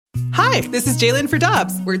Hi, this is Jalen for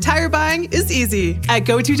Dobbs, where tire buying is easy. At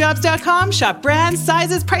GoToDobbs.com, shop brands,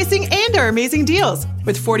 sizes, pricing, and our amazing deals.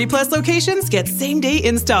 With 40-plus locations, get same-day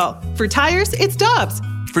install. For tires, it's Dobbs.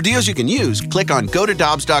 For deals you can use, click on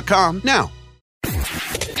GoToDobbs.com now.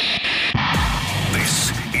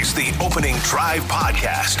 This is the Opening Drive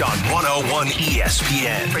Podcast on 101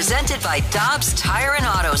 ESPN. Presented by Dobbs Tire and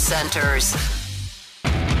Auto Centers.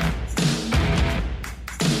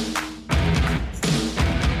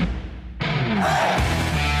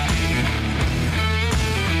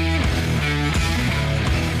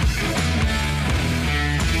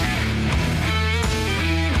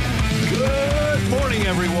 Good morning,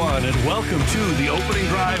 everyone, and welcome to the Opening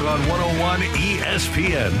Drive on 101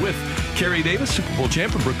 ESPN with Kerry Davis, Super Bowl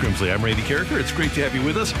champ, and Brooke Grimsley. I'm Randy Carricker. It's great to have you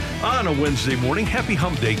with us on a Wednesday morning. Happy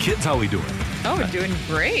Hump Day, kids. How are we doing? Oh, we're doing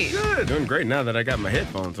great. Good. Doing great now that I got my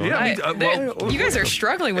headphones on. Yeah, You guys are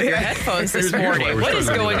struggling with your headphones this morning. What is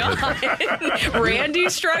going on?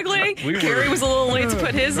 Randy's struggling. Carrie was a little late to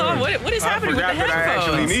put his on. What is happening with the headphones? I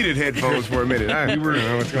actually needed headphones for a minute. I don't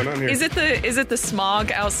know what's going on here. Is it the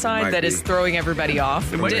smog outside that is throwing everybody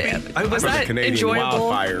off? Was that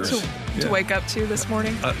enjoyable to wake up to this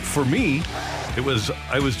morning? For me,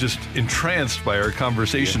 I was just entranced by our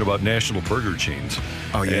conversation about national burger chains.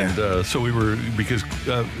 Oh, yeah. And so we were, because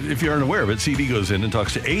if you aren't aware of it, CD goes in and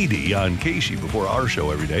talks to AD on Casey before our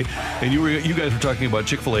show every day. And you guys were talking about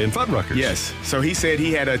Chick-fil-A and Fuddruckers. Yes. So he said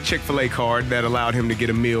he had a Chick-fil-A card that allowed him to get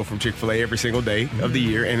a meal from Chick-fil-A every single day of the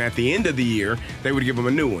year. And at the end of the year, they would give him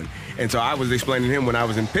a new one. And so I was explaining to him when I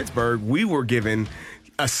was in Pittsburgh, we were given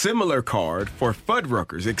a similar card for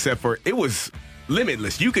Fuddruckers, except for it was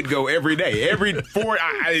limitless. You could go every day,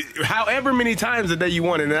 however many times a day you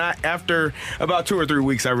wanted. And after about 2 or 3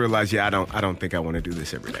 weeks, I realized, I don't think I want to do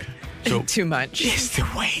this every day. So too much. It's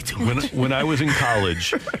way too much. When I was in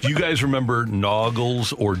college, do you guys remember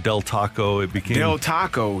Noggles or Del Taco? It became Del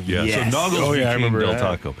Taco. Yeah, yes. so Noggles I became remember Del that.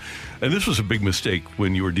 Taco. And this was a big mistake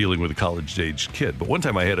when you were dealing with a college-age kid. But one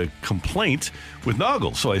time I had a complaint with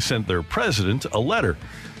Noggles, so I sent their president a letter.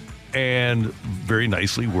 And very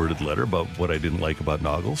nicely worded letter about what I didn't like about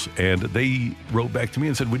Noggles. And they wrote back to me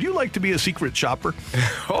and said, would you like to be a secret shopper?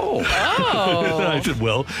 Oh. And I said,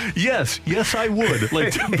 well, yes, I would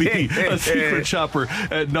like to be a secret shopper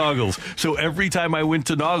at Noggles. So every time I went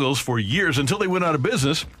to Noggles for years, until they went out of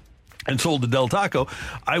business and sold to Del Taco,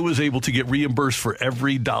 I was able to get reimbursed for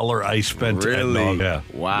every dollar I spent at Noggles. Yeah.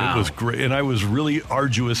 Wow. It was great. And I was really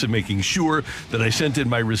arduous in making sure that I sent in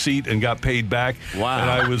my receipt and got paid back. Wow. And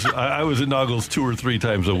I was at Noggles 2 or 3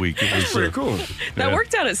 times a week. It was pretty cool. That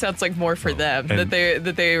worked out, it sounds like, more for them, that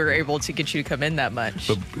they were able to get you to come in that much.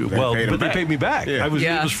 But they paid me back. Yeah.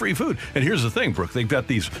 It was free food. And here's the thing, Brooke. They've got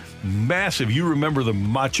these massive, you remember the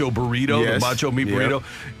Macho Burrito, Yes. the Macho Meat Burrito?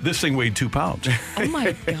 This thing weighed 2 pounds. Oh,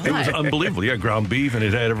 my God. It was unbelievable. Yeah, ground beef, and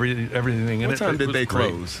it had everything in it. What time did they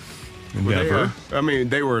great. close? Never.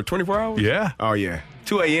 They were 24 hours? Yeah. Oh, yeah.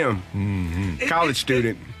 2 a.m. Mm-hmm. College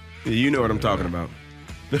student. You know what I'm talking about.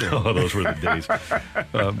 Oh, those were the days.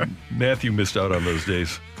 Matthew missed out on those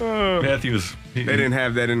days. Matthew's. They didn't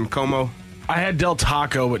have that in Como? I had Del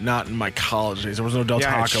Taco, but not in my college days. There was no Del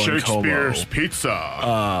Taco in Como. Shakespeare's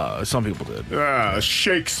Pizza. Some people did.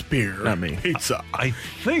 Shakespeare. Not me. Pizza. I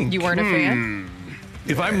think. You weren't a fan?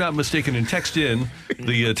 If I'm not mistaken, and text in,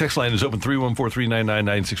 the text line is open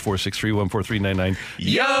 314-399-9646, 314-399.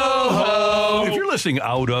 Yo-ho! If you're listening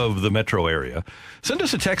out of the metro area, send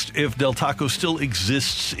us a text if Del Taco still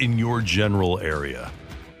exists in your general area.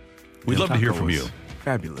 We'd love to hear from you.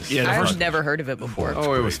 Fabulous. Yeah, I've never heard of it before.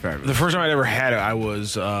 Oh, it was fabulous. The first time I'd ever had it, I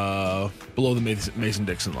was below the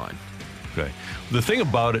Mason-Dixon line. Okay. The thing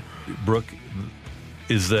about it, Brooke,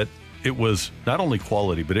 is that it was not only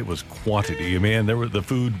quality, but it was quantity. Man, there were the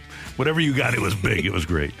food, whatever you got, it was big. It was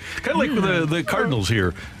great. Kind of like with the Cardinals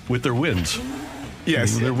here with their wins.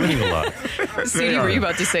 Yes. They're winning a lot. CD, were you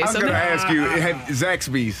about to say something? I was going to ask you,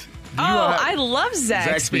 Zaxby's. I love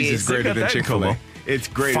Zaxby's. Zaxby's is greater than Chick-fil-A. It's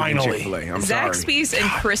greater than Chick-fil-A. I'm sorry. Zaxby's and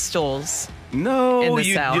Crystals. No, in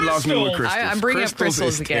the South. You lost me with Crystals. I'm bringing up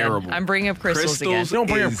Crystals again. Terrible. I'm bringing up Crystals again. Don't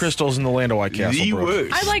bring up Crystals in the land of White Castle, the bro.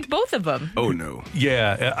 worst. I like both of them. Oh, no.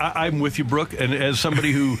 Yeah, I'm with you, Brooke. And as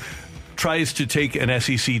somebody who tries to take an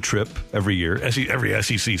SEC trip every year, every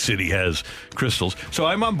SEC city has Crystals. So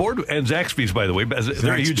I'm on board. And Zaxby's, by the way,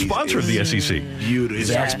 they're a huge sponsor of the SEC.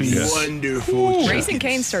 Beautiful. Zaxby's. Yes. Wonderful. Raising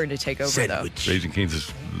Cane's starting to take over, though. Raising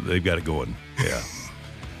Cane's, they've got it going. Yeah.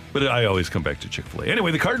 But I always come back to Chick-fil-A.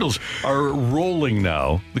 Anyway, the Cardinals are rolling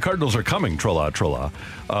now. The Cardinals are coming, trolla,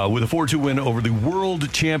 with a 4-2 win over the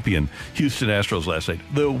world champion Houston Astros last night.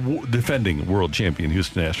 The defending world champion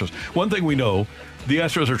Houston Astros. One thing we know, The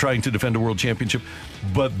Astros are trying to defend a world championship,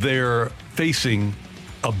 but they're facing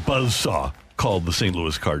a buzzsaw called the St.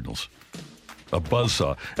 Louis Cardinals. A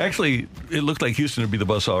buzzsaw. Actually, it looked like Houston would be the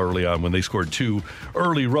buzzsaw early on when they scored 2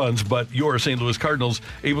 early runs, but your St. Louis Cardinals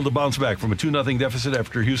able to bounce back from a 2-0 deficit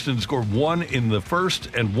after Houston scored 1 in the first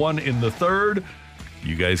and 1 in the third.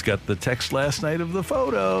 You guys got the text last night of the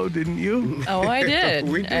photo, didn't you? Oh, I did.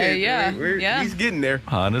 We did. Yeah. He's getting there.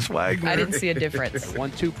 Hannes Wagner. I didn't see a difference.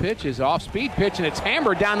 1-2 pitch is off-speed pitch, and it's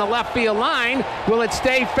hammered down the left field line. Will it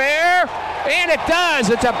stay fair? And it does.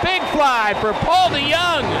 It's a big fly for Paul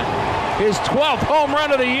DeJong. His 12th home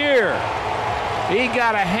run of the year. He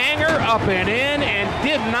got a hanger up and in and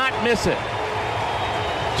did not miss it.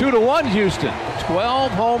 2-1 Houston.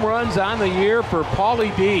 12 home runs on the year for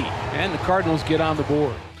Paulie D. And the Cardinals get on the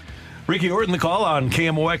board. Ricky Horton, the call on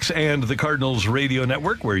KMOX and the Cardinals radio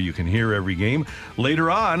network, where you can hear every game. Later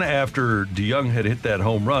on, after DeJong had hit that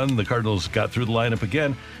home run, the Cardinals got through the lineup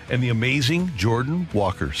again, and the amazing Jordan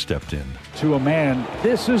Walker stepped in. To a man,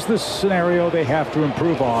 this is the scenario they have to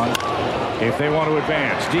improve on if they want to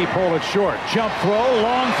advance. Deep hole at short. Jump throw,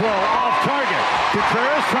 long throw, off target.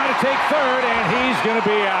 Contreras trying to take third, and he's going to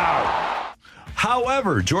be out.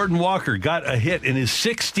 However, Jordan Walker got a hit in his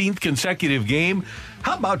 16th consecutive game.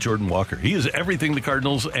 How about Jordan Walker? He is everything the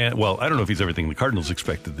Cardinals, and well, I don't know if he's everything the Cardinals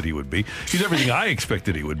expected that he would be. He's everything I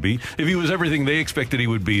expected he would be. If he was everything they expected he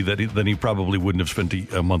would be, then he probably wouldn't have spent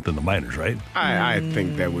a month in the minors, right? I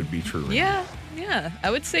think that would be true. Yeah, I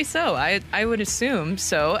would say so. I would assume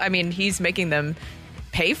so. I mean, he's making them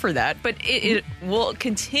pay for that, but it will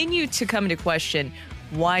continue to come into question.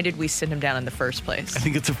 Why did we send him down in the first place? I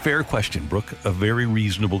think it's a fair question, Brooke. A very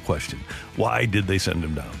reasonable question. Why did they send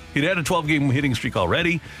him down? He'd had a 12-game hitting streak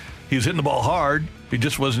already. He was hitting the ball hard. He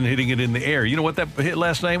just wasn't hitting it in the air. You know what that hit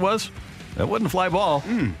last night was? That wasn't a fly ball.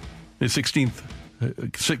 His 16th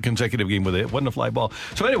consecutive game with it. It wasn't a fly ball.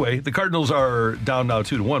 So anyway, the Cardinals are down now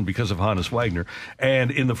 2-1 because of Hannes Wagner.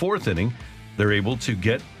 And in the 4th inning, they're able to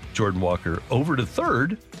get Jordan Walker over to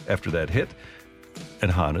third after that hit.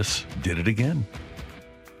 And Hannes did it again.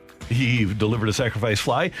 He delivered a sacrifice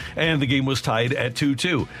fly, and the game was tied at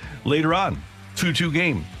 2-2. Later on, 2-2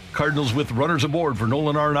 game. Cardinals with runners aboard for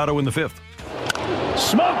Nolan Arenado in the 5th.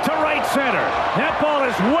 Smoke to right center. That ball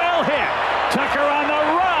is well hit. Tucker on the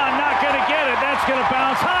run. Not going to get it. That's going to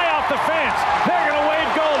bounce high off the fence. They're going to wave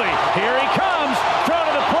Goldie. Here he comes. Throw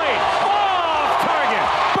to the plate. Off target.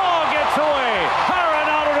 Ball gets away.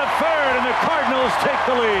 Arenado to third, and the Cardinals take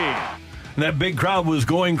the lead. And that big crowd was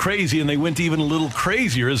going crazy, and they went even a little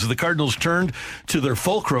crazier as the Cardinals turned to their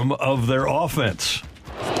fulcrum of their offense.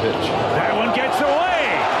 That one gets away.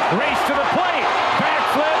 Race to the plate.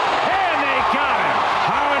 Backflip, and they got him.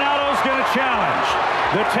 Arenado's going to challenge.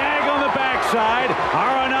 The tag on the backside.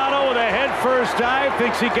 Arenado with a head-first dive.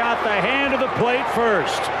 Thinks he got the hand of the plate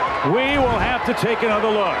first. We will have to take another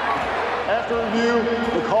look. After review,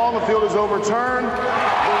 the call on the field is overturned. The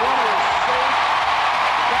runner is safe.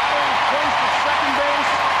 The batter is placed at second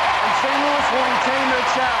base, and St. Louis will retain their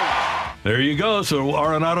challenge. There you go. So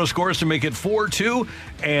Arenado scores to make it 4-2,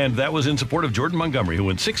 and that was in support of Jordan Montgomery, who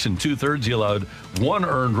went 6 2/3. He allowed 1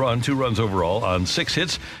 earned run, 2 runs overall on 6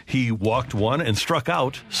 hits. He walked 1 and struck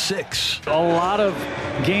out 6. A lot of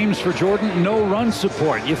games for Jordan, no run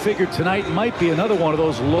support. You figured tonight might be another one of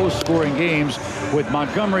those low-scoring games with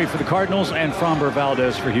Montgomery for the Cardinals and Framber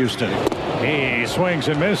Valdez for Houston. He swings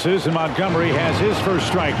and misses, and Montgomery has his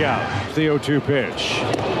first strikeout. The 0-2 pitch.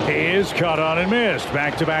 He is caught on and missed.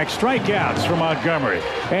 Back-to-back strikeouts for Montgomery.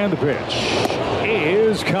 And the pitch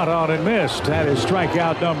is caught on and missed. That is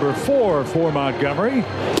strikeout number 4 for Montgomery.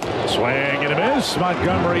 Swing and a miss.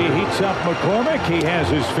 Montgomery heats up McCormick. He has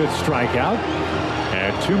his 5th strikeout.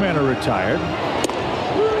 And 2 men are retired.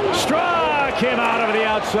 Struck him out of the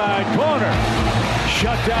outside corner.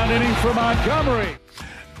 Shutdown inning for Montgomery.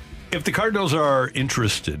 If the Cardinals are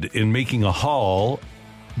interested in making a haul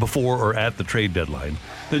before or at the trade deadline,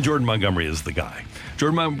 then Jordan Montgomery is the guy.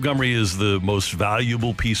 Jordan Montgomery is the most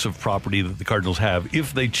valuable piece of property that the Cardinals have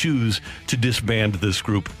if they choose to disband this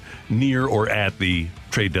group near or at the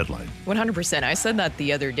trade deadline. 100%. I said that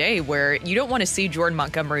the other day, where you don't want to see Jordan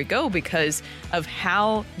Montgomery go because of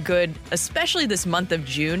how good, especially this month of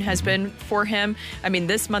June, has been for him. I mean,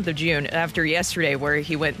 this month of June, after yesterday, where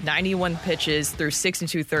he went 91 pitches through 6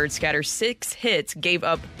 2/3, scattered 6 hits, gave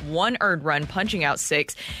up 1 earned run, punching out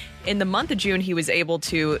 6. In the month of June, he was able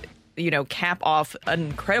to cap off an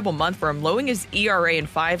incredible month for him, lowering his ERA in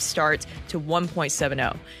 5 starts to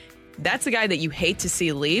 1.70. That's a guy that you hate to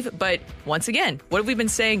see leave. But once again, what have we been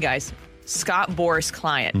saying, guys? Scott Boras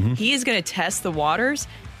client. He is going to test the waters,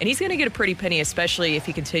 And he's going to get a pretty penny, especially if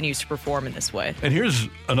he continues to perform in this way. And here's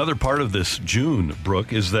another part of this June,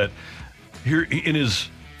 Brooke, is that here in his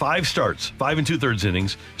 5 starts, 5 2/3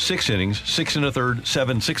 innings, 6 innings, 6 1/3,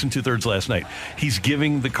 7, 6 2/3 last night. He's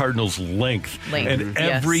giving the Cardinals length. And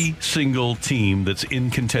every single team that's in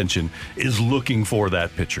contention is looking for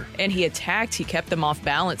that pitcher. And he attacked. He kept them off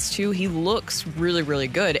balance, too. He looks really, really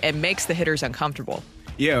good and makes the hitters uncomfortable.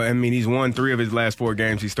 Yeah, I mean, he's won 3 of his last 4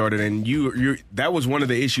 games he started, and that was one of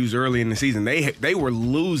the issues early in the season. They were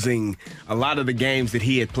losing a lot of the games that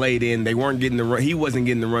he had played in. They weren't getting the run. He wasn't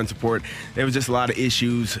getting the run support. There was just a lot of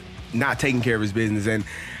issues, not taking care of his business. And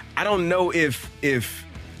I don't know if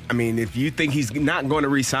you think he's not going to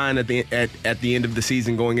re-sign at the end of the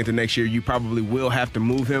season going into next year, you probably will have to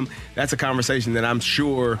move him. That's a conversation that I'm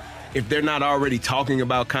sure, if they're not already talking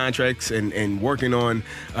about contracts and working on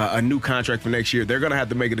a new contract for next year, they're going to have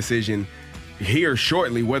to make a decision here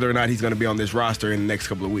shortly whether or not he's going to be on this roster in the next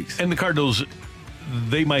couple of weeks. And the Cardinals,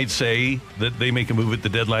 they might say that they make a move at the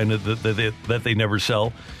deadline that they never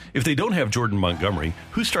sell. If they don't have Jordan Montgomery,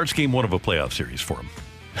 who starts game 1 of a playoff series for them?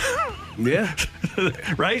 Yeah.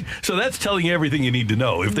 Right? So that's telling you everything you need to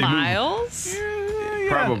know. If they Miles?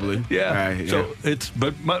 Probably. Yeah. So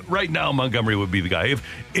but right now Montgomery would be the guy.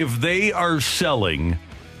 If they are selling,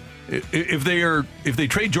 if they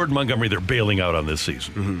trade Jordan Montgomery, they're bailing out on this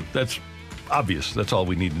season. Mm-hmm. That's obvious. That's all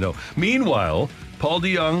we need to know. Meanwhile, Paul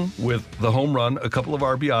DeJong with the home run, a couple of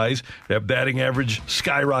RBIs, that batting average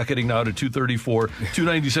skyrocketing now to 234,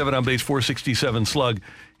 297 on base, 467 slug.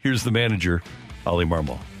 Here's the manager, Ollie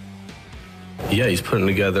Marmol. Yeah, he's putting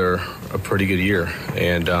together a pretty good year,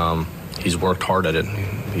 and he's worked hard at it.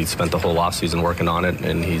 He spent the whole offseason working on it,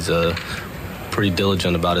 and he's pretty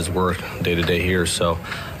diligent about his work day to day here, so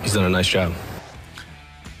he's done a nice job.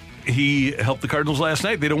 He helped the Cardinals last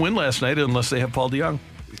night. They don't win last night unless they have Paul DeJong.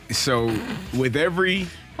 So with every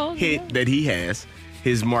hit that he has,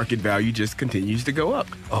 his market value just continues to go up.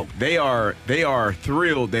 Oh, they are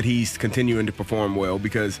thrilled that he's continuing to perform well,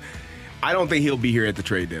 because I don't think he'll be here at the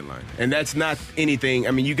trade deadline. And that's not anything.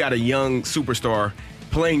 I mean, you got a young superstar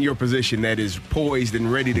playing your position that is poised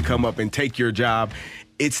and ready to come up and take your job.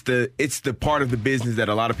 It's the part of the business that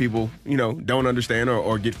a lot of people, don't understand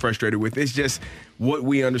or get frustrated with. It's just what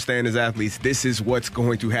we understand as athletes. This is what's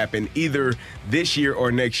going to happen either this year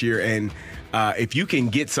or next year. And if you can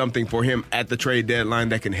get something for him at the trade deadline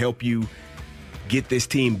that can help you get this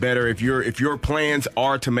team better, if your plans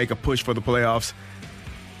are to make a push for the playoffs,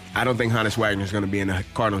 I don't think Honus Wagner is going to be in a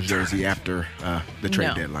Cardinals jersey after the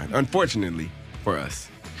trade deadline, unfortunately for us.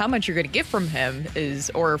 How much you're going to get from him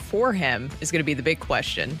for him is going to be the big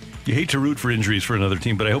question. You hate to root for injuries for another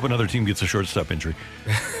team, but I hope another team gets a shortstop injury.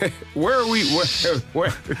 Where are we?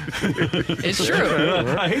 Where? It's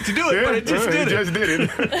true. I hate to do it, but it just did it. Just did it.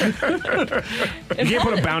 You can't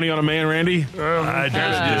put a bounty on a man, Randy. I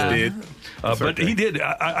just did. But he did.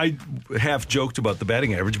 I half joked about the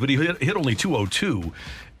batting average, but he hit only 202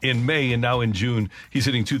 in May, and now in June, he's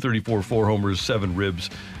hitting 234, 4 homers, 7 ribs,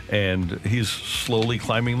 and he's slowly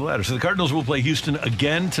climbing the ladder. So the Cardinals will play Houston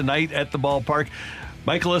again tonight at the ballpark.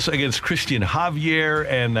 Michaelis against Christian Javier,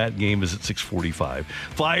 and that game is at 6:45.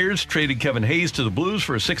 Flyers traded Kevin Hayes to the Blues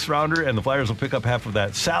for a 6th-rounder, and the Flyers will pick up half of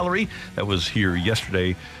that salary. That was here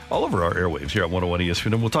yesterday all over our airwaves here at 101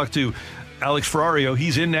 ESPN. And we'll talk to Alex Ferrario.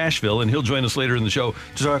 He's in Nashville, and he'll join us later in the show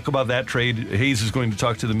to talk about that trade. Hayes is going to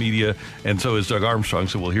talk to the media, and so is Doug Armstrong,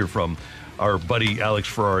 so we'll hear from our buddy Alex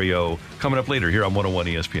Ferrario coming up later here on 101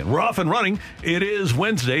 ESPN. We're off and running. It is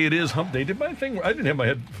Wednesday. It is hump day. Did my thing? I didn't have my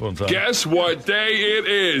headphones on. Guess what day it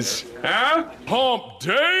is? Huh? Hump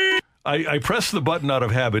day? I pressed the button out of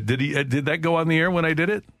habit. Did that go on the air when I did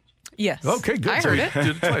it? Yes. Okay, good. I heard it. Did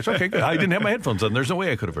it twice. Okay, good. I didn't have my headphones on. There's no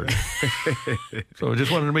way I could have heard it. So I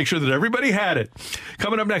just wanted to make sure that everybody had it.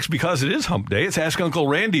 Coming up next, because it is hump day, it's Ask Uncle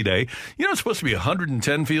Randy Day. You know, it's supposed to be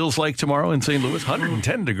 110 feels like tomorrow in St. Louis.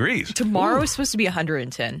 110 degrees. Tomorrow is supposed to be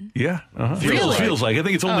 110. Yeah. Uh-huh. Really? Feels like. I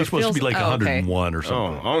think it's only supposed to be like 101 or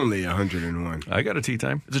something. Oh, only 101. I got a tea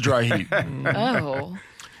time. It's a dry heat. Oh.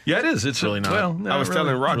 Yeah, it is. It's really not. Well, no, I was really,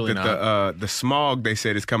 telling Rock really that the smog, they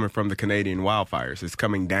said, is coming from the Canadian wildfires. It's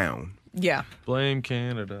coming down. Yeah. Blame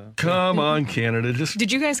Canada. Come on, Canada.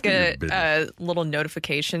 Did you guys get a little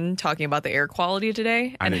notification talking about the air quality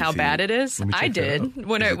today and how bad it is? I did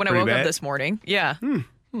when I woke up this morning. Yeah.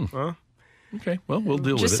 Well, okay. Well, we'll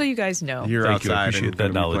deal with it. Just so you guys know. You're Thank you. I outside appreciate and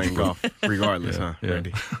that knowledge. playing golf regardless, huh,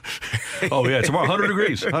 Randy? Oh, yeah. Tomorrow, 100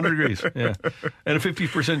 degrees. 100 degrees. Yeah. And a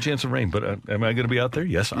 50% chance of rain. But am I going to be out there?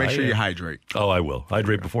 Yes, Make sure am. you hydrate. Oh, I will.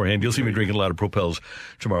 Hydrate beforehand. You'll see me drinking a lot of Propels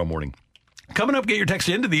tomorrow morning. Coming up, get your text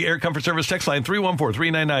into the Air Comfort Service text line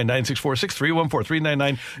 314-399-9646,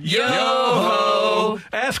 314-399-YO-HO.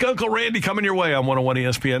 Ask Uncle Randy coming your way on 101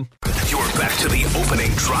 ESPN. You're back to the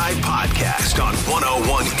Opening Drive podcast on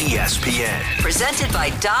 101 ESPN. Presented by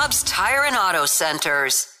Dobbs Tire and Auto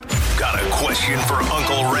Centers. Got a question for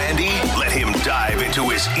Uncle Randy? Let him dive into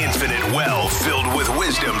his infinite well filled with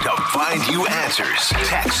wisdom to find you answers.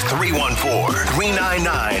 Text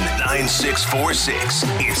 314-399-9646.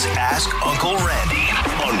 It's Ask Uncle Randy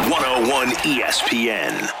on 101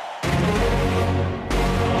 ESPN.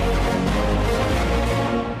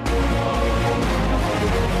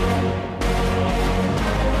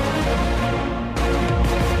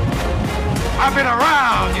 I've been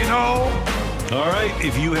around, you know. All right,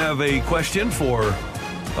 if you have a question for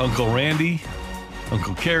Uncle Randy,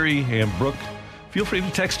 Uncle Kerry, and Brooke, feel free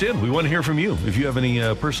to text in. We want to hear from you. If you have any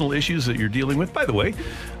personal issues that you're dealing with, by the way,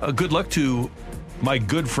 good luck to my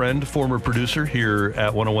good friend, former producer here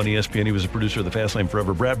at 101 ESPN. He was a producer of the Fast Lane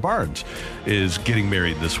Forever. Brad Barnes is getting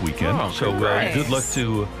married this weekend. Oh, so good luck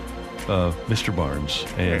to Mr. Barnes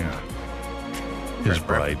and his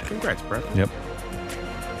bride. Congrats, Brad. Yep.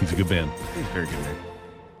 He's a good man. He's a very good man.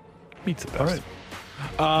 Meets the best.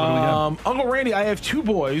 All right. Uncle Randy, I have two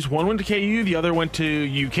boys. One went to KU, the other went to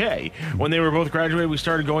UK. When they were both graduated, we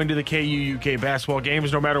started going to the KU UK basketball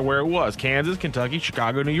games no matter where it was. Kansas, Kentucky,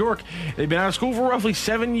 Chicago, New York. They've been out of school for roughly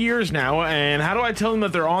 7 years now, and how do I tell them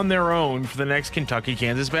that they're on their own for the next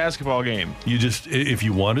Kentucky-Kansas basketball game? You just, if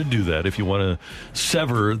you want to do that, if you want to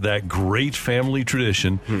sever that great family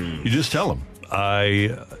tradition, you just tell them.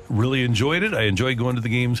 I really enjoyed it. I enjoyed going to the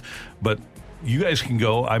games, but you guys can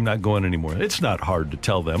go. I'm not going anymore. It's not hard to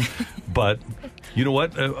tell them, but you know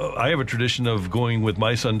what? I have a tradition of going with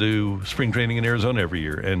my son to spring training in Arizona every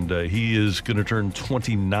year, and he is going to turn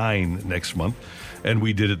 29 next month, and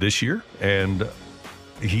we did it this year, and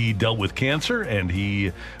he dealt with cancer, and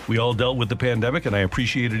we all dealt with the pandemic, and I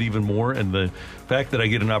appreciate it even more. And the fact that I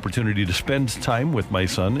get an opportunity to spend time with my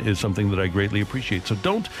son is something that I greatly appreciate. So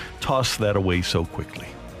don't toss that away so quickly.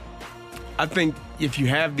 I think if you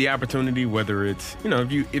have the opportunity, whether it's,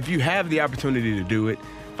 if you have the opportunity to do it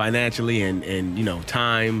financially and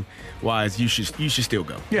time wise, you should still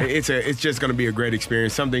go. Yeah. It's just going to be a great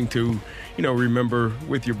experience, something to remember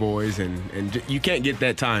with your boys, and you can't get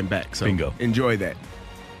that time back. So Bingo. Enjoy that.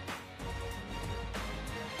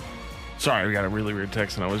 Sorry, we got a really weird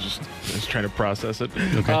text, and I was just trying to process it.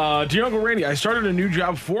 Okay. Dear Uncle Randy, I started a new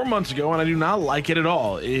job 4 months ago, and I do not like it at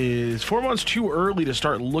all. Is 4 months too early to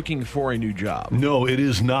start looking for a new job? No, it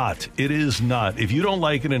is not. It is not. If you don't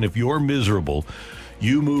like it and if you're miserable,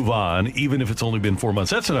 you move on, even if it's only been 4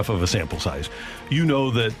 months. That's enough of a sample size. You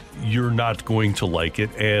know that you're not going to like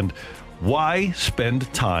it, and why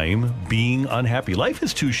spend time being unhappy? Life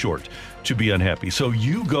is too short to be unhappy. So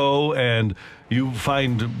you go and you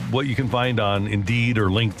find what you can find on Indeed or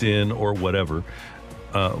LinkedIn or whatever.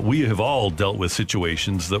 We have all dealt with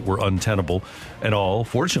situations that were untenable and all,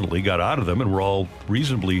 fortunately, got out of them, and we're all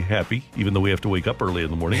reasonably happy, even though we have to wake up early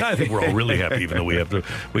in the morning. I think we're all really happy, even though we have to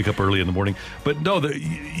wake up early in the morning. But no,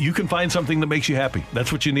 you can find something that makes you happy.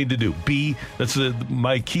 That's what you need to do.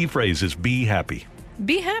 My key phrase is be happy.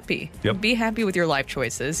 Be happy. Yep. Be happy with your life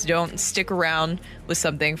choices. Don't stick around with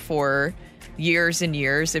something for years and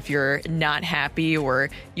years if you're not happy or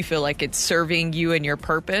you feel like it's serving you and your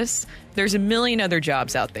purpose. There's a million other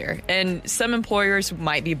jobs out there. And some employers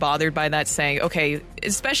might be bothered by that, saying, okay,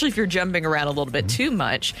 especially if you're jumping around a little bit too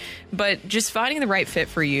much, but just finding the right fit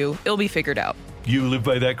for you, it'll be figured out. You live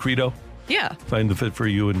by that credo? Yeah. Find the fit for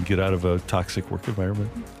you and get out of a toxic work environment?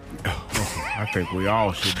 I think we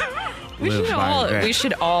all should. We should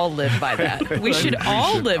all live by that. We should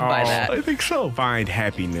all live by that. I think so. Find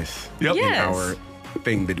happiness Yep. in Yes. our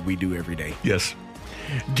thing that we do every day. Yes.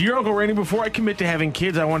 Dear Uncle Randy, before I commit to having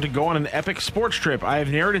kids, I want to go on an epic sports trip. I have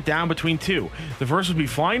narrowed it down between two. The first would be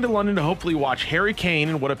flying to London to hopefully watch Harry Kane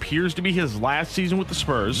in what appears to be his last season with the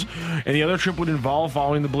Spurs. And the other trip would involve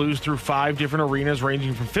following the Blues through 5 different arenas,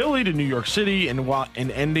 ranging from Philly to New York City and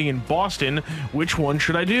ending in Boston. Which one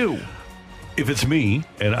should I do? If it's me,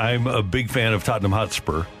 and I'm a big fan of Tottenham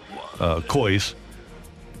Hotspur, Coys,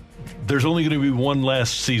 there's only going to be one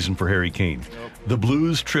last season for Harry Kane. The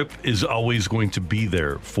Blues trip is always going to be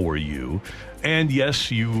there for you. And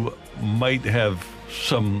yes, you might have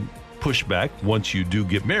some pushback once you do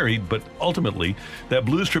get married, but ultimately that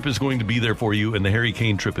Blues trip is going to be there for you and the Harry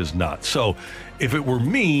Kane trip is not. So if it were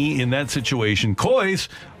me in that situation, Coys,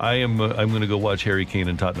 I'm going to go watch Harry Kane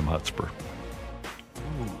and Tottenham Hotspur.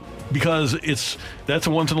 Because that's a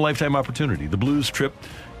once-in-a-lifetime opportunity. The Blues trip,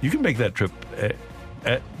 you can make that trip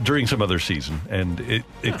during some other season, and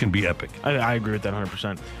it can be epic. I agree with that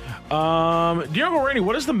 100%. Dear Uncle Randy,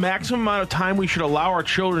 what is the maximum amount of time we should allow our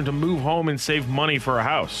children to move home and save money for a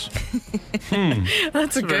house?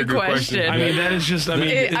 That's a good question. I mean, that is just.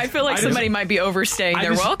 I feel like somebody might be overstaying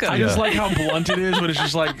their welcome. I just like how blunt it is, but it's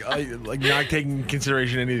just like not taking into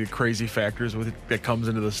consideration any of the crazy factors with it that comes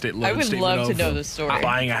into the state. I would love to know the story.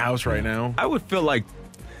 Buying a house right now, I would feel like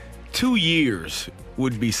 2 years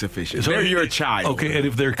would be sufficient. So you're a child. Okay, and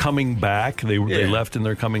if they're coming back, they left and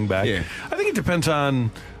they're coming back. Yeah. I think it depends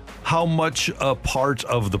on how much a part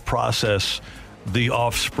of the process the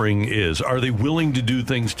offspring is. Are they willing to do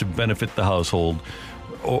things to benefit the household,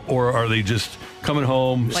 or are they just coming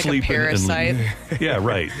home, like sleeping, a parasite? Yeah,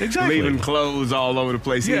 right. Exactly. Leaving clothes all over the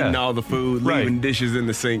place, eating all the food, leaving dishes in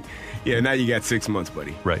the sink. Yeah, now you got 6 months,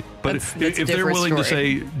 buddy. Right. But That's if they're willing to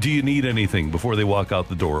say, do you need anything before they walk out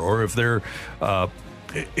the door? Or if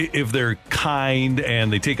they're kind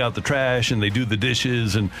and they take out the trash and they do the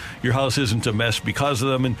dishes and your house isn't a mess because of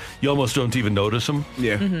them and you almost don't even notice them.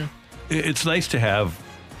 Yeah. Mm-hmm. It's nice to have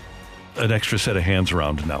an extra set of hands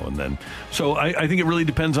around now and then. So I think it really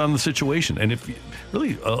depends on the situation. And if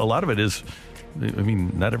really a lot of it is, I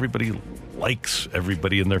mean, not everybody likes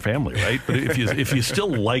everybody in their family, right? But if you still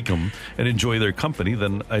like them and enjoy their company,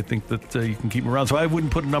 then I think that you can keep them around. So I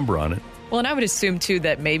wouldn't put a number on it. Well, and I would assume, too,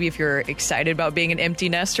 that maybe if you're excited about being an empty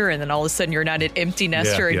nester and then all of a sudden you're not an empty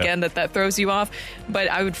nester again, that throws you off. But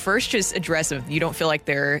I would first just address if you don't feel like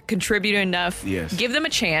they're contributing enough. Yes. Give them a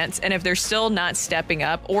chance. And if they're still not stepping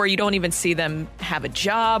up, or you don't even see them have a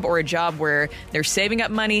job or a job where they're saving up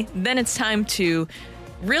money, then it's time to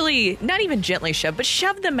really not even gently shove, but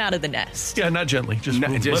shove them out of the nest. Yeah, not gently. Just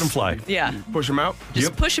let them fly. Yeah. Push them out?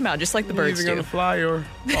 Just push them out, just like the birds either do. going to fly or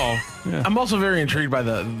fall. Yeah. I'm also very intrigued by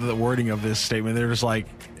the wording of this statement. They're just like,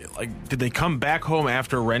 did they come back home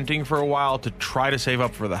after renting for a while to try to save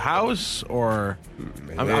up for the house? Or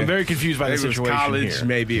I'm very confused by the situation. It was college, here.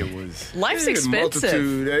 maybe it was. Life's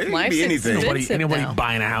expensive. It could Life's be anything. expensive Anybody now.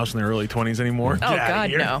 buying a house in their early 20s anymore? Oh,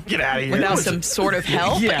 God, no. Get out of here. Without some sort of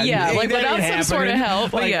help? Yeah, like without some sort of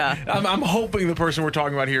help. Like, yeah. I'm hoping the person we're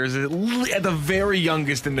talking about here is at the very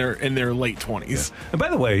youngest in their late 20s. Yeah. And by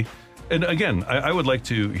the way, and again, I would like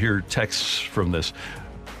to hear texts from this.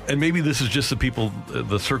 And maybe this is just the people,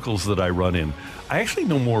 the circles that I run in. I actually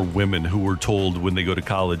know more women who were told when they go to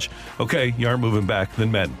college, okay, you aren't moving back,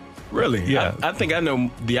 than men. Really? Yeah. I think I know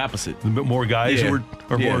the opposite. More guys who were,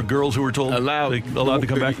 or more girls who were told allowed to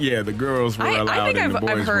come back? Yeah, the girls were allowed. I think and the boys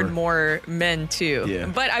I've heard were. more men too. Yeah.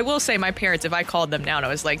 But I will say, my parents, if I called them now and I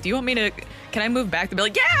was like, do you want me to, can I move back? They'd be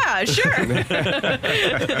like, yeah, sure.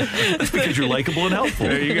 That's because you're likable and helpful.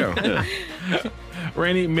 There you go. Yeah.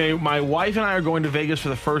 Randy, my wife and I are going to Vegas for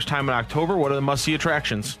the first time in October. What are the must-see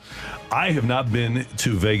attractions? I have not been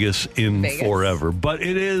to Vegas in forever, but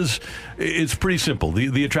it's pretty simple.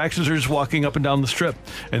 The attractions are just walking up and down the Strip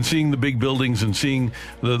and seeing the big buildings and seeing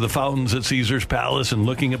the fountains at Caesar's Palace and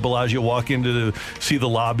looking at Bellagio, walk in to see the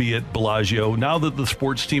lobby at Bellagio. Now that the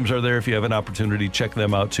sports teams are there, if you have an opportunity, check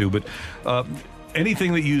them out too. But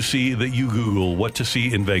anything that you see, that you Google what to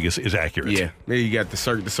see in Vegas is accurate. Yeah. There you got the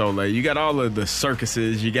Cirque du Soleil. You got all of the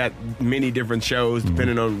circuses. You got many different shows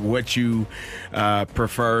depending on what you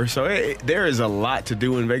prefer. So there is a lot to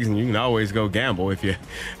do in Vegas, and you can always go gamble if you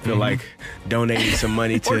feel like donating some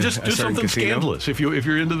money to or just a do certain something casino. scandalous. If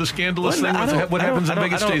you're into the scandalous Well, thing, what happens in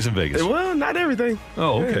Vegas stays in Vegas. Well, not everything.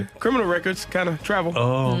 Oh, okay. Yeah. Criminal records kind of travel.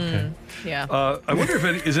 Oh, okay. Yeah. I wonder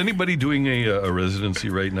if is anybody doing a residency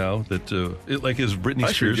right now that is Britney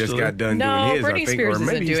Usher Spears just still got done no, doing his. Britney I think, Spears or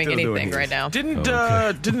maybe isn't he's doing still anything his. right now.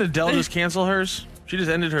 Didn't Adele just cancel hers? She just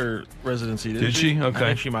ended her residency, didn't Did she? Okay. I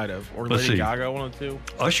think she might have. Or Let's Lady see. Gaga, one of the two.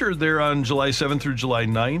 Usher there on July 7th through July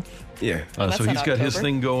 9th. Yeah. So he's got his October.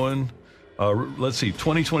 thing going. Let's see,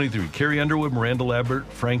 2023. Carrie Underwood, Miranda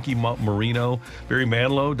Lambert, Frankie Marino, Barry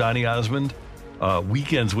Manilow, Donny Osmond.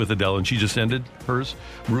 Weekends with Adele, and she just ended hers.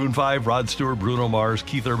 Maroon 5, Rod Stewart, Bruno Mars,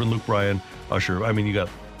 Keith Urban, Luke Bryan, Usher. I mean, you got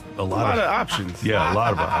a lot of options. Yeah, a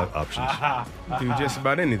lot of options. Do just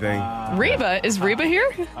about anything. Reba. Is Reba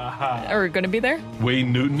here? Or going to be there?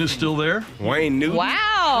 Wayne Newton is still there. Wayne Newton.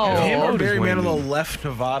 Wow. Him How or old is Barry Wayne Manilow Newton? left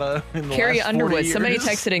Nevada in the Carrie last 40 Underwood. years? Somebody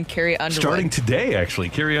texted in Carrie Underwood. Starting today, actually.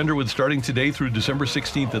 Carrie Underwood starting today through December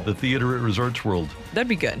 16th at the Theater at Resorts World. That'd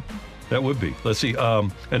be good. That would be. Let's see.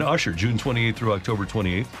 And Usher, June 28th through October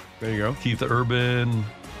 28th. There you go. Keith Urban.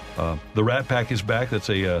 The Rat Pack is back. That's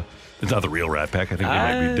it's not the real Rat Pack. I think they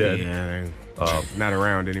might be dead. Yeah, not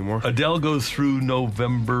around anymore. Adele goes through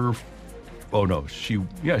November. Oh no, she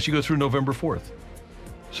goes through November 4th.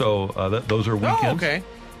 So those are weekends. Oh, okay.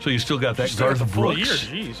 So you still got that. Still got Garth the full Brooks.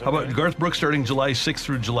 year, jeez, How about okay. Garth Brooks starting July 6th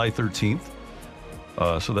through July 13th?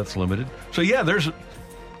 So that's limited. So, yeah, there's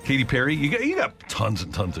Katy Perry. You got tons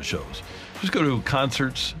and tons of shows. Just go to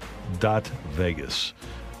concerts.vegas.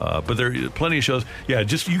 But there are plenty of shows. Yeah,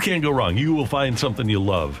 just you can't go wrong. You will find something you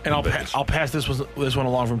love. And I'll pass this one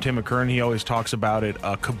along from Tim McKern. He always talks about it.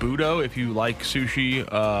 Kabuto, if you like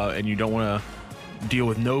sushi and you don't want to deal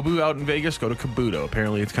with Nobu out in Vegas, go to Kabuto.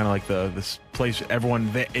 Apparently, it's kind of like this place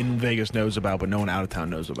everyone in Vegas knows about, but no one out of town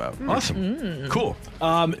knows about. Awesome. Cool.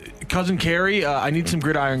 Cousin Carrie, I need some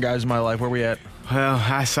gridiron guys in my life. Where we at? Well,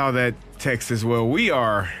 I saw that text as well. We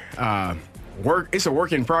are... It's a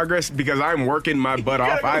work in progress because I'm working my butt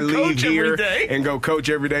off. I leave here and go coach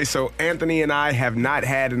every day. So Anthony and I have not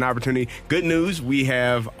had an opportunity. Good news, we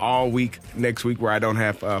have all week next week where I don't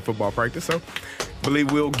have football practice. So I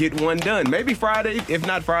believe we'll get one done. Maybe Friday. If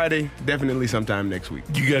not Friday, definitely sometime next week.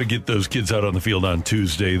 You got to get those kids out on the field on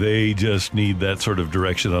Tuesday. They just need that sort of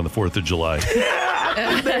direction on the 4th of July.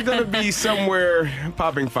 They're going to be somewhere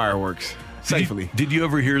popping fireworks. Safely. Did you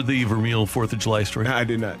ever hear the Vermeil 4th of July story? I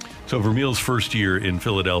did not. So Vermeil's first year in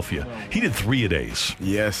Philadelphia, he did 3-a-days.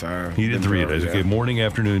 Yes, sir. He did 3-a-days. Okay, morning,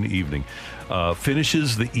 afternoon, evening.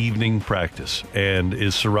 Finishes the evening practice and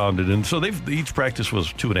is surrounded. And so each practice was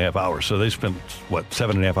 2.5 hours. So they spent,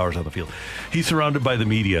 7.5 hours on the field. He's surrounded by the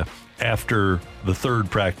media after the third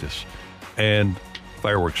practice. And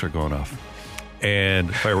fireworks are going off.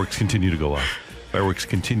 And fireworks continue to go off. Fireworks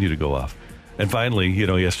continue to go off. And finally, he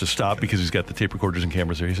has to stop because he's got the tape recorders and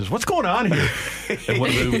cameras there. He says, "What's going on here?" And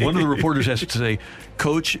one of the reporters has to say,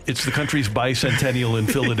 "Coach, it's the country's bicentennial in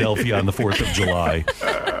Philadelphia on the 4th of July."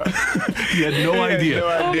 He had no idea.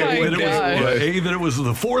 That it was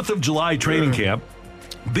the 4th of July training camp.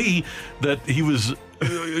 B, that he was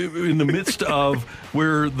in the midst of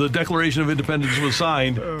where the Declaration of Independence was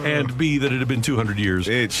signed, and B, that it had been 200 years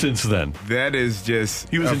since then. That is just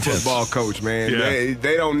he was a football coach, man. Yeah.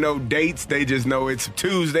 They don't know dates. They just know it's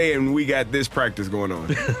Tuesday and we got this practice going on.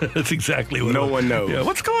 That's exactly what no one knows. Yeah,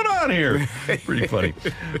 what's going on here? Pretty funny.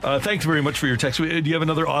 Thanks very much for your text. Do you have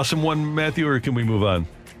another awesome one, Matthew, or can we move on?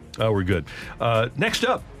 We're good. Next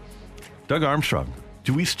up, Doug Armstrong.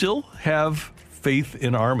 Do we still have faith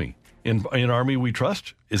in Army? In Army We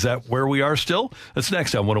Trust? Is that where we are still? That's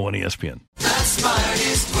next on 101 ESPN. The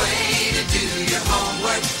smartest way to do your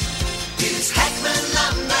homework is Heckman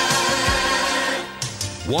Lumber.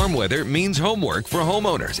 Warm weather means homework for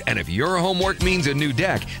homeowners. And if your homework means a new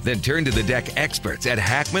deck, then turn to the deck experts at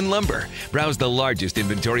Hackman Lumber. Browse the largest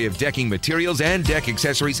inventory of decking materials and deck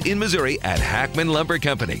accessories in Missouri at Hackman Lumber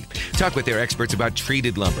Company. Talk with their experts about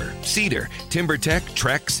treated lumber, cedar, TimberTech,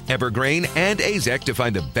 Trex, Evergreen, and Azek to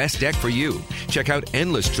find the best deck for you. Check out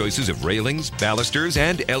endless choices of railings, balusters,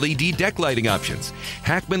 and LED deck lighting options.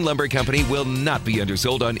 Hackman Lumber Company will not be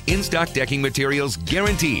undersold on in-stock decking materials,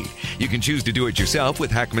 guaranteed. You can choose to do it yourself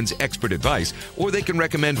with Hackman's expert advice, or they can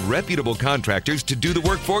recommend reputable contractors to do the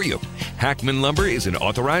work for you. Hackman Lumber is an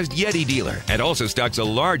authorized Yeti dealer and also stocks a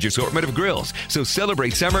large assortment of grills, so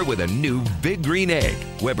celebrate summer with a new Big Green Egg,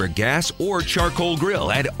 Weber gas or charcoal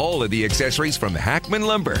grill, and all of the accessories from Hackman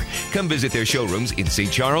Lumber. Come visit their showrooms in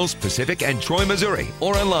St. Charles, Pacific, and Troy, Missouri,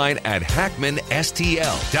 or online at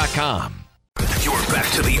hackmanstl.com. You're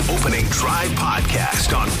back to the Opening Drive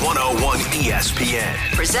podcast on 101 ESPN.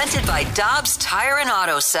 Presented by Dobbs Tire and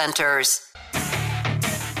Auto Centers.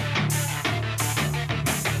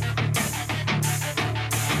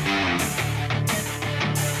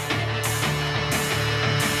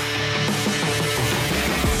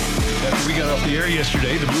 After we got off the air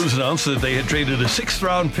yesterday, the Blues announced that they had traded a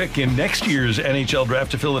 6th-round pick in next year's NHL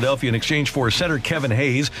draft to Philadelphia in exchange for center Kevin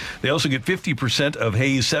Hayes. They also get 50% of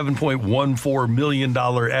Hayes' $7.14 million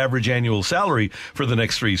average annual salary for the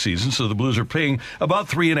next 3 seasons. So the Blues are paying about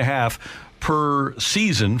 $3.5 per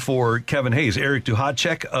season for Kevin Hayes. Eric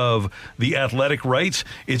Duhatschek of The Athletic writes,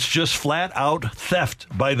 "It's just flat-out theft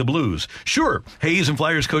by the Blues." Sure, Hayes and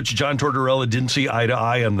Flyers coach John Tortorella didn't see eye to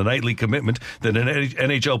eye on the nightly commitment that an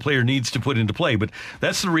NHL player needs to put into play, but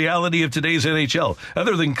that's the reality of today's NHL.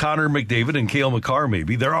 Other than Connor McDavid and Cale Makar,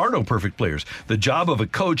 maybe, there are no perfect players. The job of a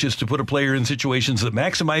coach is to put a player in situations that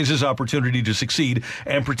maximize his opportunity to succeed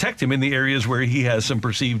and protect him in the areas where he has some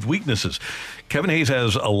perceived weaknesses. Kevin Hayes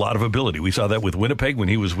has a lot of ability. We saw that with Winnipeg when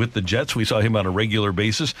he was with the Jets. We saw him on a regular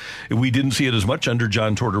basis. We didn't see it as much under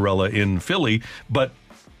John Tortorella in Philly, but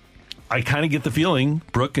I kind of get the feeling,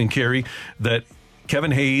 Brooke and Carrie, that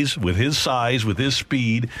Kevin Hayes, with his size, with his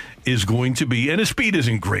speed, is going to be, and his speed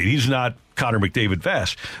isn't great. He's not Connor McDavid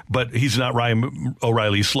fast, but he's not Ryan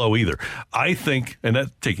O'Reilly slow either. I think, and that's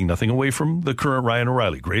taking nothing away from the current Ryan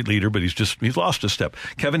O'Reilly, great leader, but he's lost a step.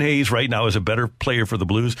 Kevin Hayes right now is a better player for the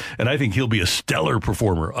Blues, and I think he'll be a stellar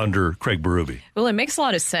performer under Craig Berube. Well, it makes a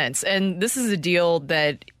lot of sense, and this is a deal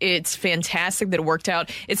that it's fantastic that it worked out.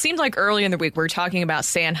 It seemed like early in the week we were talking about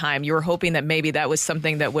Sanheim. You were hoping that maybe that was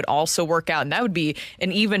something that would also work out, and that would be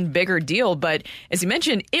an even bigger deal. But as you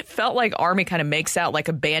mentioned, it felt like Army kind of makes out like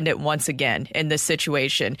a bandit once again in this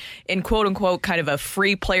situation. In quote unquote, kind of a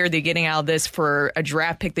free player they're getting out of this for a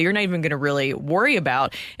draft pick that you're not even going to really worry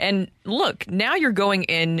about. And look, now you're going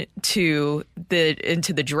into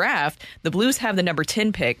the draft. The Blues have the number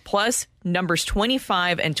 10 pick plus numbers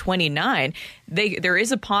 25 and 29. There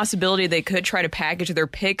is a possibility they could try to package their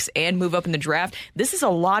picks and move up in the draft. This is a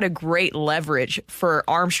lot of great leverage for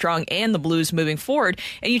Armstrong and the Blues moving forward.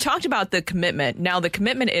 And you talked about the commitment. Now, the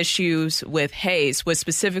commitment issues with Hayes was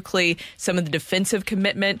specifically some of the defensive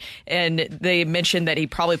commitment, and they mentioned that he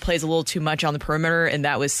probably plays a little too much on the perimeter, and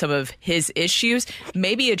that was some of his issues.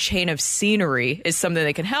 Maybe a change of scenery is something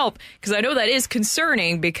that can help, because I know that is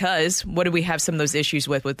concerning, because what do we have some of those issues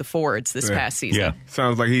with the forwards this past season? Yeah,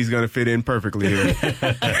 sounds like he's going to fit in perfectly here.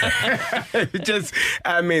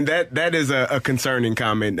 That is a concerning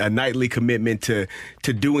comment. A nightly commitment to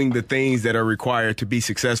doing the things that are required to be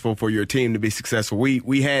successful for your team to be successful.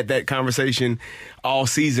 We had that conversation all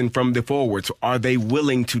season from the forwards. Are they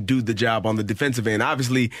willing to do the job on the defensive end?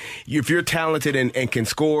 Obviously, if you're talented and can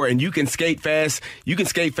score and you can skate fast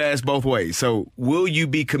both ways. So will you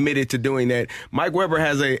be committed to doing that? Mike Weber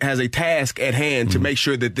has a task at hand to make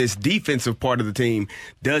sure that this defensive part of the team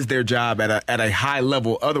does their job at a high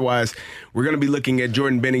level. Otherwise, we're going to be looking at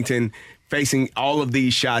Jordan Bennington facing all of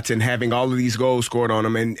these shots and having all of these goals scored on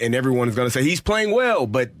him, and everyone is going to say he's playing well,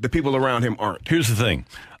 but the people around him aren't. Here's the thing.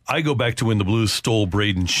 I go back to when the Blues stole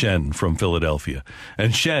Braden Shen from Philadelphia,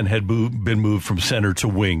 and Shen had been moved from center to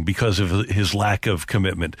wing because of his lack of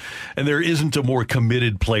commitment. And there isn't a more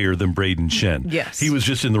committed player than Braden Shen. Yes. He was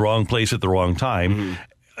just in the wrong place at the wrong time.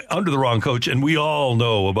 Under the wrong coach, and we all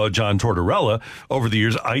know about John Tortorella over the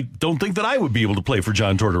years. I don't think that I would be able to play for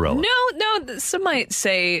John Tortorella. No, some might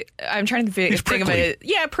say, I'm trying to think of it.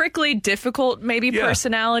 Yeah, prickly, difficult, maybe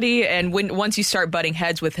personality, and once you start butting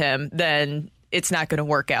heads with him, then it's not going to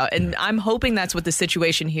work out. And I'm hoping that's what the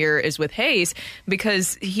situation here is with Hayes,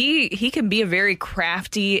 because he can be a very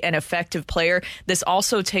crafty and effective player. This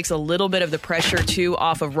also takes a little bit of the pressure, too,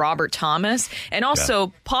 off of Robert Thomas. And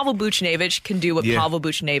also, Pavel Buchnevich can do what Pavel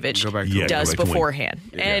Buchnevich does beforehand.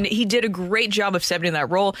 And he did a great job of stepping in that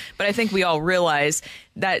role, but I think we all realize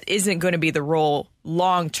that isn't going to be the role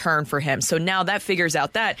long term for him. So now that figures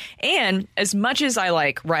out that. And as much as I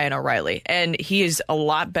like Ryan O'Reilly, and he is a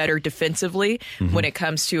lot better defensively when it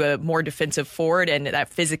comes to a more defensive forward and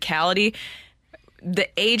that physicality, the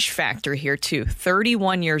age factor here too,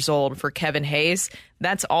 31 years old for Kevin Hayes,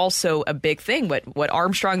 that's also a big thing. What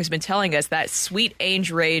Armstrong has been telling us, that sweet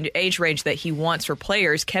age range that he wants for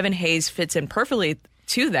players, Kevin Hayes fits in perfectly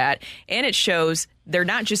to that, and it shows they're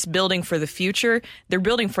not just building for the future, they're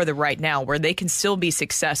building for the right now, where they can still be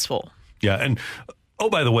successful. Yeah, and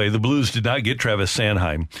by the way, the Blues did not get Travis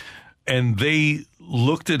Sanheim, and they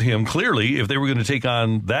looked at him clearly. If they were going to take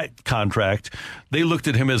on that contract, they looked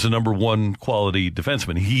at him as a number one quality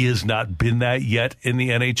defenseman. He has not been that yet in the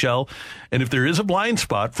NHL, and if there is a blind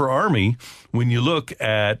spot for Army, when you look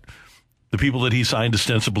at the people that he signed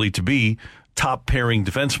ostensibly to be top pairing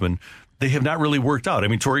defensemen, they have not really worked out. I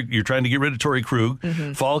mean, you're trying to get rid of Torrey Krug.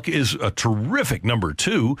 Falk is a terrific number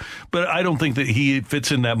 2, but I don't think that he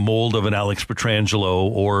fits in that mold of an Alex Pietrangelo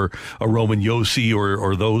or a Roman Josi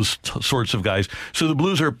or those sorts of guys. So the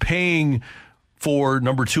Blues are paying for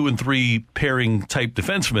number 2 and 3 pairing type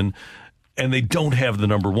defensemen, and they don't have the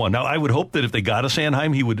number 1. Now, I would hope that if they got a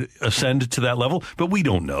Sanheim, he would ascend to that level, but we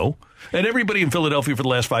don't know. And everybody in Philadelphia for the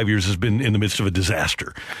last 5 years has been in the midst of a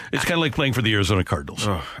disaster. It's kind of like playing for the Arizona Cardinals.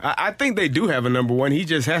 I think they do have a number 1. He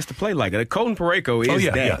just has to play like it. Colton Parayko is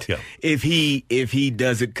that. Yeah. If he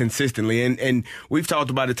does it consistently. And we've talked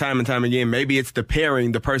about it time and time again. Maybe it's the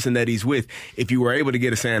pairing, the person that he's with. If you were able to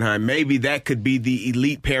get a Sanheim, maybe that could be the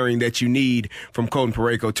elite pairing that you need from Colton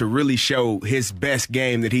Parayko to really show his best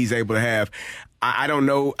game that he's able to have. I don't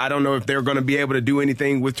know if they're going to be able to do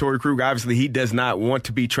anything with Torrey Krug. Obviously, he does not want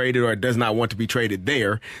to be traded or does not want to be traded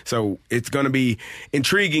there. So it's going to be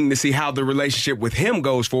intriguing to see how the relationship with him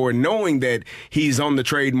goes forward, knowing that he's on the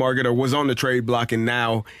trade market or was on the trade block, and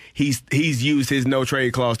now he's used his no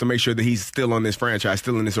trade clause to make sure that he's still on this franchise,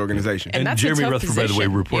 still in this organization. And Jeremy Rutherford, by the way,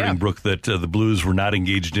 reporting, Brooke, that the Blues were not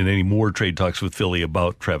engaged in any more trade talks with Philly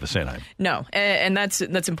about Travis Sanheim. No, and that's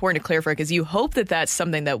important to clarify, because you hope that that's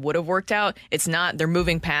something that would have worked out. It's not. They're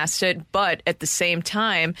moving past it, but at the same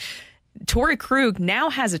time, Torrey Krug now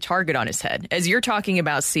has a target on his head. As you're talking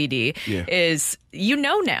about, CD, is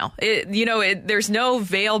now. There's no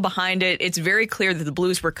veil behind it. It's very clear that the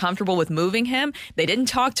Blues were comfortable with moving him. They didn't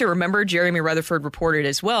talk to, remember, Jeremy Rutherford reported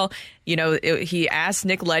as well, he asked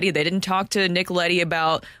Nick Leddy. They didn't talk to Nick Leddy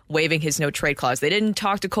about waiving his no-trade clause. They didn't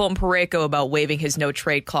talk to Colton Parayko about waiving his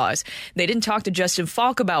no-trade clause. They didn't talk to Justin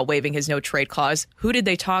Falk about waiving his no-trade clause. Who did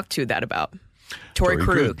they talk to that about? Torrey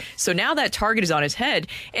Krug. So now that target is on his head.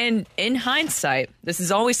 And in hindsight, this is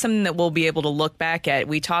always something that we'll be able to look back at.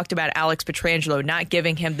 We talked about Alex Pietrangelo not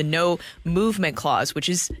giving him the no movement clause, which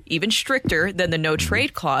is even stricter than the no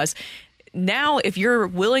trade clause. Now, if you're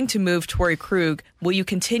willing to move Torrey Krug, will you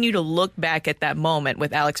continue to look back at that moment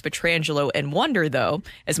with Alex Pietrangelo and wonder, though,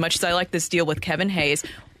 as much as I like this deal with Kevin Hayes,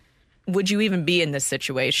 would you even be in this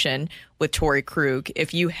situation with Torrey Krug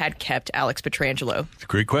if you had kept Alex Pietrangelo? It's a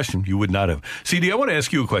great question. You would not have. CD, I want to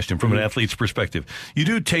ask you a question from an athlete's perspective. You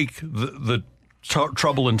do take the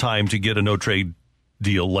trouble and time to get a no-trade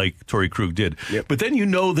deal like Torrey Krug did. But then you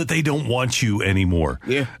know that they don't want you anymore.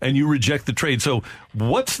 And you reject the trade. So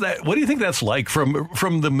what's that? What do you think that's like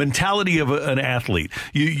from the mentality of an athlete?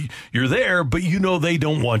 You're there, but you know they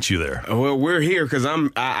don't want you there. Well, we're here because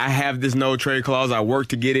I have this no trade clause. I work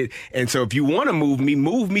to get it. And so if you want to move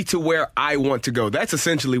me to where I want to go. That's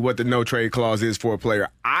essentially what the no trade clause is for a player.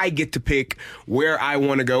 I get to pick where I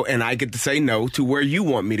want to go, and I get to say no to where you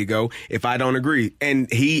want me to go if I don't agree.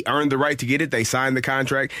 And he earned the right to get it. They signed the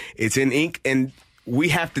contract. It's in ink, and we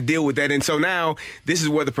have to deal with that. And so now this is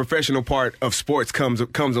where the professional part of sports comes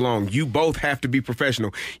along. You both have to be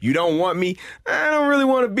professional. You don't want me. I don't really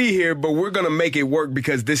want to be here, but we're going to make it work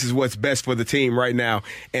because this is what's best for the team right now.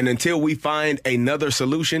 And until we find another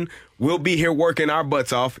solution, we'll be here working our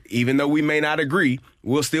butts off. Even though we may not agree,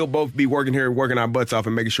 we'll still both be working here, working our butts off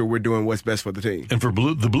and making sure we're doing what's best for the team. And for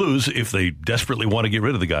the Blues, if they desperately want to get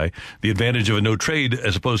rid of the guy, the advantage of a no trade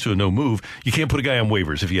as opposed to a no move, you can't put a guy on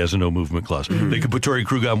waivers if he has a no movement clause. They could put Torrey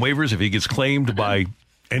Krug on waivers if he gets claimed by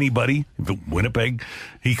anybody, Winnipeg,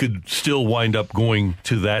 he could still wind up going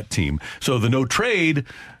to that team. So the no trade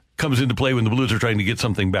comes into play when the Blues are trying to get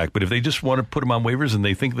something back. But if they just want to put him on waivers and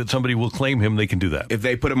they think that somebody will claim him, they can do that. If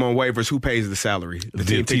they put him on waivers, who pays the salary?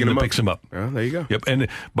 The team that picks him up. Oh, there you go. Yep. And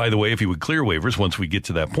by the way, if he would clear waivers, once we get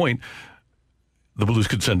to that point, the Blues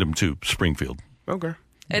could send him to Springfield. Okay.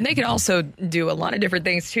 And they can also do a lot of different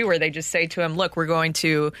things, too, where they just say to him, look, we're going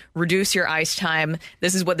to reduce your ice time.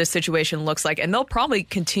 This is what the situation looks like. And they'll probably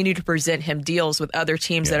continue to present him deals with other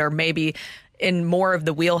teams that are maybe in more of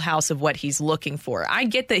the wheelhouse of what he's looking for. I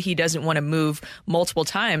get that he doesn't want to move multiple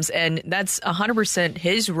times, and that's 100%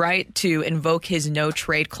 his right to invoke his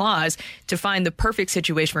no-trade clause to find the perfect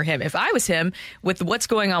situation for him. If I was him, with what's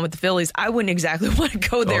going on with the Phillies, I wouldn't exactly want to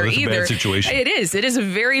go there that's either. A bad situation. It is. It is a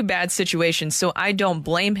very bad situation, so I don't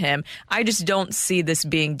blame him. I just don't see this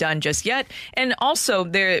being done just yet. And also,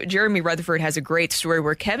 Jeremy Rutherford has a great story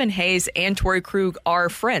where Kevin Hayes and Torrey Krug are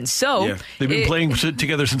friends. So they've been playing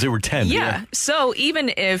together since they were 10. Yeah. So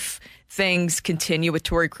even if things continue with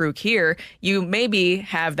Torrey Krug here, you maybe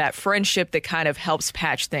have that friendship that kind of helps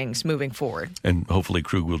patch things moving forward. And hopefully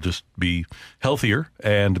Krug will just be healthier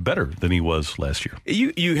and better than he was last year.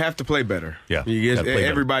 You have to play better. Yeah.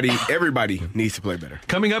 Everybody needs to play better.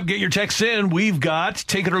 Coming up, get your texts in. We've got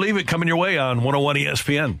Take It or Leave It coming your way on 101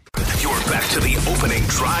 ESPN. You're back to the Opening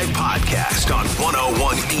Drive podcast on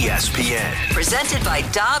 101 ESPN. Presented by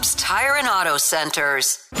Dobbs Tire and Auto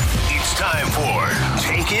Centers. It's time for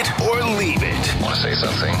Take It or Leave It. Want to say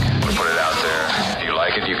something? Want to put it out there? If you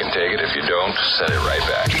like it, you can take it. If you don't, send it right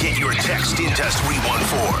back. Get your text into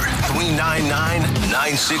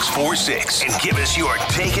 314-399-9646 and give us your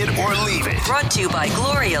Take It or Leave It. Brought to you by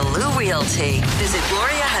Gloria Lou Realty. Visit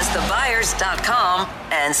GloriaHasTheBuyers.com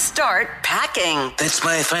and start packing. That's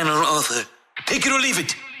my final offer. Take it or leave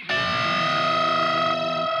it.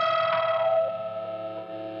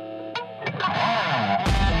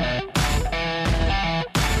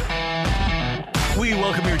 We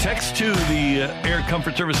welcome your text to the Air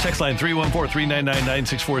Comfort Service text line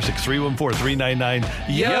 314-399-9646,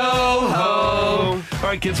 314-399-YO-HO. All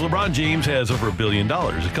right, kids, LeBron James has over $1 billion.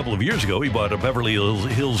 A couple of years ago, he bought a Beverly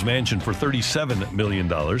Hills mansion for $37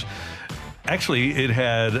 million. Actually, it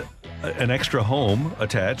had an extra home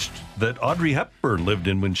attached that Audrey Hepburn lived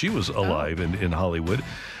in when she was alive in Hollywood.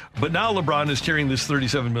 But now LeBron is tearing this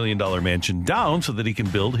 $37 million mansion down so that he can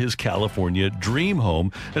build his California dream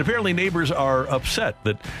home. And apparently neighbors are upset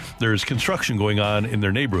that there's construction going on in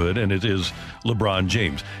their neighborhood, and it is LeBron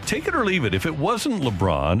James. Take it or leave it. If it wasn't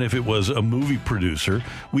LeBron, if it was a movie producer,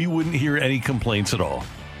 we wouldn't hear any complaints at all.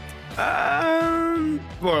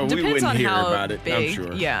 Well, we Depends wouldn't on hear how about it, I'm big,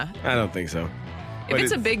 sure. yeah. I don't think so. If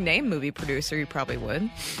it's a big name movie producer, you probably would.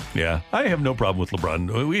 Yeah, I have no problem with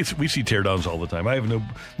LeBron. We see teardowns all the time. I have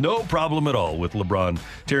no problem at all with LeBron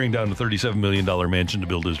tearing down a $37 million mansion to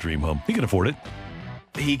build his dream home. He can afford it.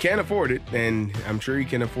 He can afford it, and I'm sure he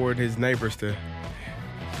can afford his neighbors to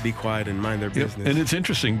be quiet and mind their business. And it's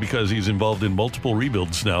interesting because he's involved in multiple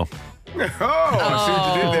rebuilds now. I see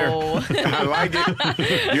what you did there. I like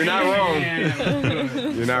it. You're not wrong.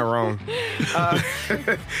 You're not wrong.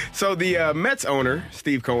 So the Mets owner,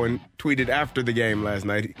 Steve Cohen, tweeted after the game last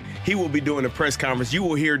night. He will be doing a press conference. You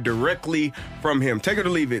will hear directly from him. Take it or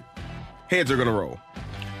leave it. Heads are going to roll.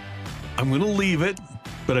 I'm going to leave it,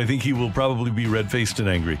 but I think he will probably be red-faced and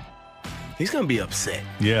angry. He's going to be upset.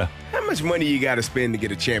 Yeah. How much money you got to spend to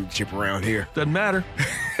get a championship around here? Doesn't matter.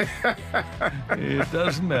 It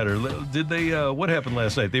doesn't matter. Did they? What happened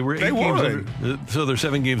last night? They were 8 games won. under. So they're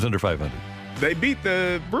 7 games under 500. They beat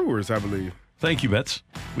the Brewers, I believe. Thank you, Mets.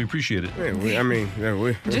 We appreciate it. Yeah,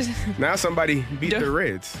 now somebody beat the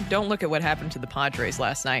Reds. Don't look at what happened to the Padres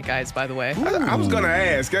last night, guys, by the way. I was going to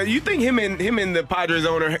ask, you think him and the Padres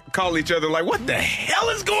owner call each other like, what the hell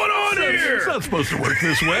is going on here? It's not supposed to work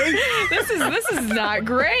this way. This is not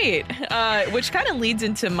great. Which kind of leads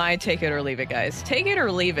into my take it or leave it, guys. Take it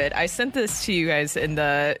or leave it. I sent this to you guys in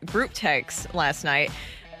the group text last night.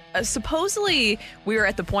 Supposedly, we were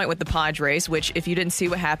at the point with the Padres, which, if you didn't see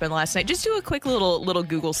what happened last night, just do a quick little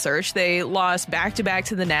Google search. They lost back-to-back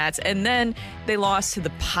to the Nats, and then they lost to the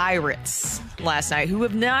Pirates last night, who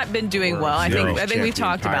have not been doing well. I think we've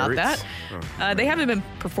talked about that. They haven't been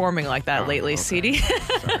performing like that lately, CD.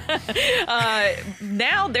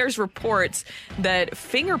 Now there's reports that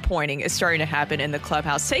finger pointing is starting to happen in the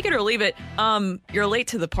clubhouse. Take it or leave it. You're late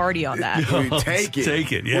to the party on that. Take it.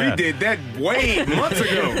 Take it, yeah. We did that way months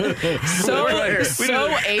ago. So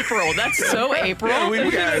April. That's so April. Yeah, what are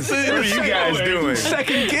you guys doing?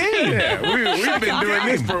 Second game. Yeah,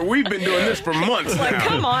 we've been doing this for months Like, now.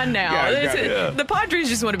 come on now. Yeah. The Padres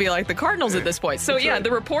just want to be like the Cardinals at this point. So, the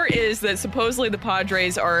report is that supposedly the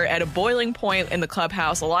Padres are at a boiling point in the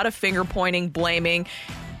clubhouse. A lot of finger pointing, blaming.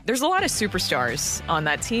 There's a lot of superstars on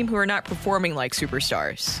that team who are not performing like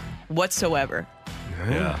superstars whatsoever.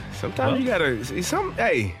 Yeah. Sometimes you gotta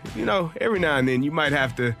every now and then you might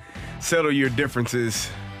have to settle your differences.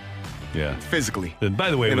 Yeah. Physically. And by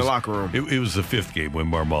the way, in the locker room. It was the 5th game when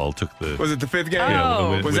Marmol took the. Was it the 5th game?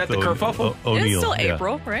 Yeah. Was that the kerfuffle? It's still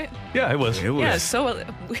April, right? Yeah, it was. Yeah, so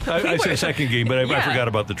I said second game, but I forgot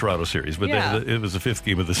about the Toronto series. But it was the 5th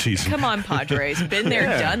game of the season. Come on, Padres. Been there,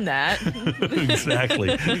 done that. Exactly.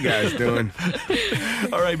 What are you guys doing?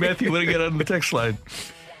 All right, Matthew, what do you get on the text line?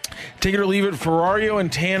 Take it or leave it, Ferrario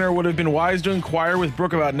and Tanner would have been wise to inquire with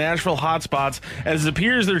Brooke about Nashville hotspots, as it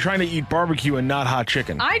appears they're trying to eat barbecue and not hot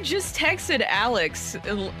chicken. I just texted Alex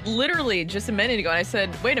literally just a minute ago, and I said,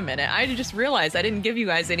 wait a minute, I just realized I didn't give you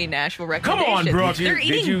guys any Nashville recommendations. Come on, Brooke. They're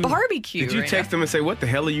eating barbecue. Did you text them and say, what the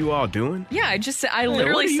hell are you all doing? Yeah, I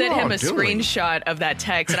literally sent him a doing? screenshot of that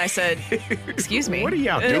text, and I said, excuse me. What are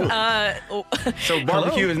y'all doing? So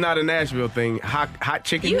barbecue is not a Nashville thing. Hot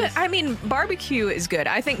chicken is? I mean, barbecue is good.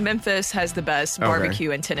 I think Memphis has the best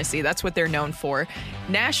barbecue in Tennessee. That's what they're known for.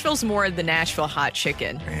 Nashville's more the Nashville hot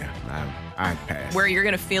chicken. Yeah, I'd pass. Where you're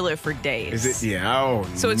going to feel it for days. Is it? Yeah. Oh,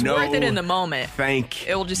 so it's worth it in the moment. Thank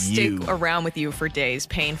you. It will just stick around with you for days,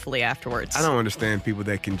 painfully afterwards. I don't understand people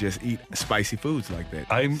that can just eat spicy foods like that.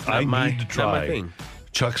 I need to try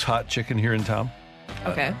Chuck's Hot Chicken here in town.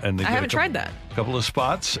 Okay. And I haven't tried that. A couple of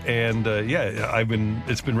spots, and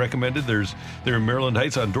it's been recommended. They're in Maryland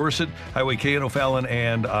Heights on Dorset, Highway K in O'Fallon,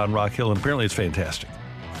 and on Rock Hill, and apparently it's fantastic,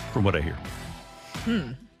 from what I hear.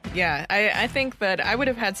 Yeah, I think that I would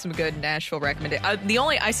have had some good Nashville recommendations.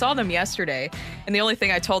 I saw them yesterday, and the only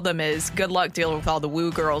thing I told them is good luck dealing with all the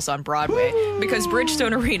woo girls on Broadway. Because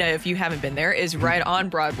Bridgestone Arena, if you haven't been there, is right on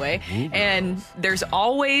Broadway. And there's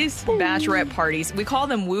always bachelorette parties. We call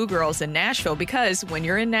them woo girls in Nashville because when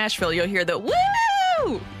you're in Nashville, you'll hear the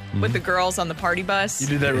woo! with the girls on the party bus. You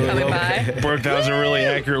did that really coming well. by. Brooke, that was a really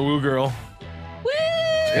accurate woo girl. Woo!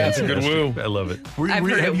 Yeah, it's a good woo. I love it. I've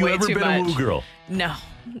heard have it you way ever too been a woo much. girl? No.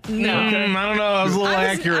 I don't know. That was a little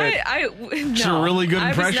accurate. It's a really good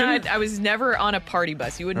impression. I was never on a party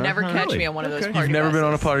bus. You would never catch me on one of those party You've never buses. been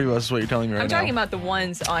on a party bus, is what you're telling me right I'm now. talking about the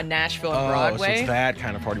ones on Nashville and So Broadway. it's that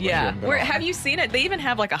kind of party bus. you Yeah. haven't been Where, on. have you seen it? They even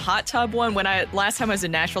have like a hot tub one. Last time I was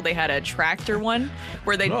in Nashville, they had a tractor one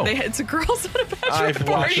where they had some girls on a bachelor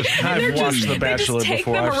party. I've watched The Bachelor they just take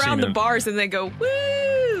before. them I've around seen the it. bars and they go,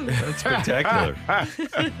 woo! That's spectacular. That's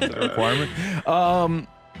a requirement.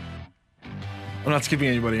 I'm not skipping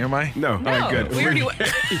anybody, am I? No. No, All right, good. we already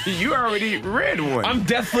You already read one. I'm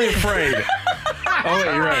deathly afraid. Oh, wait,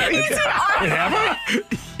 you're right. Have I?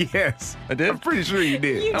 Yes. I did? I'm pretty sure you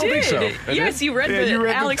did. You I don't did. think so. I Yes, did? you read Yeah, the you read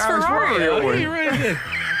the Alex Alex Ferrario. Ferrario Oh, one. you're right, I did.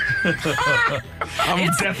 I'm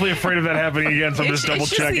definitely afraid of that happening again, so I'm just double It's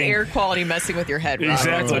just the checking. air quality messing with your head. Rob.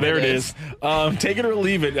 Exactly, That's what there it is. Take it or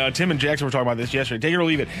leave it. Tim and Jackson were talking about this yesterday. Take it or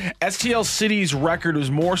leave it. STL City's record is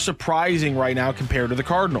more surprising right now compared to the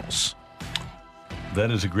Cardinals. That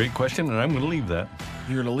is a great question, and I'm going to leave that.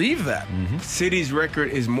 You're going to leave that. City's record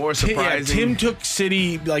is more surprising. Tim took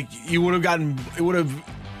City like you would have gotten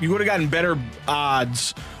better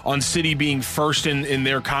odds on City being first in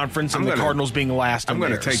their conference and the Cardinals being last. I'm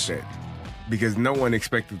going to take that because no one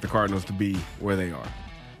expected the Cardinals to be where they are.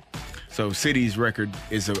 So City's record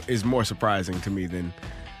is more surprising to me than.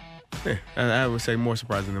 I would say more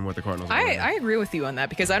surprising than what the Cardinals are. I agree with you on that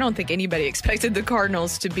because I don't think anybody expected the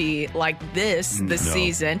Cardinals to be like this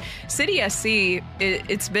season. City SC,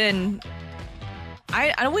 it's been,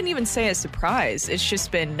 I wouldn't even say a surprise. It's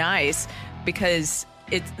just been nice because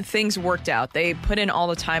things worked out. They put in all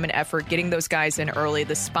the time and effort getting those guys in early,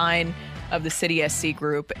 the spine of the City SC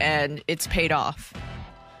group, and it's paid off.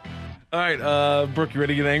 All right, Brooke, you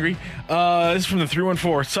ready to get angry? This is from the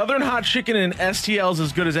 314. Southern Hot Chicken and STL is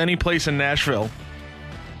as good as any place in Nashville.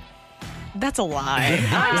 That's a lie.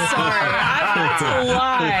 I'm sorry. That's a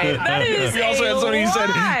lie. That is We also a had somebody who said,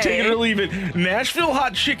 lie. take it or leave it. Nashville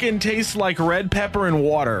hot chicken tastes like red pepper and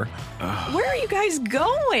water. Where are you guys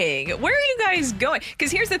going?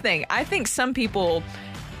 Because here's the thing. I think some people,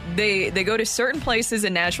 they go to certain places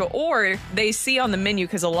in Nashville or they see on the menu,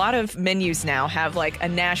 because a lot of menus now have like a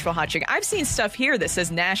Nashville hot chicken. I've seen stuff here that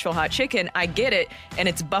says Nashville hot chicken. I get it. And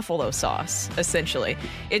it's buffalo sauce, essentially.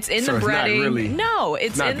 It's in the it's not breading. really- No,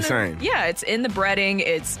 it's not in the same. Yeah, it's in the breading.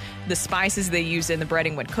 It's the spices they use in the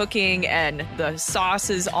breading when cooking and the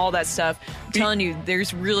sauces, all that stuff. I'm telling you,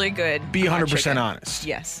 there's really good. Be hot 100% chicken. honest.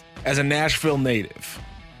 Yes. As a Nashville native,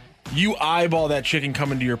 you eyeball that chicken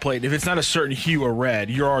coming to your plate. If it's not a certain hue of red,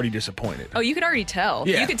 you're already disappointed. Oh, you can already tell.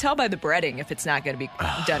 Yeah. You can tell by the breading if it's not going to be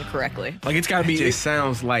done correctly. Like it's got to be. It just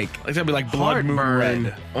sounds like it's got to be like blood moon heartburn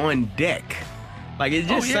red. on deck. Like it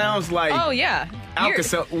just sounds like Oh, yeah.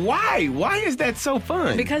 Alka-Seltzer. Why? Why is that so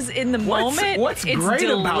fun? Because in the moment, what's it's great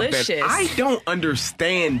delicious. about that? I don't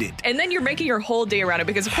understand it. And then you're making your whole day around it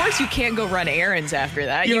because, of course, you can't go run errands after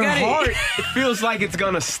that. Your you gotta, heart, it feels like it's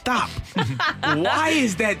gonna stop. Why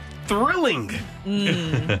is that thrilling?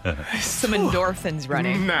 Some endorphins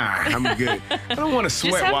running. Nah, I'm good. I don't want to Just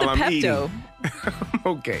sweat have while the I'm Pepto. eating.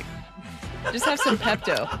 Okay. Just have some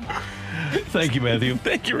Pepto. Thank you, Matthew.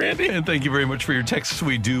 Thank you, Randy. And thank you very much for your texts.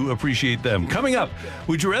 We do appreciate them. Coming up,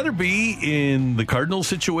 would you rather be in the Cardinals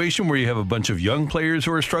situation where you have a bunch of young players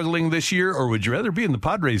who are struggling this year, or would you rather be in the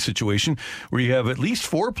Padres situation where you have at least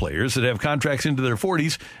 4 players that have contracts into their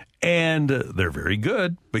 40s and they're very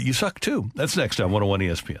good, but you suck too? That's next on 101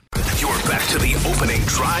 ESPN. You're back to the Opening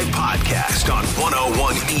Drive podcast on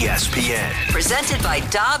 101 ESPN. Presented by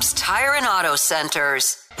Dobbs Tire and Auto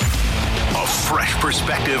Centers. A fresh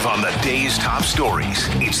perspective on the day's top stories.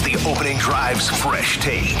 It's the Opening Drive's Fresh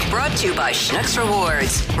Take. Brought to you by Schnucks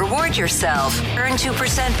Rewards. Reward yourself. Earn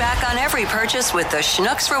 2% back on every purchase with the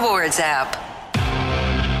Schnucks Rewards app.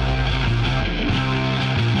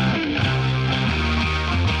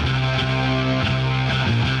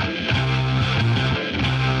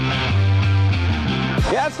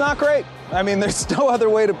 Yeah, it's not great. I mean, there's no other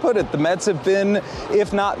way to put it. The Mets have been,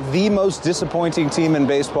 if not the most disappointing team in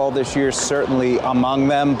baseball this year, certainly among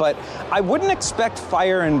them. But I wouldn't expect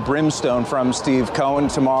fire and brimstone from Steve Cohen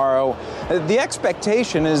tomorrow. The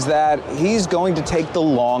expectation is that he's going to take the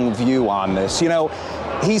long view on this. You know,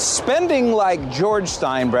 he's spending like George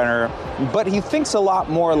Steinbrenner, but he thinks a lot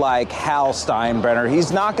more like Hal Steinbrenner.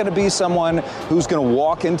 He's not going to be someone who's going to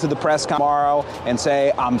walk into the press conference tomorrow and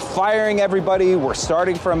say, I'm firing everybody, we're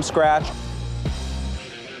starting from scratch.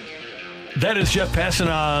 That is Jeff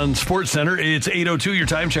Passan on SportsCenter. It's 8:02. Your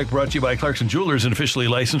time check brought to you by Clarkson Jewelers, an officially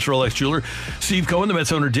licensed Rolex jeweler. Steve Cohen, the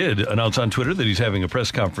Mets owner, did announce on Twitter that he's having a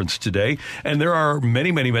press conference today. And there are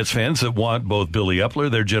many, many Mets fans that want both Billy Epler,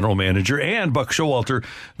 their general manager, and Buck Showalter,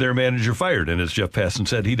 their manager, fired. And as Jeff Passan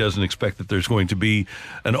said, he doesn't expect that there's going to be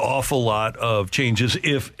an awful lot of changes,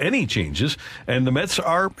 if any changes. And the Mets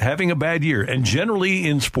are having a bad year. And generally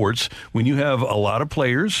in sports, when you have a lot of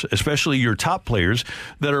players, especially your top players,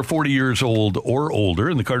 that are 40 years old or older,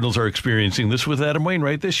 and the Cardinals are experiencing this with Adam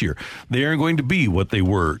Wainwright this year, they aren't going to be what they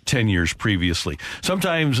were 10 years previously.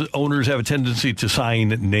 Sometimes owners have a tendency to sign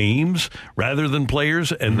names rather than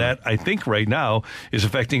players, and that, I think, right now is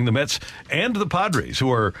affecting the Mets and the Padres, who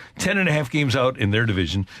are 10.5 games out in their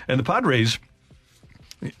division. And the Padres,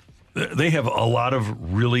 they have a lot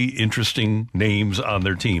of really interesting names on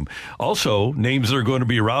their team. Also, names that are going to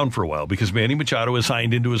be around for a while, because Manny Machado is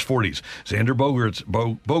signed into his 40s. Xander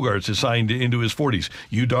Bogaerts is signed into his 40s.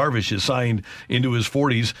 Yu Darvish is signed into his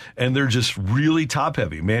 40s, and they're just really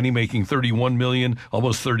top-heavy. Manny making $31 million,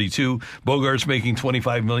 almost $32. Bogaerts making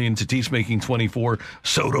 $25 million. Tatis making $24.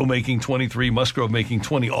 Soto making $23. Musgrove making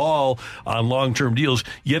 $20, all on long-term deals.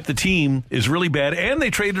 Yet the team is really bad, and they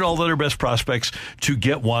traded all of their best prospects to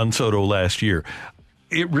get Juan Soto last year.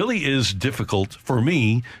 It really is difficult for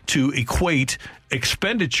me to equate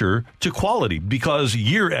expenditure to quality, because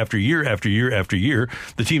year after year after year after year,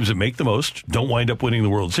 the teams that make the most don't wind up winning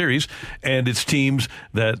the World Series, and it's teams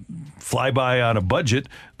that fly by on a budget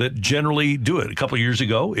that generally do it. A couple of years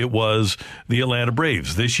ago, it was the Atlanta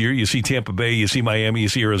Braves. This year, you see Tampa Bay, you see Miami, you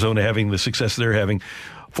see Arizona having the success they're having.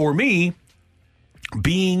 For me,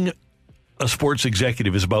 being a sports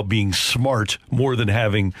executive is about being smart more than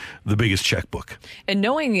having the biggest checkbook. And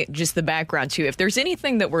knowing just the background, too. If there's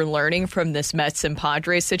anything that we're learning from this Mets and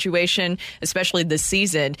Padres situation, especially this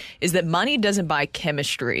season, is that money doesn't buy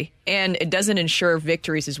chemistry, and it doesn't ensure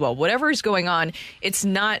victories as well. Whatever is going on, it's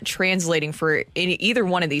not translating for either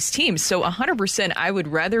one of these teams. So 100%, I would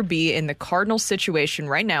rather be in the Cardinals situation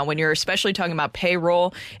right now, when you're especially talking about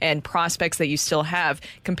payroll and prospects that you still have,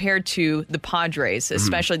 compared to the Padres,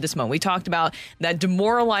 especially this moment. We talked about that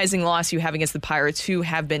demoralizing loss you have against the Pirates, who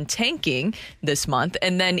have been tanking this month,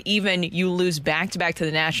 and then even you lose back-to-back to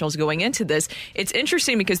the Nationals going into this. It's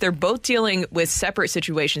interesting because they're both dealing with separate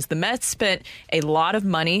situations. The Mets spent a lot of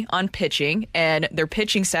money on pitching, and their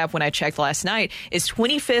pitching staff, when I checked last night, is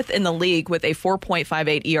 25th in the league with a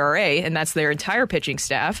 4.58 ERA, and that's their entire pitching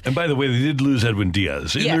staff. And by the way, they did lose Edwin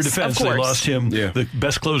Diaz. In their defense, they lost him, the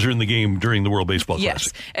best closer in the game during the World Baseball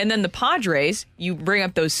Classic. And then the Padres, you bring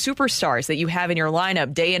up those superstars that you have in your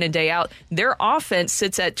lineup day in and day out. Their offense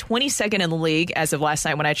sits at 22nd in the league as of last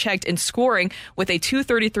night when I checked, in scoring with a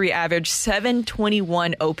 233 average,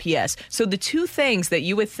 721 OPS. So the two things that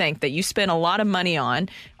you would think that you spend a lot of money on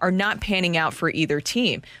are not panning out for either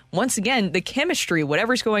team. Once again, the chemistry,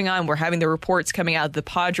 whatever's going on, we're having the reports coming out. The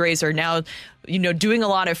Padres are now, doing a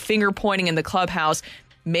lot of finger pointing in the clubhouse.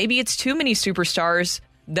 Maybe it's too many superstars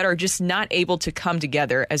that are just not able to come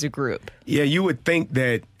together as a group. Yeah, you would think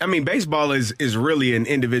that, baseball is really an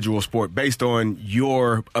individual sport based on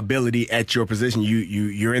your ability at your position.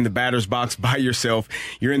 You're in the batter's box by yourself.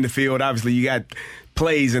 You're in the field. Obviously, you got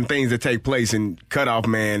plays and things that take place in cutoff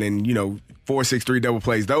man and, 4-6-3 double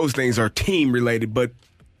plays. Those things are team related, but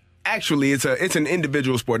actually it's an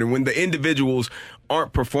individual sport. And when the individuals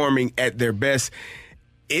aren't performing at their best,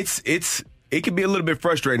 it can be a little bit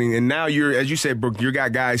frustrating. And now as you said, Brooke, you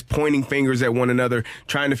got guys pointing fingers at one another,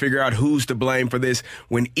 trying to figure out who's to blame for this,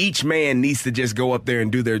 when each man needs to just go up there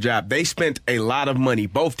and do their job. They spent a lot of money,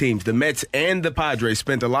 both teams, the Mets and the Padres,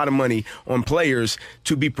 spent a lot of money on players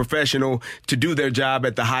to be professional, to do their job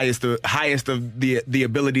at the highest of the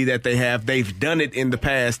ability that they have. They've done it in the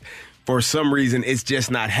past. For some reason, it's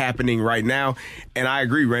just not happening right now. And I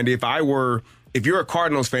agree, Randy, if you're a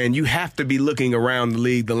Cardinals fan, you have to be looking around the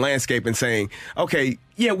league, the landscape, and saying, okay,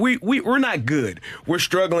 yeah, we're not good. We're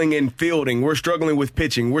struggling in fielding. We're struggling with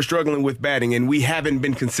pitching. We're struggling with batting. And we haven't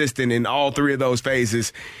been consistent in all three of those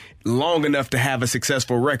phases long enough to have a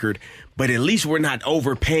successful record. But at least we're not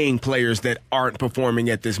overpaying players that aren't performing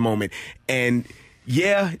at this moment. And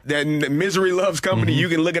yeah, that misery loves company. You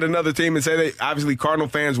can look at another team and say that obviously Cardinal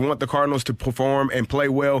fans want the Cardinals to perform and play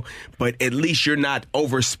well, but at least you're not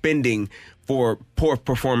overspending for poor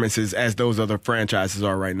performances as those other franchises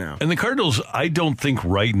are right now. And the Cardinals, I don't think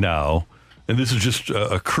right now, and this is just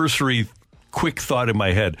a cursory, quick thought in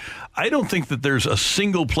my head, I don't think that there's a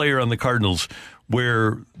single player on the Cardinals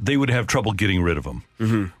where they would have trouble getting rid of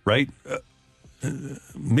him, right?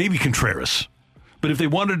 Maybe Contreras. But if they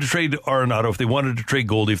wanted to trade Arenado, if they wanted to trade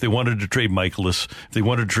Goldie, if they wanted to trade Michaelis, if they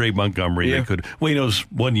wanted to trade Montgomery, they could. Waino's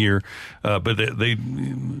 1 year, but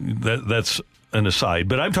that's an aside.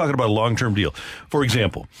 But I'm talking about a long-term deal. For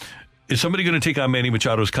example, is somebody going to take on Manny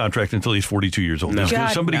Machado's contract until he's 42 years old? No.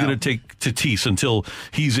 Is somebody going to take Tatis until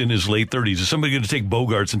he's in his late 30s? Is somebody going to take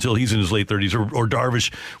Bogarts until he's in his late 30s, or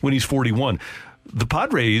Darvish when he's 41? The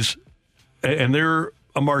Padres, and they're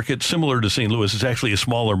a market similar to St. Louis. It's actually a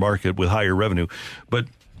smaller market with higher revenue, but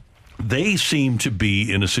they seem to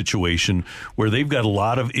be in a situation where they've got a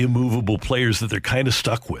lot of immovable players that they're kind of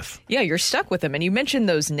stuck with. Yeah, you're stuck with them. And you mentioned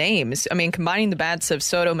those names. I mean, combining the bats of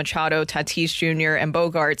Soto, Machado, Tatis Jr., and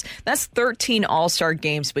Bogarts, that's 13 all-star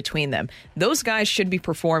games between them. Those guys should be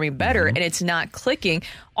performing better, and it's not clicking.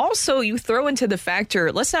 Also, you throw into the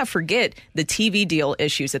factor, let's not forget the TV deal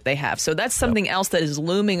issues that they have. So that's something else that is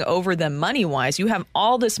looming over them money-wise. You have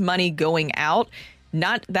all this money going out,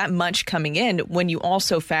 not that much coming in when you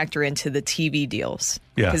also factor into the TV deals.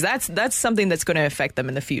 Yeah. Because that's something that's going to affect them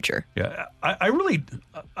in the future. Yeah,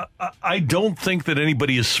 I don't think that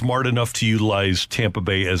anybody is smart enough to utilize Tampa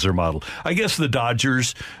Bay as their model. I guess the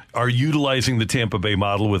Dodgers are utilizing the Tampa Bay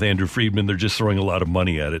model with Andrew Friedman. They're just throwing a lot of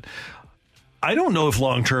money at it. I don't know if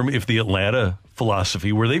long-term, if the Atlanta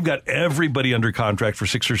philosophy, where they've got everybody under contract for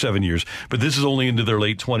 6 or 7 years, but this is only into their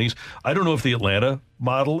late 20s, I don't know if the Atlanta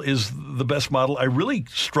model is the best model. I really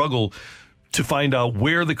struggle to find out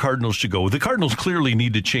where the Cardinals should go. The Cardinals clearly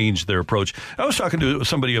need to change their approach. I was talking to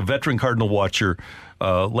somebody, a veteran Cardinal watcher,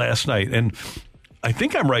 last night, and I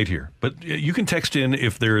think I'm right here, but you can text in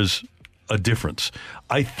if there's a difference.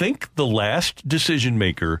 I think the last decision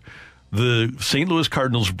maker the St. Louis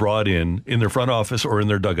Cardinals brought in their front office or in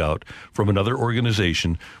their dugout from another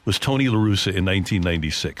organization was Tony La Russa in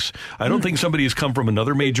 1996. I don't think somebody has come from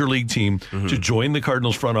another major league team to join the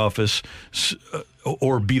Cardinals front office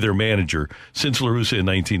or be their manager since La Russa in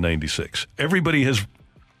 1996. Everybody has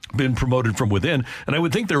been promoted from within, and I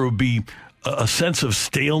would think there would be a sense of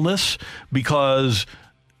staleness because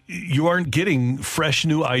you aren't getting fresh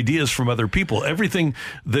new ideas from other people. Everything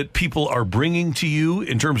that people are bringing to you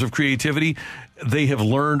in terms of creativity, they have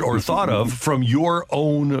learned or thought of from your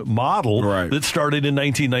own model that started in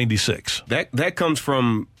 1996. That comes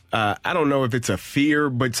from, I don't know if it's a fear,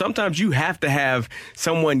 but sometimes you have to have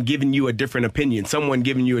someone giving you a different opinion, someone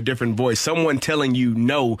giving you a different voice, someone telling you,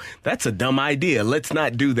 no, that's a dumb idea. Let's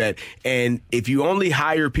not do that. And if you only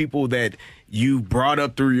hire people that you brought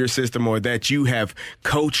up through your system or that you have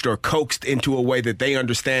coached or coaxed into a way that they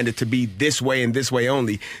understand it to be this way and this way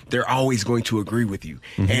only, they're always going to agree with you.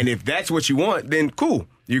 And if that's what you want, then cool.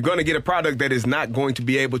 You're going to get a product that is not going to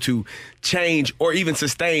be able to change or even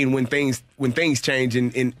sustain when things change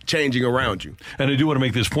in changing around you. And I do want to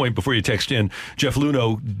make this point before you text in. Jeff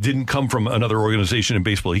Luhnow didn't come from another organization in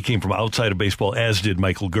baseball. He came from outside of baseball, as did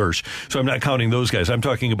Michael Gersh. So I'm not counting those guys. I'm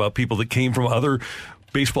talking about people that came from other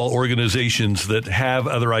baseball organizations that have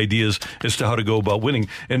other ideas as to how to go about winning.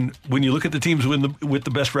 And when you look at the teams with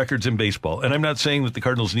the best records in baseball, and I'm not saying that the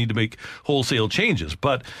Cardinals need to make wholesale changes,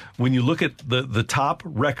 but when you look at the top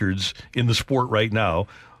records in the sport right now,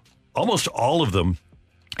 almost all of them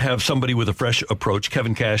have somebody with a fresh approach.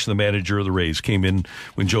 Kevin Cash, the manager of the Rays, came in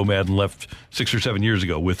when Joe Madden left 6 or 7 years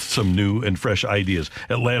ago with some new and fresh ideas.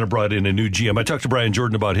 Atlanta brought in a new GM. I talked to Brian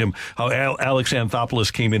Jordan about him, how Alex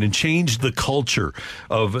Anthopoulos came in and changed the culture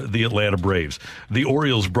of the Atlanta Braves. The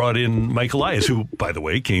Orioles brought in Mike Elias, who, by the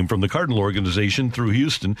way, came from the Cardinal organization through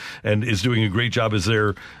Houston and is doing a great job as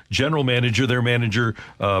their general manager. Their manager,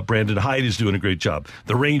 Brandon Hyde, is doing a great job.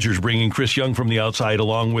 The Rangers bringing Chris Young from the outside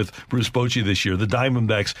along with Bruce Bochy this year. The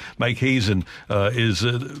Diamondbacks, Mike Hazen is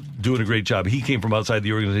doing a great job. He came from outside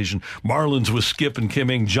the organization. Marlins with Skip and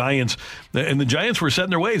Kimming. Giants, and the Giants were setting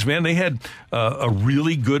their ways, man. They had a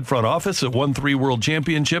really good front office that won 3 world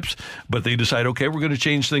championships, but they decided, okay, we're going to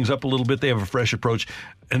change things up a little bit. They have a fresh approach.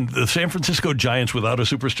 And the San Francisco Giants, without a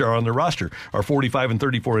superstar on their roster, are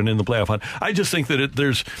 45-34 and in the playoff hunt. I just think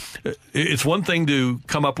that it's one thing to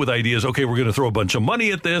come up with ideas. Okay, we're going to throw a bunch of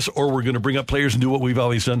money at this, or we're going to bring up players and do what we've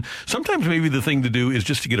always done. Sometimes maybe the thing to do is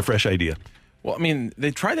just to get a fresh idea. Well, I mean,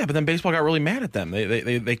 they tried that, but then baseball got really mad at them.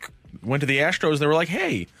 They went to the Astros. They were like,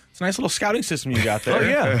 hey, it's a nice little scouting system you got there. Oh,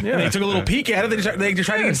 yeah. And they took a little peek at it. They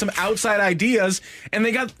tried to get some outside ideas, and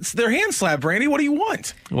they got their hands slapped. Randy, what do you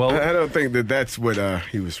want? Well, I don't think that's what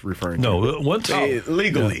he was referring to. No, once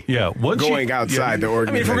legally. Yeah, once going outside the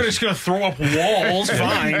organization. I mean, if we're just going to throw up walls,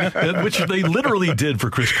 fine. Which they literally did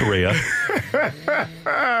for Chris Correa.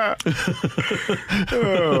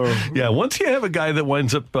 Yeah, once you have a guy that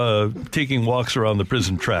winds up taking walks around the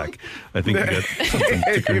prison track, I think you got something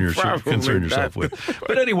to concern yourself with.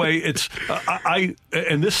 But anyway, it's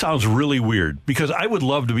and this sounds really weird because I would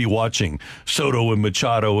love to be watching Soto and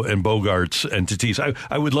Machado and Bogarts and Tatis.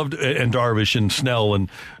 I would love to, and Darvish and Snell and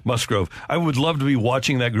Musgrove. I would love to be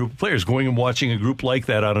watching that group of players, going and watching a group like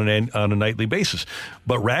that on a nightly basis.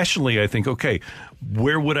 But rationally, I think, okay,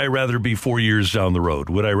 where would I rather be 4 years down the road?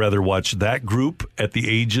 Would I rather watch that group at the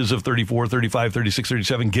ages of 34, 35, 36,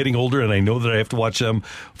 37, getting older, and I know that I have to watch them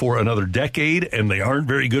for another decade, and they aren't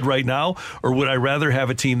very good right now? Or would I rather have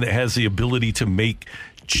a team that has the ability to make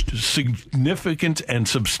significant and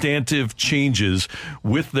substantive changes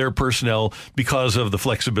with their personnel because of the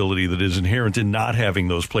flexibility that is inherent in not having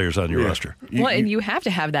those players on your roster? Well, and you have to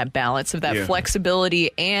have that balance of that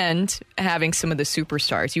flexibility and having some of the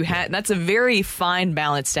superstars. That's a very fine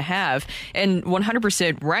balance to have. And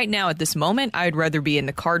 100% right now at this moment, I'd rather be in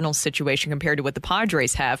the Cardinals situation compared to what the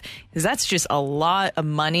Padres have, because that's just a lot of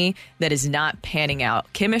money that is not panning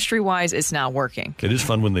out. Chemistry-wise, it's not working. It is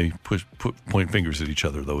fun when they point fingers at each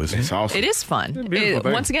other, though, isn't it? It's awesome. It is fun.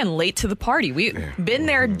 Once again, late to the party. We've been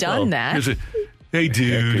there, done that. Hey,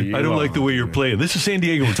 dude, I don't like the way you're playing. This is San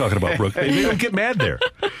Diego we're talking about, Brooke. They don't get mad there.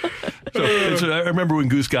 So I remember when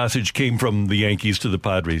Goose Gossage came from the Yankees to the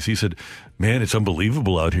Padres. He said, man, it's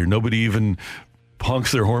unbelievable out here. Nobody even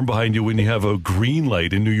honks their horn behind you when you have a green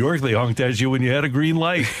light. In New York, they honked at you when you had a green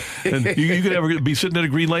light. And you could be sitting at a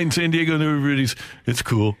green light in San Diego and everybody's, it's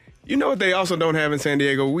cool. You know what they also don't have in San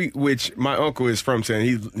Diego? Which my uncle is from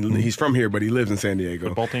he's from here, but he lives in San Diego.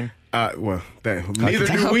 Football team? Neither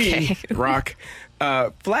do we, Rock.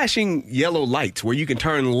 Flashing yellow lights where you can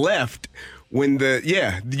turn left when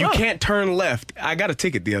you can't turn left. I got a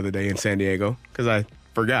ticket the other day in San Diego because I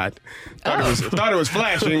forgot. Thought it was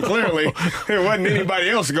flashing. Clearly, there wasn't anybody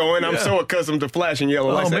else going. I'm so accustomed to flashing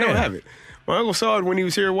yellow lights. They don't have it. My uncle saw it when he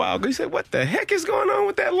was here a while ago. He said, what the heck is going on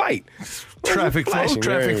with that light? Traffic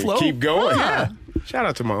flow. Keep going. Yeah. Shout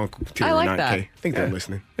out to my uncle. I like that. I think they're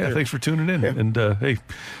listening. Yeah, thanks for tuning in. Yeah. And, hey,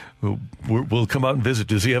 we'll come out and visit.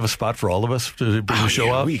 Does he have a spot for all of us to bring the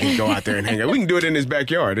show out? We can go out there and hang out. We can do it in his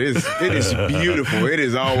backyard. It is beautiful. It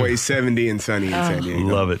is always 70 and sunny in San Diego.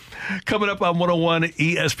 Love it. Coming up on 101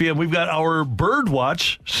 ESPN, we've got our Bird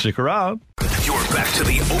Watch. Stick around. You're back to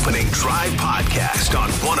the Opening Drive podcast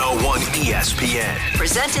on 101 ESPN.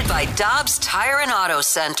 Presented by Dobbs Tire and Auto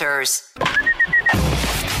Centers.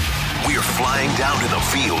 We're flying down to the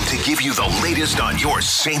field to give you the latest on your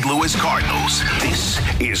St. Louis Cardinals. This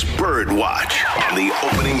is Bird Watch on the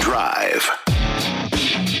Opening Drive.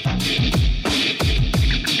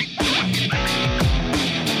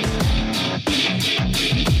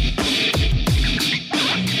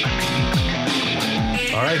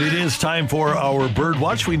 All right, it is time for our Bird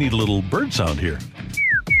Watch. We need a little bird sound here.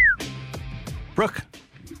 Brooke.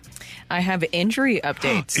 I have injury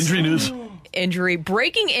updates. Injury news.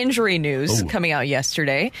 Breaking injury news coming out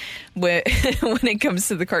yesterday. When it comes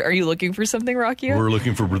to the card, are you looking for something, Rocky? We're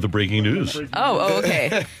looking for the breaking news. Oh,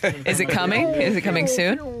 okay. Is it coming? Is it coming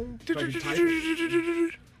soon? Let's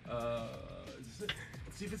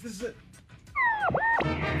see if this is it.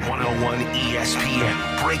 101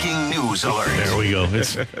 ESPN breaking news alert. There we go.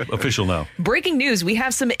 It's official now. Breaking news. We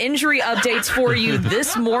have some injury updates for you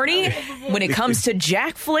this morning when it comes to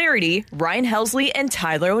Jack Flaherty, Ryan Helsley, and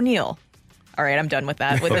Tyler O'Neill. All right, I'm done with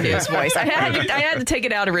that, with the news voice. I had to take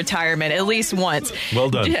it out of retirement at least once. Well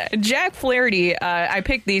done. Jack Flaherty, I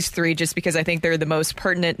picked these three just because I think they're the most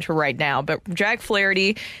pertinent to right now. But Jack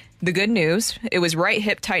Flaherty, the good news, it was right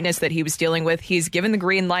hip tightness that he was dealing with. He's given the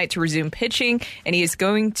green light to resume pitching, and he's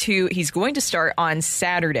going to start on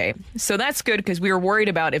Saturday. So that's good because we were worried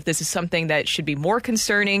about if this is something that should be more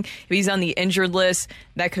concerning. If he's on the injured list,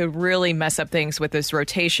 that could really mess up things with this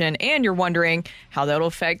rotation. And you're wondering how that'll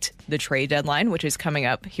affect the trade deadline, which is coming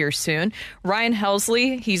up here soon. Ryan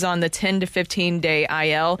Helsley, he's on the 10 to 15-day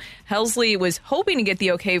IL. Helsley was hoping to get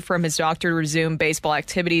the okay from his doctor to resume baseball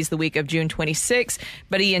activities the week of June 26,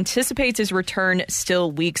 but he anticipates his return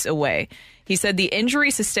still weeks away. He said the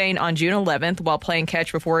injury sustained on June 11th while playing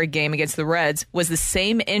catch before a game against the Reds was the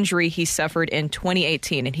same injury he suffered in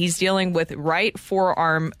 2018, and he's dealing with a right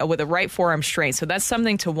forearm strain. So that's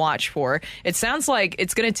something to watch for. It sounds like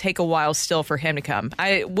it's going to take a while still for him to come.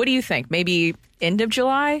 What do you think? Maybe end of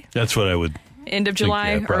July? That's what I would. End of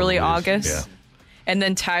July, early August. Yeah. And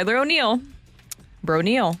then Tyler O'Neill, Bro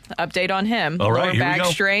Neal, update on him. All right, lower back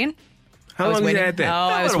strain. How long you had that?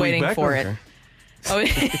 I was waiting for it.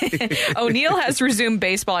 O'Neill has resumed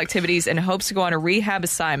baseball activities and hopes to go on a rehab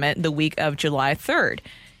assignment the week of July 3rd.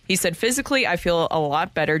 He said, physically, I feel a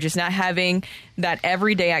lot better, just not having that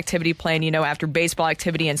everyday activity plan, after baseball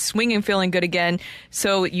activity and swinging, feeling good again.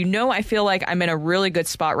 So, I feel like I'm in a really good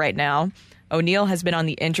spot right now. O'Neill has been on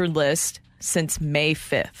the injured list since May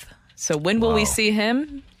 5th. So when will we see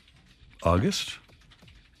him? August?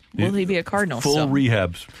 Will he be a Cardinal? Full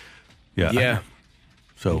rehabs. Yeah. Yeah.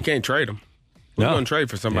 So you can't trade him. We're going to trade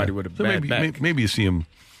for somebody with a bad back. Maybe you see him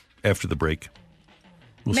after the break.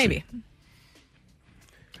 We'll maybe. See.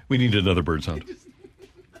 We need another bird sound.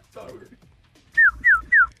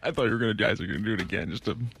 I thought you were going to do it again. Just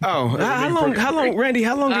to. Oh, how long, Randy?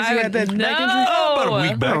 How long has he had that back injury? About a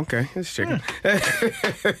week back. Oh, okay, let's check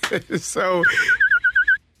it. So,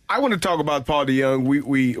 I want to talk about Paul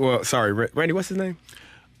DeJong. Sorry, Randy. What's his name?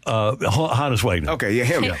 Hannes Wagner. Okay, yeah,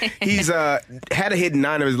 him. He's had a hit in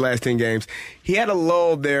 9 of his last 10 games. He had a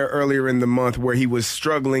lull there earlier in the month where he was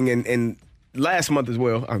struggling, and last month as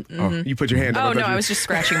well. You put your hand up. Oh, no, I was just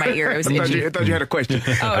scratching my ear. It was itchy. I thought you had a question.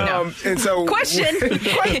 Oh, no. And so, question. Is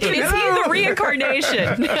he the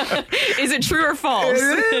reincarnation? Is it true or false?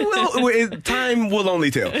 Time will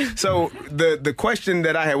only tell. So the question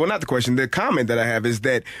that I have, the comment that I have is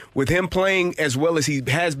that with him playing as well as he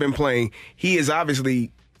has been playing, he is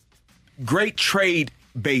obviously great trade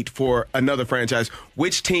bait for another franchise.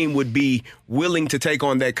 Which team would be willing to take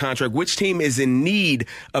on that contract? Which team is in need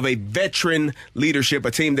of a veteran leadership,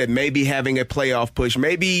 a team that may be having a playoff push?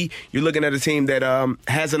 Maybe you're looking at a team that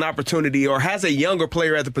has an opportunity or has a younger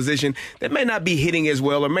player at the position that may not be hitting as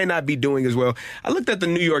well or may not be doing as well. I looked at the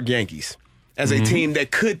New York Yankees as a team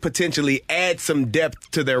that could potentially add some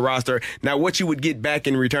depth to their roster. Now, what you would get back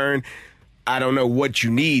in return, I don't know. What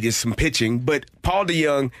you need is some pitching, but Paul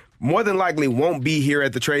DeJong more than likely won't be here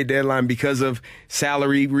at the trade deadline because of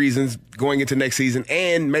salary reasons going into next season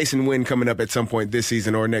and Mason Wynn coming up at some point this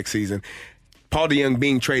season or next season. Paul DeJong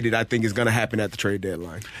being traded, I think, is going to happen at the trade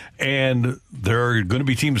deadline. And there are going to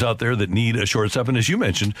be teams out there that need a shortstop. And as you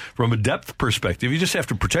mentioned, from a depth perspective, you just have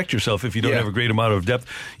to protect yourself if you don't have a great amount of depth.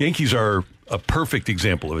 Yankees are a perfect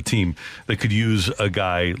example of a team that could use a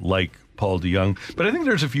guy like Paul DeJong. But I think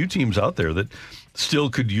there's a few teams out there that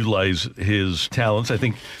still could utilize his talents.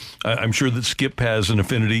 I'm sure that Skip has an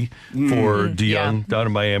affinity for DeJong down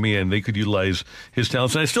in Miami, and they could utilize his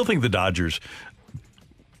talents. And I still think the Dodgers,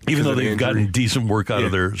 even though they've gotten decent work out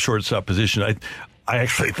of their shortstop position, I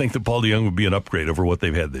actually think that Paul DeJong would be an upgrade over what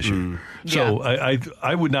they've had this year. So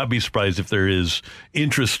I would not be surprised if there is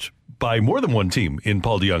interest by more than one team in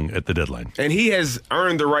Paul DeJong at the deadline. And he has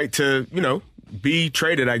earned the right to, be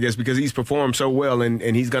traded, I guess, because he's performed so well, and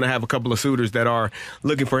he's going to have a couple of suitors that are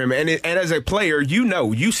looking for him. And as a player,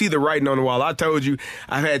 you see the writing on the wall. I told you,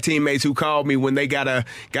 I've had teammates who called me when they got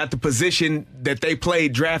the position that they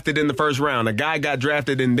played drafted in the first round. A guy got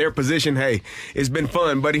drafted in their position. Hey, it's been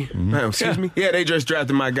fun, buddy. Excuse me? Yeah, they just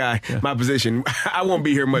drafted my guy, my position. I won't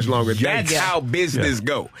be here much longer. That's how business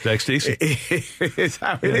go. Zach Stacy. It's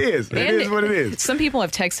how it is. It is what it is. Some people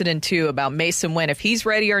have texted in, too, about Mason Wynn. If he's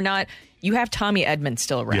ready or not, you have Tommy Edman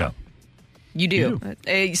still around. Yeah. You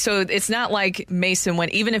do. So it's not like Mason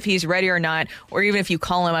Wynn, even if he's ready or not, or even if you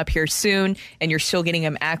call him up here soon and you're still getting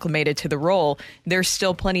him acclimated to the role, there's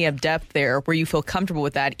still plenty of depth there where you feel comfortable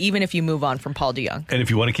with that, even if you move on from Paul DeJong. And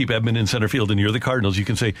if you want to keep Edman in center field and you're the Cardinals, you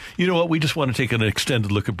can say, you know what, we just want to take an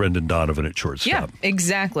extended look at Brendan Donovan at shortstop. Yeah,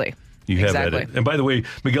 exactly. You have at it. And by the way,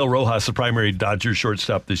 Miguel Rojas, the primary Dodgers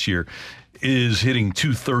shortstop this year, is hitting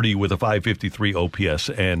 .230 with a .553 OPS,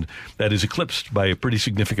 and that is eclipsed by a pretty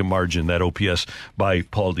significant margin, that OPS by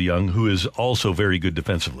Paul DeJong, who is also very good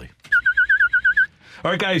defensively. All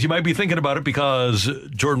right, guys, you might be thinking about it because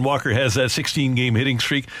Jordan Walker has that 16-game hitting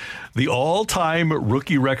streak. The all-time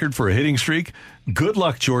rookie record for a hitting streak, good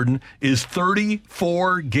luck, Jordan, is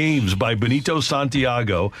 34 games by Benito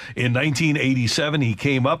Santiago. In 1987, he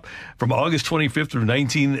came up from August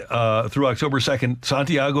 25th through October 2nd.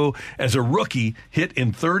 Santiago, as a rookie, hit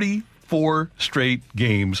in 34 straight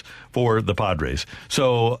games for the Padres.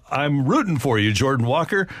 So I'm rooting for you, Jordan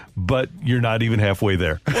Walker, but you're not even halfway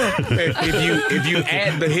there. if you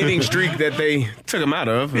add the hitting streak that they took him out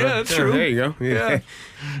of, that's true. There you go.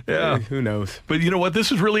 Yeah. Who knows? But you know what?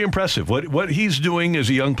 This is really impressive. What he's doing as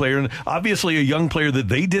a young player, and obviously a young player that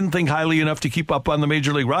they didn't think highly enough to keep up on the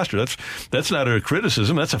major league roster. That's not a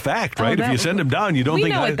criticism. That's a fact, right? If you send him down, you don't think.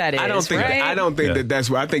 We know what that is. I don't think. Right? I don't think that's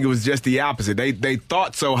what. I think it was just the opposite. They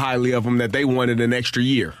thought so highly of him that they wanted an extra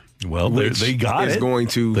year. Well, they got it. Going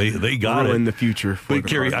to they got ruin it. the future. But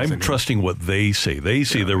Kerry, I'm trusting what they say. They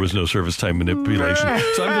say there was no service time manipulation,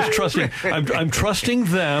 so I'm just trusting. I'm trusting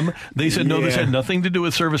them. They said no, this had nothing to do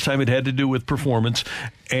with service time. It had to do with performance.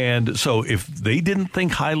 And so, if they didn't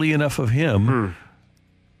think highly enough of him,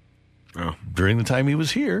 during the time he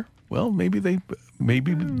was here, well, maybe they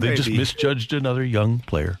just misjudged another young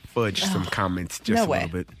player. Fudged some comments just No a way.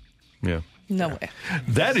 little bit. Yeah. No way.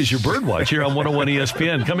 That is your Birdwatch here on 101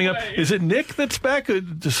 ESPN. Coming up, is it Nick that's back? Oh,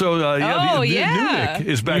 New Nick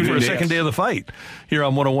is back for a second day of the fight here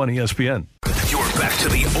on 101 ESPN. You're back to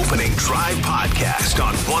the Opening Drive podcast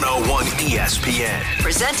on 101 ESPN.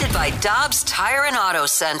 Presented by Dobbs Tire and Auto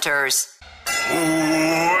Centers.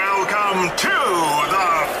 Welcome to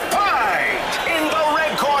the fight. In the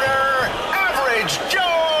red corner, Average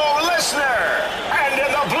Joe Listener. And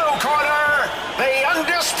in the blue corner, the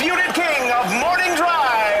undisputed king of morning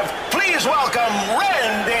drive. Please welcome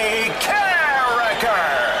Randy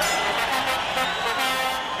Carricker.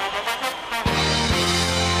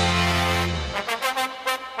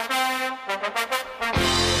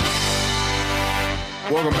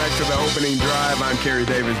 Welcome back to the Opening Drive. I'm Kerry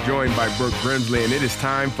Davis, joined by Brooke Grimsley, and it is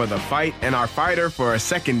time for the fight. And our fighter for a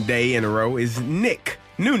second day in a row is Nick.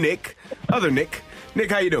 New Nick, other Nick.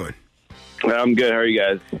 Nick, how you doing? I'm good. How are you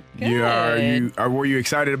guys? Were you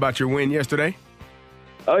excited about your win yesterday?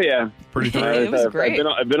 Oh yeah, pretty thrilled. It was great.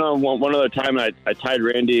 I've been on one other time, and I tied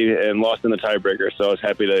Randy and lost in the tiebreaker, so I was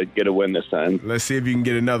happy to get a win this time. Let's see if you can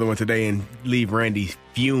get another one today and leave Randy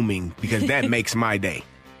fuming, because that makes my day.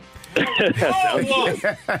 I'll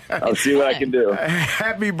see what I can do.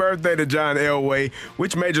 Happy birthday to John Elway.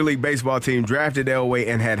 Which Major League Baseball team drafted Elway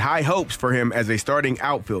and had high hopes for him as a starting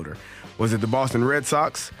outfielder? Was it the Boston Red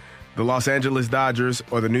Sox, the Los Angeles Dodgers,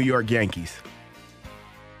 or the New York Yankees?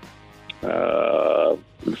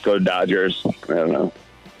 Let's go Dodgers. I don't know.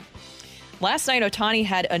 Last night, Ohtani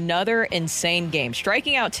had another insane game,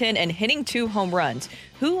 striking out 10 and hitting 2 home runs.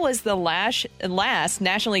 Who was the last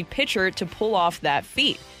National League pitcher to pull off that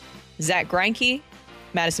feat? Zach Greinke,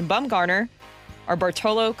 Madison Bumgarner, or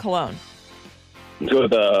Bartolo Colon? Let's go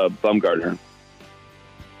with Bumgarner.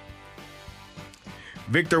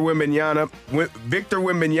 Victor Wembanyama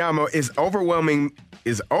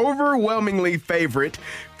is overwhelmingly favorite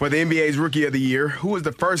for the NBA's Rookie of the Year. Who was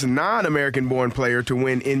the first non-American-born player to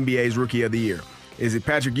win NBA's Rookie of the Year? Is it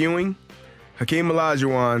Patrick Ewing, Hakeem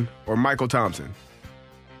Olajuwon, or Michael Thompson?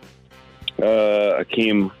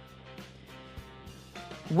 Hakeem.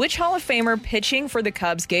 Which Hall of Famer pitching for the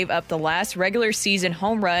Cubs gave up the last regular season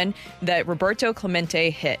home run that Roberto Clemente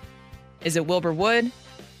hit? Is it Wilbur Wood,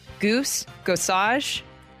 Gossage,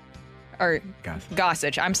 or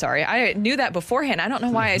Gossage? I'm sorry. I knew that beforehand. I don't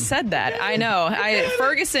know why I said that. I know.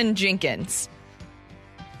 Ferguson Jenkins.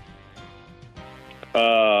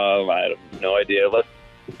 I have no idea. Let's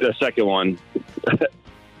the second one.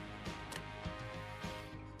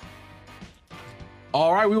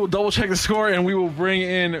 All right, we will double check the score and we will bring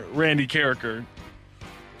in Randy Carricker.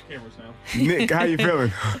 Cameras now. Nick, how you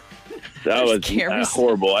feeling? That was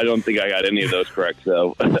horrible. I don't think I got any of those correct,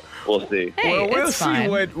 so we'll see. Hey, well, we'll see fine.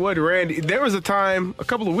 what Randy. There was a time a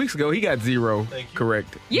couple of weeks ago he got 0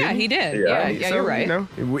 correct. Yeah, he did. Yeah, So, you're right. You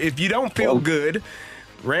know, if you don't feel good,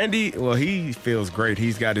 Randy, well, he feels great.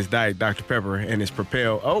 He's got his Diet Dr. Pepper and his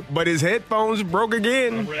Propel. Oh, but his headphones broke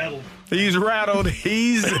again. I'm rattled. He's rattled.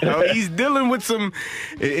 He's dealing with some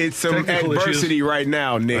Technical adversity issues. right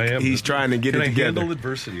now, Nick. He's trying to get Can it I together. handle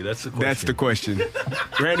adversity? That's the question. That's the question.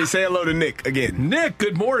 Randy, say hello to Nick again. Nick,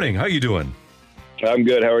 good morning. How you doing? I'm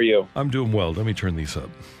good. How are you? I'm doing well. Let me turn these up.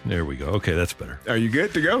 There we go. Okay, that's better. Are you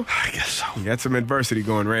good to go? I guess so. You got some adversity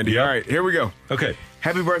going, Randy. Yep. All right, here we go. Okay.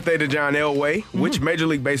 Happy birthday to John Elway. Which Major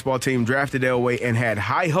League Baseball team drafted Elway and had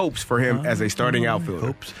high hopes for him as a starting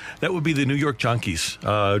outfielder? That would be the New York Yankees.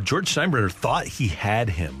 George Steinbrenner thought he had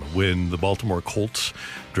him when the Baltimore Colts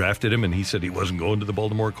drafted him, and he said he wasn't going to the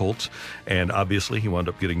Baltimore Colts. And obviously, he wound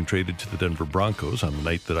up getting traded to the Denver Broncos on the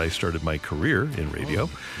night that I started my career in radio.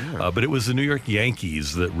 But it was the New York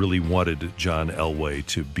Yankees that really wanted John Elway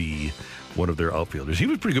to be one of their outfielders. He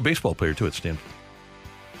was a pretty good baseball player, too, at Stanford.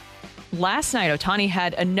 Last night, Ohtani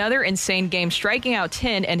had another insane game, striking out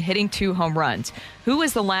 10 and hitting 2 home runs. Who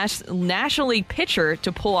was the last National League pitcher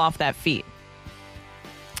to pull off that feat?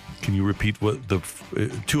 Can you repeat what the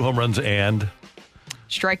 2 home runs and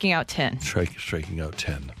Striking out 10. striking out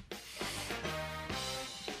 10?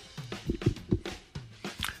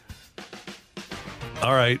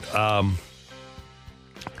 All right.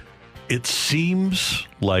 It seems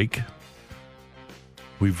like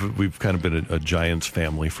we've kind of been a Giants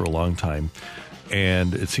family for a long time,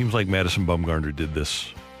 and it seems like Madison Bumgarner did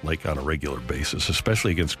this like on a regular basis,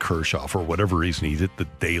 especially against Kershaw. For whatever reason, he hit the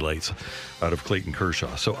daylights out of Clayton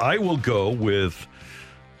Kershaw. So I will go with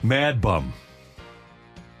Mad Bum.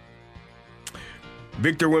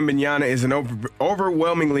 Victor Wembanyama is an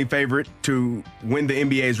overwhelmingly favorite to win the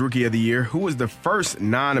NBA's Rookie of the Year. Who was the first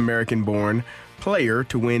non-American-born player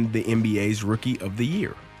to win the NBA's Rookie of the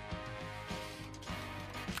Year?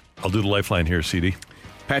 I'll do the lifeline here, CD.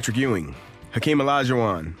 Patrick Ewing, Hakeem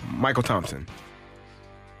Olajuwon, Michael Thompson.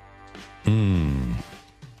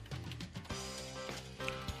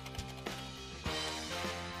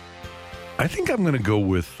 I think I'm going to go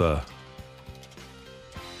with.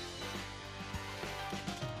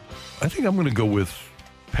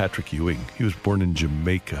 Patrick Ewing. He was born in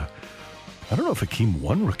Jamaica. I don't know if Hakeem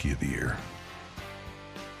won Rookie of the Year.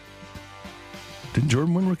 Didn't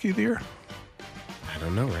Jordan win Rookie of the Year? I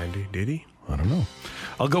don't know, Randy. Did he? I don't know.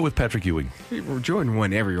 I'll go with Patrick Ewing. Jordan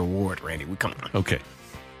won every award, Randy. Come on. Okay.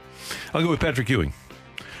 I'll go with Patrick Ewing.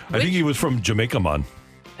 I think he was from Jamaica, man.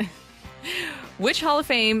 Which Hall of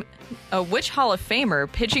Famer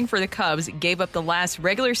pitching for the Cubs gave up the last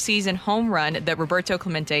regular season home run that Roberto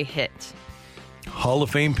Clemente hit? Hall of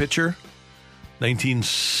Fame pitcher,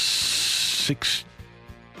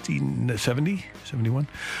 1970, 71.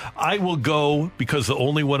 I will go, because the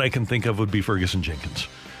only one I can think of would be Ferguson Jenkins.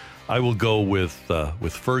 I will go with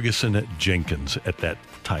Ferguson Jenkins at that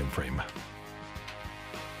time frame.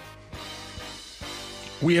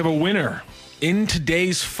 We have a winner in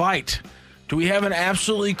today's fight. Do we have an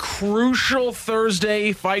absolutely crucial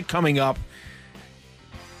Thursday fight coming up?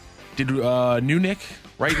 Did new Nick,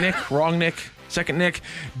 right Nick, wrong Nick, second Nick,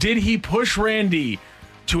 did he push Randy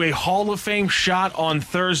to a Hall of Fame shot on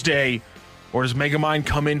Thursday, or does Megamind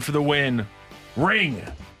come in for the win? Ring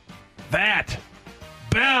that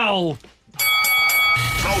bell.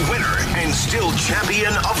 The winner and still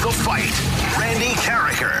champion of the fight, Randy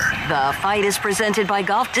Carricker. The fight is presented by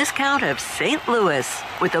Golf Discount of St. Louis,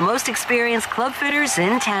 with the most experienced club fitters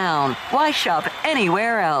in town. Why shop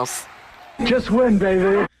anywhere else? Just win,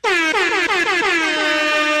 baby.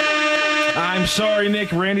 I'm sorry,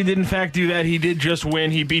 Nick. Randy did in fact do that. He did just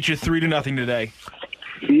win. He beat you 3-0 today.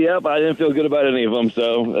 Yep, I didn't feel good about any of them,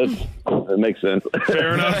 so that makes sense.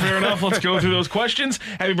 Fair enough. Let's go through those questions.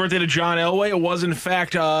 Happy birthday to John Elway. It was, in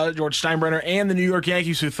fact, George Steinbrenner and the New York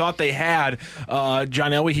Yankees who thought they had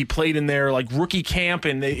John Elway. He played in their rookie camp,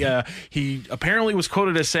 and he apparently was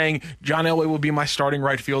quoted as saying, "John Elway will be my starting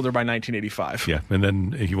right fielder by 1985. Yeah, and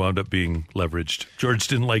then he wound up being leveraged. George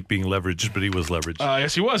didn't like being leveraged, but he was leveraged.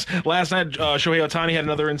 Yes, he was. Last night, Shohei Ohtani had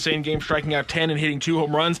another insane game, striking out 10 and hitting 2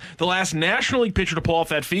 home runs. The last National League pitcher to pull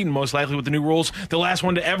off that feat, and most likely with the new rules, the last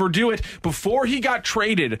one to ever do it. Before he got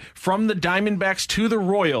traded from the Diamondbacks to the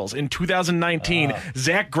Royals in 2019,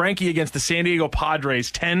 Zach Greinke against the San Diego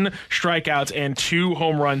Padres, 10 strikeouts and 2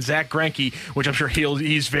 home runs. Zach Greinke, which I'm sure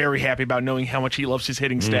he's very happy about, knowing how much he loves his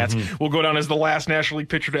hitting stats, will go down as the last National League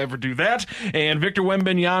pitcher to ever do that. And Victor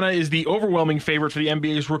Wembanyama is the overwhelming favorite for the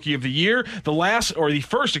NBA's Rookie of the Year. The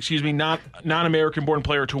first non-American born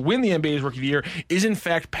player to win the NBA's Rookie of the Year is in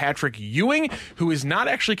fact Patrick Ewing, who is not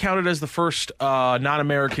actually counted as the first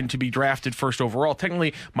non-American to be drafted first overall.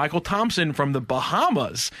 Technically, Michael Thompson from the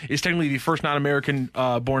Bahamas is technically the first non-American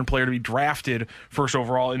born player to be drafted first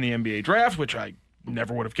overall in the NBA draft, which I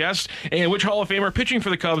never would have guessed. And which Hall of Famer pitching for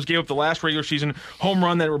the Cubs gave up the last regular season home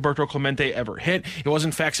run that Roberto Clemente ever hit? It was,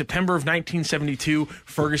 in fact, September of 1972.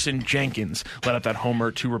 Ferguson Jenkins led up that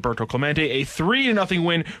homer to Roberto Clemente. A 3-0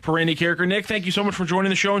 win for Randy Carricker. Nick, thank you so much for joining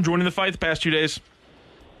the show and joining the fight the past 2 days.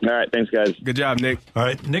 All right, thanks, guys. Good job, Nick. All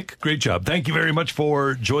right, Nick, great job. Thank you very much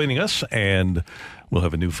for joining us, and we'll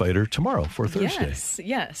have a new fighter tomorrow for Thursday.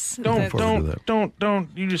 Yes. Don't.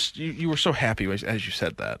 You were so happy as you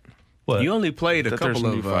said that. What? You only played a couple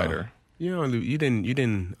of fighter. You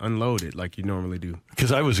didn't unload it like you normally do.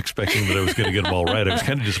 Because I was expecting that I was going to get them all right. I was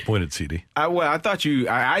kind of disappointed, CD. I thought you.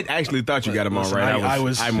 I actually thought you got them all right. I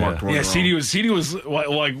marked one wrong. CD was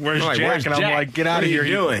like, "Where's Jack?" And I'm like, "Get out of here!" What are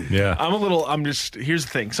you doing? Yeah. Here's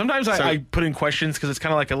the thing. Sometimes I put in questions because it's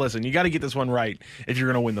kind of like, listen, you got to get this one right if you're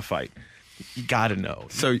going to win the fight. You got to know.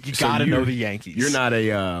 You got to know the Yankees. You're not a.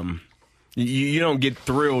 You don't get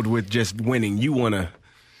thrilled with just winning. You want to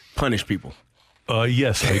punish people.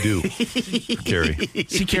 Yes, I do, Kerry.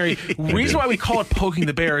 See, Kerry, the reason why we call it poking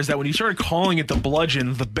the bear is that when you started calling it the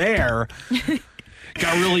bludgeon, the bear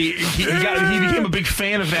got really he became a big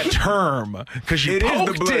fan of that term because you poked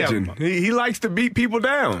is the bludgeon. him. He likes to beat people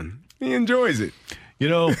down. He enjoys it. You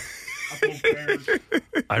know,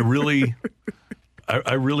 I really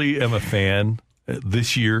am a fan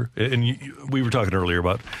this year, and we were talking earlier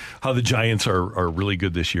about how the Giants are really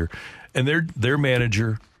good this year, and their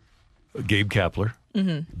manager, Gabe Kapler,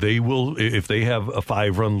 they will, if they have a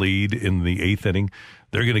 5-run lead in the 8th inning,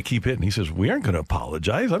 they're going to keep hitting. He says, we aren't going to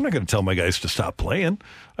apologize. I'm not going to tell my guys to stop playing.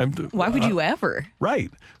 Why would you ever?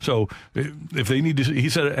 Right. So if they need to, he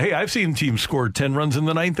said, hey, I've seen teams score 10 runs in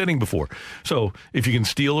the 9th inning before. So if you can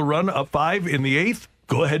steal a run up 5 in the 8th,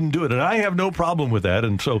 go ahead and do it. And I have no problem with that.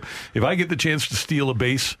 And so if I get the chance to steal a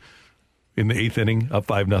base in the 8th inning, up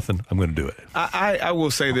 5-0, I'm going to do it. I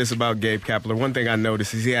will say this about Gabe Kapler. One thing I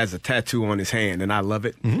noticed is he has a tattoo on his hand, and I love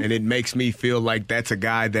it. Mm-hmm. And it makes me feel like that's a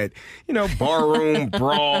guy that, barroom,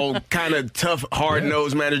 brawl, kind of tough,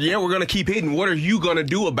 hard-nosed manager. Yeah, we're going to keep hitting. What are you going to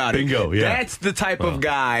do about it? Bingo, yeah. That's the type of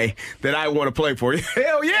guy that I want to play for.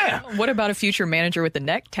 Hell yeah. What about a future manager with a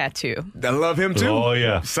neck tattoo? I love him, too. Oh,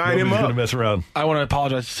 yeah. Sign him Nobody's up. going to mess around. I want to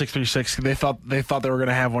apologize to 636. They thought they were going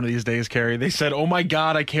to have one of these days, Carrie. They said, "Oh my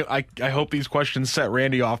God, I hope these questions set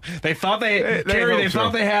Randy off." They thought they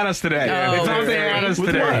thought they had us today. Oh, they thought they had us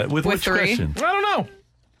With today. what? With which 3? question? I don't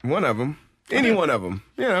know. One of them. Any one of them.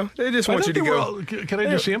 They just want you to go. Can I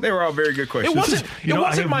just see them? They were all very good questions. It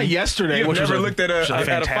wasn't my yesterday. You've which never was looked at a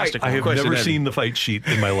fantastic fight. I have question, never have seen the fight sheet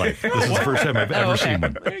in my life. This is the first time I've ever seen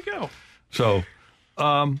one. There you go. So,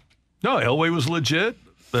 no, Elway was legit.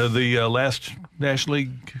 The last National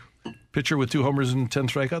League pitcher with 2 homers and 10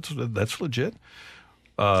 strikeouts, that's legit.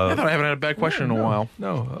 I thought I haven't had a bad question in a while.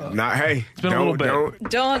 No. It's been a little bit.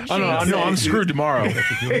 Don't. Oh, no, I'm screwed tomorrow.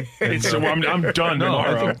 I'm done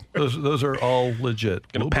tomorrow. I think those are all legit.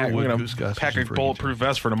 We're going to pack a bulletproof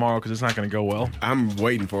vest for tomorrow because it's not going to go well. I'm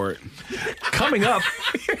waiting for it. Coming up,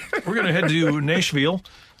 we're going to head to Nashville.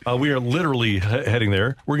 We are literally heading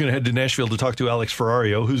there. We're going to head to Nashville to talk to Alex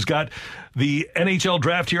Ferrario, who's got the NHL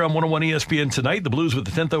draft here on 101 ESPN tonight. The Blues with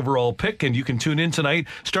the 10th overall pick, and you can tune in tonight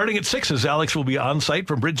starting at 6 as Alex will be on site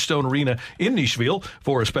from Bridgestone Arena in Nashville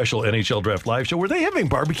for a special NHL draft live show. Were they having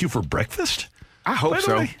barbecue for breakfast? I hope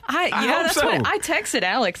so. That's what I texted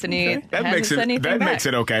Alex, and he hasn't said anything back. That makes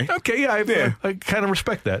it okay. Okay, yeah, I kind of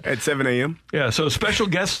respect that. At 7 a.m. Yeah, so special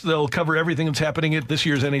guests, they'll cover everything that's happening at this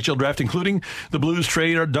year's NHL draft, including the Blues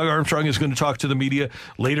trade. Doug Armstrong is going to talk to the media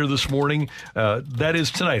later this morning. That is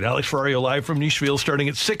tonight. Alex Ferrario live from Nashville starting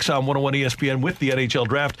at 6 on 101 ESPN with the NHL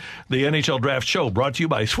draft. The NHL draft show brought to you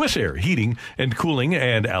by Swiss Air Heating and Cooling,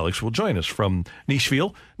 and Alex will join us from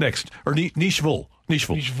Nashville next, or Nashville.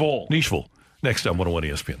 Next on 101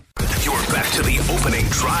 ESPN. You're back to the Opening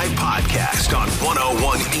Drive podcast on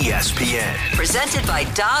 101 ESPN. Presented by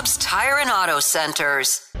Dobbs Tire and Auto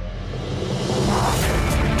Centers.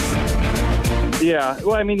 Yeah,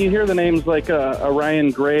 well, I mean, you hear the names like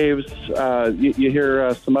Ryan Graves. You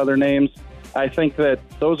hear some other names. I think that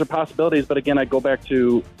those are possibilities, but again, I go back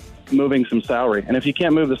to moving some salary. And if you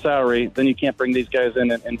can't move the salary, then you can't bring these guys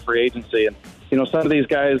in free agency. And, some of these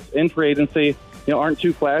guys in free agency, aren't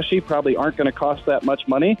too flashy, probably aren't going to cost that much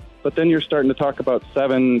money, but then you're starting to talk about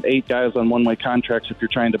 7, 8 guys on one-way contracts if you're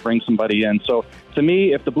trying to bring somebody in. So to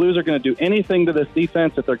me, if the Blues are going to do anything to this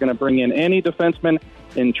defense, if they're going to bring in any defenseman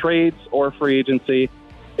in trades or free agency,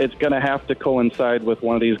 it's going to have to coincide with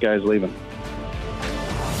one of these guys leaving.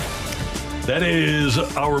 That is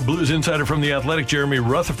our Blues insider from The Athletic, Jeremy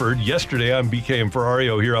Rutherford. Yesterday, I'm BK and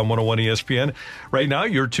Ferrario here on 101 ESPN. Right now,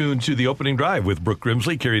 you're tuned to the Opening Drive with Brooke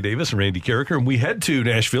Grimsley, Kerry Davis, and Randy Carricker. And we head to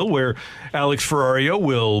Nashville, where Alex Ferrario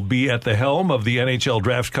will be at the helm of the NHL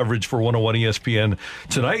draft coverage for 101 ESPN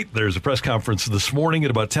tonight. There's a press conference this morning at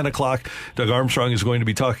about 10 o'clock. Doug Armstrong is going to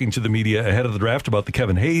be talking to the media ahead of the draft about the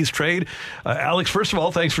Kevin Hayes trade. Alex, first of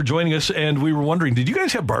all, thanks for joining us. And we were wondering, did you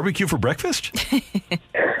guys have barbecue for breakfast?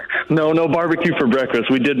 No barbecue for breakfast.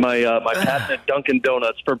 We did my patented Dunkin'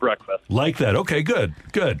 Donuts for breakfast. Like that. Okay, good.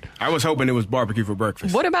 I was hoping it was barbecue for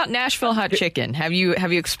breakfast. What about Nashville hot chicken? Have you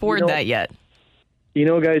explored that yet?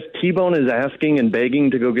 Guys, T-Bone is asking and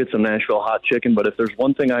begging to go get some Nashville hot chicken, but if there's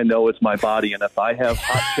one thing I know, it's my body. And if I have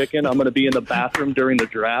hot chicken, I'm going to be in the bathroom during the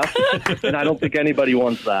draft, and I don't think anybody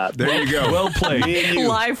wants that. There you go. Well played.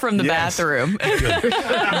 Live from the bathroom.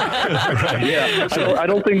 Yeah. I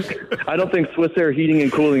don't think Swiss Air Heating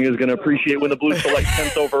and Cooling is going to appreciate when the Blues select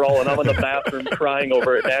 10th overall, and I'm in the bathroom crying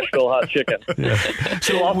over at Nashville hot chicken. Yeah.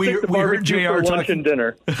 So we heard JR lunch and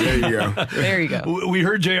dinner. There you go. There you go. We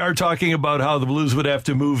heard JR talking about how the Blues would have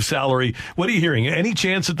to move salary. What are you hearing? Any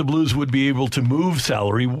chance that the Blues would be able to move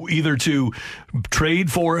salary, either to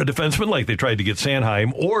trade for a defenseman like they tried to get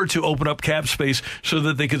Sanheim, or to open up cap space so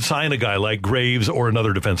that they could sign a guy like Graves or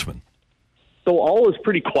another defenseman? So all is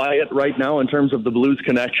pretty quiet right now in terms of the Blues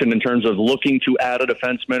connection, in terms of looking to add a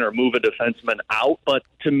defenseman or move a defenseman out. But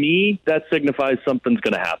to me, that signifies something's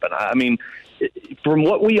going to happen. I mean, from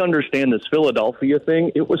what we understand, this Philadelphia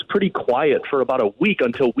thing, it was pretty quiet for about a week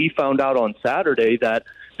until we found out on Saturday that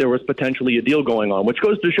there was potentially a deal going on, which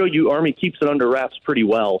goes to show you Army keeps it under wraps pretty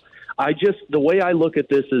well. The way I look at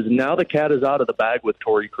this is now the cat is out of the bag with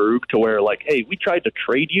Torrey Krug, to where, like, hey, we tried to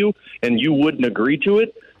trade you and you wouldn't agree to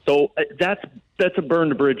it. So that's a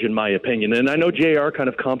burned bridge, in my opinion. And I know JR kind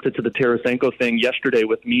of comped it to the Tarasenko thing yesterday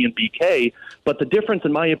with me and BK, but the difference,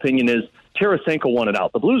 in my opinion, is Tarasenko wanted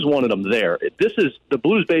out. The Blues wanted him there. The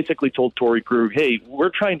Blues basically told Torrey Krug, hey, we're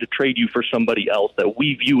trying to trade you for somebody else that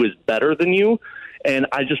we view as better than you, and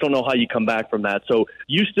I just don't know how you come back from that. So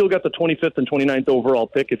you still got the 25th and 29th overall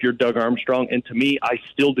pick if you're Doug Armstrong, and to me, I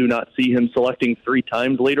still do not see him selecting 3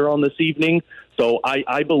 times later on this evening. So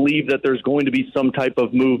I believe that there's going to be some type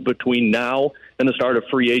of move between now and the start of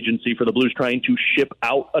free agency for the Blues trying to ship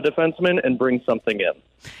out a defenseman and bring something in.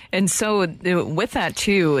 And so with that,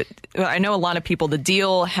 too, I know a lot of people, the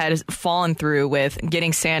deal has fallen through with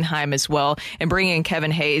getting Sanheim as well and bringing in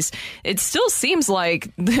Kevin Hayes. It still seems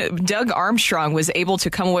like Doug Armstrong was able to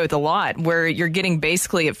come away with a lot where you're getting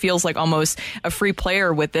basically, it feels like almost a free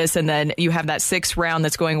player with this. And then you have that 6th round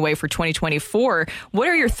that's going away for 2024. What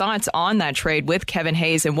are your thoughts on that trade with Kevin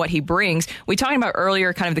Hayes and what he brings? We talked about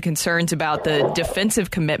earlier kind of the concerns about the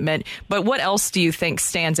defensive commitment, but what else do you think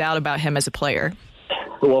stands out about him as a player?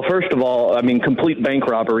 Well, first of all, I mean, complete bank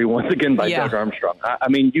robbery once again by Doug Armstrong. I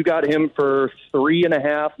mean, you got him for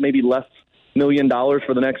 $3.5, maybe less $1 million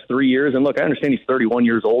for the next 3 years. And look, I understand he's 31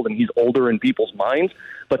 years old and he's older in people's minds.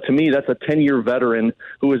 But to me, that's a 10-year veteran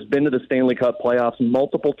who has been to the Stanley Cup playoffs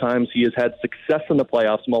multiple times. He has had success in the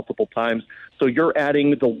playoffs multiple times. So you're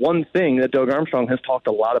adding the one thing that Doug Armstrong has talked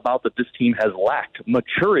a lot about that this team has lacked,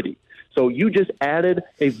 maturity. So you just added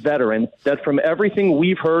a veteran that from everything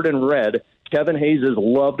we've heard and read, Kevin Hayes is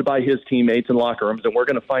loved by his teammates in locker rooms, and we're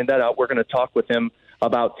going to find that out. We're going to talk with him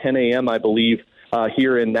about 10 a.m., I believe,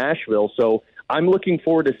 here in Nashville. So I'm looking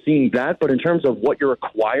forward to seeing that. But in terms of what you're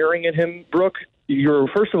acquiring in him, Brooke, you're,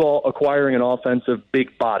 first of all, acquiring an offensive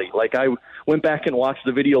big body. Like, I went back and watched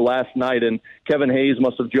the video last night, and Kevin Hayes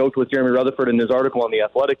must have joked with Jeremy Rutherford in his article on The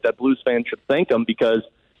Athletic that Blues fans should thank him because,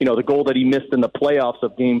 you know, the goal that he missed in the playoffs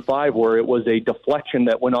of Game 5 where it was a deflection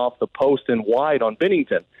that went off the post and wide on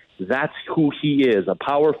Binnington. That's who he is, a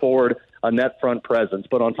power forward, a net front presence.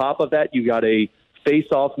 But on top of that, you got a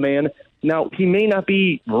face-off man. Now, he may not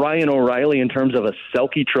be Ryan O'Reilly in terms of a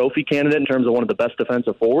Selke Trophy candidate, in terms of one of the best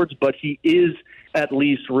defensive forwards, but he is at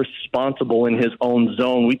least responsible in his own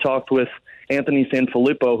zone. We talked with Anthony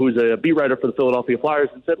Sanfilippo, who's a beat writer for the Philadelphia Flyers,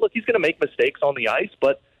 and said, look, he's going to make mistakes on the ice,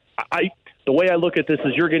 but the way I look at this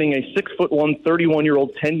is you're getting a 6'1",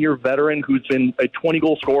 31-year-old, 10-year veteran who's been a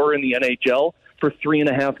 20-goal scorer in the NHL for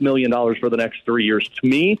 $3.5 million for the next 3 years. To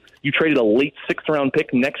me, you traded a late 6th-round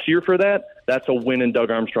pick next year for that. That's a win in Doug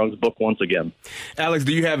Armstrong's book once again. Alex,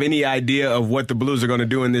 do you have any idea of what the Blues are going to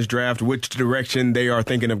do in this draft, which direction they are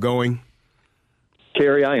thinking of going?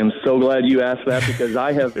 Kerry, I am so glad you asked that because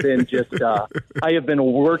I have been I have been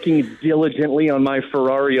working diligently on my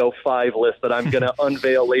Ferrari 05 list that I'm going to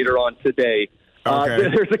unveil later on today. Okay.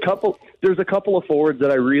 There's a couple of forwards that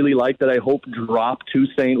I really like that I hope drop to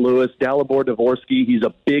St. Louis. Dalibor Dvorsky, he's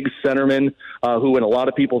a big centerman who in a lot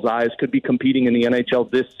of people's eyes could be competing in the NHL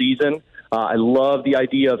this season. I love the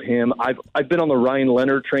idea of him. I've been on the Ryan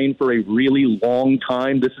Leonard train for a really long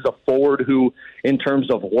time. This is a forward who, in terms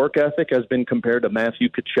of work ethic, has been compared to Matthew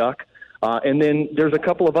Tkachuk. And then there's a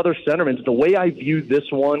couple of other centermen. The way I view this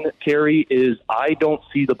one, Kerry, is I don't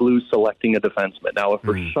see the Blues selecting a defenseman. Now, if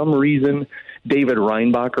for some reason David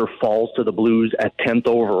Reinbacher falls to the Blues at 10th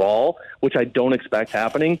overall, which I don't expect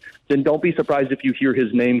happening, then don't be surprised if you hear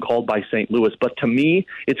his name called by St. Louis. But to me,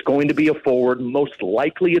 it's going to be a forward. Most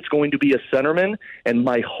likely it's going to be a centerman, and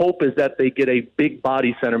my hope is that they get a big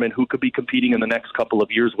body centerman who could be competing in the next couple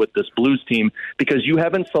of years with this Blues team, because you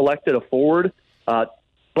haven't selected a forward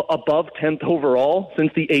above 10th overall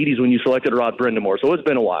since the 80s when you selected Rod Brind'Amour. So it's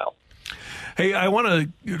been a while. Hey, I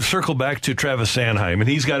want to circle back to Travis Sanheim, and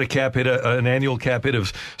he's got a cap hit, an annual cap hit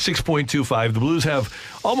of $6.25. The Blues have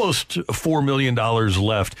almost $4 million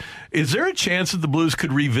left. Is there a chance that the Blues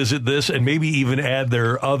could revisit this and maybe even add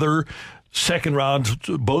their other second rounds,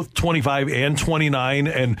 both 25 and 29,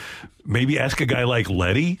 and maybe ask a guy like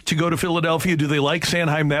Leddy to go to Philadelphia? Do they like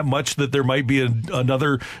Sanheim that much that there might be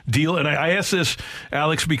another deal? And I ask this,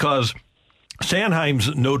 Alex, because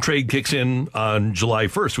Sanheim's no trade kicks in on July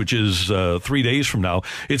 1st, which is 3 days from now.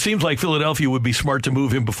 It seems like Philadelphia would be smart to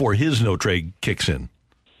move him before his no trade kicks in.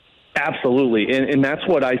 Absolutely, and that's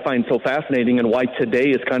what I find so fascinating and why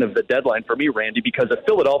today is kind of the deadline for me, Randy, because if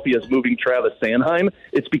Philadelphia is moving Travis Sanheim,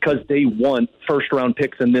 it's because they want first-round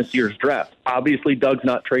picks in this year's draft. Obviously, Doug's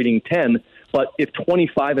not trading 10, but if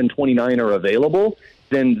 25 and 29 are available,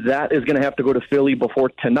 then that is going to have to go to Philly before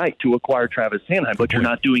tonight to acquire Travis Sanheim. But you're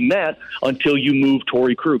not doing that until you move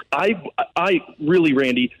Torrey Krug. I really,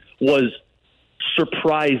 Randy, was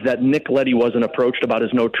surprised that Nick Leddy wasn't approached about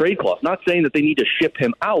his no-trade clause. Not saying that they need to ship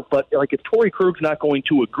him out, but like if Torrey Krug's not going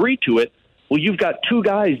to agree to it, well, you've got two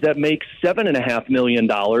guys that make $7.5 million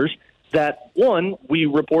that, one, we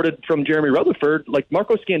reported from Jeremy Rutherford, like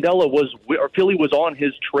Marco Scandella Philly was on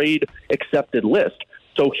his trade accepted list.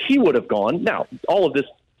 So he would have gone. Now, all of this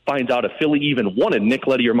finds out if Philly even wanted Nick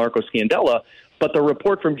Leddy or Marco Scandella, but the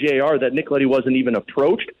report from JR that Nick Leddy wasn't even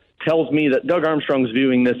approached tells me that Doug Armstrong's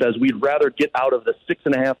viewing this as we'd rather get out of the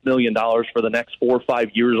 $6.5 million for the next 4 or 5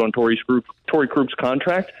 years on Torrey Krug's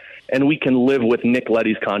contract, and we can live with Nick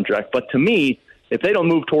Leddy's contract. But to me, if they don't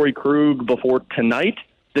move Torrey Krug before tonight,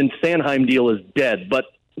 then Sanheim deal is dead. But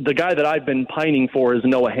the guy that I've been pining for is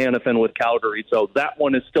Noah Hannafin with Calgary, so that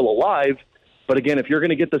one is still alive. But again, if you're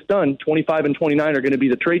going to get this done, 25 and 29 are going to be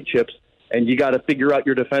the trade chips, and you got to figure out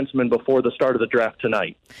your defenseman before the start of the draft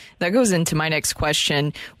tonight. That goes into my next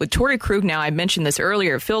question. With Torrey Krug now, I mentioned this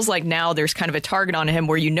earlier, it feels like now there's kind of a target on him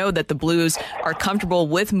where you know that the Blues are comfortable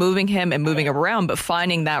with moving him and moving him around, but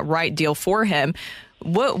finding that right deal for him.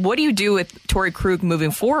 What do you do with Torrey Krug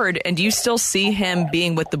moving forward, and do you still see him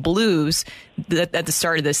being with the Blues at the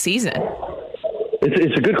start of this season?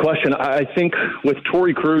 It's a good question. I think with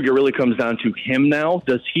Torrey Krug, it really comes down to him now.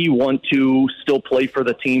 Does he want to still play for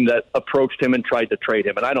the team that approached him and tried to trade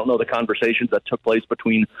him? And I don't know the conversations that took place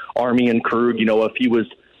between Army and Krug, if he was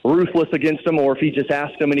ruthless against him or if he just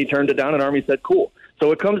asked him and he turned it down and Army said, cool.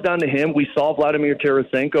 So it comes down to him. We saw Vladimir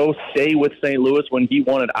Tarasenko stay with St. Louis when he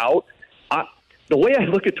wanted out. The way I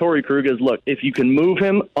look at Torrey Krug is, look, if you can move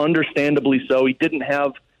him, understandably so. He didn't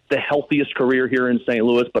have the healthiest career here in St.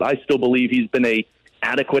 Louis, but I still believe he's been a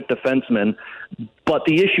adequate defenseman. But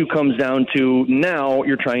the issue comes down to now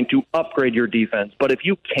you're trying to upgrade your defense. But if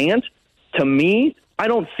you can't, to me, I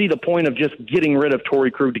don't see the point of just getting rid of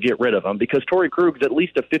Torrey Krug to get rid of him, because Torrey Krug's at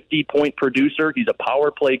least a 50-point producer. He's a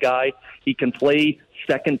power play guy. He can play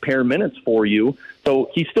second pair minutes for you. So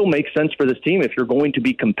he still makes sense for this team if you're going to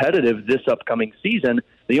be competitive this upcoming season.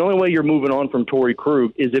 The only way you're moving on from Torrey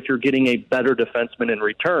Krug is if you're getting a better defenseman in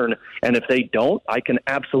return. And if they don't, I can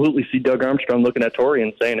absolutely see Doug Armstrong looking at Torrey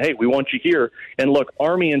and saying, hey, we want you here. And look,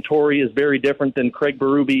 Army and Torrey is very different than Craig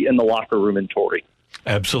Berube in the locker room and Torrey.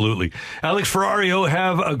 Absolutely. Alex Ferrario,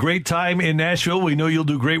 have a great time in Nashville. We know you'll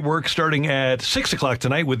do great work starting at 6 o'clock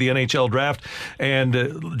tonight with the NHL draft.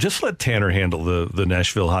 And just let Tanner handle the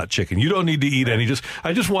Nashville hot chicken. You don't need to eat any.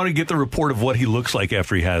 I just want to get the report of what he looks like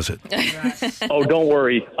after he has it. Oh, don't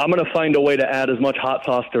worry. I'm going to find a way to add as much hot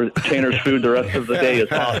sauce to Tanner's food the rest of the day as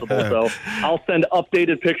possible. So I'll send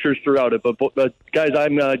updated pictures throughout it. But guys,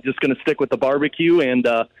 I'm just going to stick with the barbecue and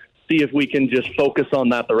see if we can just focus on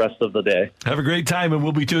that the rest of the day. Have a great time, and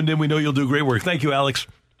we'll be tuned in. We know you'll do great work. Thank you, Alex.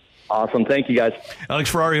 Awesome. Thank you, guys. Alex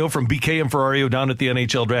Ferrario from BK and Ferrario down at the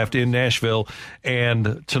NHL Draft in Nashville.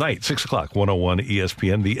 And tonight, 6 o'clock, 101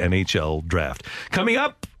 ESPN, the NHL Draft. Coming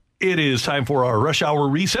up, it is time for our Rush Hour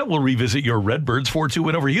Reset. We'll revisit your Redbirds 4-2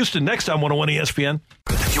 win over Houston next on 101 ESPN.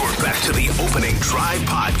 You're back to the Opening Drive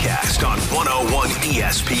podcast on 101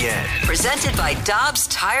 ESPN. Presented by Dobbs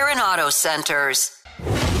Tire and Auto Centers.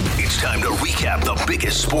 It's time to recap the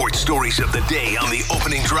biggest sports stories of the day on the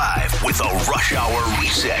Opening Drive with a Rush Hour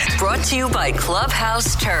Reset. Brought to you by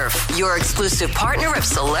Clubhouse Turf, your exclusive partner of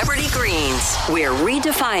Celebrity Greens. We're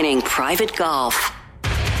redefining private golf.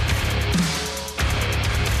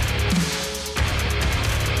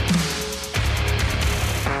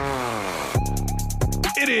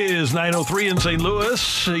 It is 9:03 in St.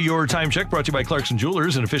 Louis. Your time check brought to you by Clarkson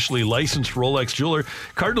Jewelers, an officially licensed Rolex jeweler.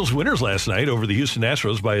 Cardinals winners last night over the Houston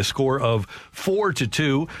Astros by a score of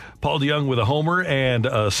 4-2. Paul DeJong with a homer and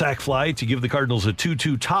a sac fly to give the Cardinals a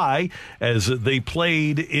 2-2 tie as they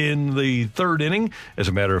played in the third inning. As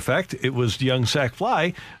a matter of fact, it was DeJong's sac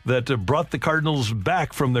fly that brought the Cardinals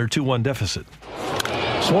back from their 2-1 deficit.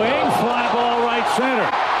 Swing, fly ball right center.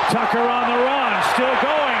 Tucker on the run, still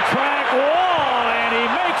going, track wall, and he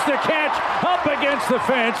makes the catch up against the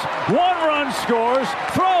fence. 1 run scores,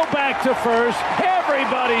 throw back to first,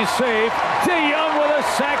 everybody's safe. DeJong with a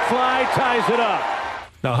sac fly ties it up.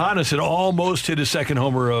 Now, Hannes had almost hit his second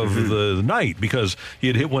homer of the night because he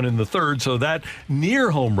had hit one in the third. So that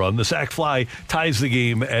near home run, the sac fly, ties the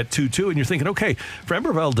game at 2-2. And you're thinking, okay,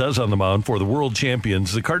 Framber Valdez on the mound for the world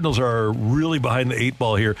champions. The Cardinals are really behind the 8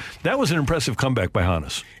 ball here. That was an impressive comeback by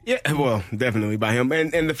Hannes. Yeah, well, definitely by him.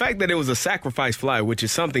 And the fact that it was a sacrifice fly, which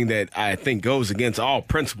is something that I think goes against all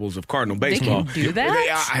principles of Cardinal baseball. They can do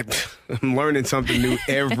that? I'm learning something new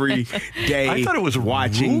every day. I thought it was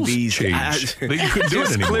watching these. That you could do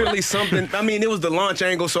That's anymore. clearly something. I mean, it was the launch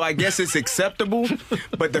angle, so I guess it's acceptable.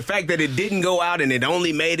 But the fact that it didn't go out and it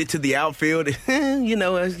only made it to the outfield,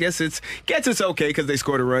 I guess it's okay because they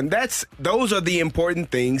scored a run. Those are the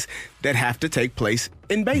important things that have to take place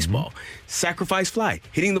in baseball. Mm-hmm. Sacrifice fly,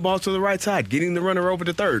 hitting the ball to the right side, getting the runner over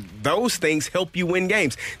to third. Those things help you win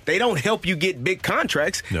games. They don't help you get big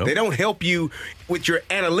contracts. Nope. They don't help you with your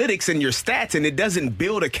analytics and your stats, and it doesn't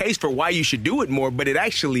build a case for why you should do it more, but it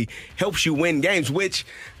actually helps you win games, which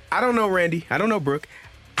I don't know, Randy. I don't know, Brooke.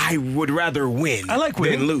 I would rather win I like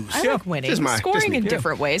winning. than lose. I like winning. Just Scoring me. in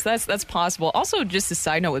different ways. That's possible. Also, just a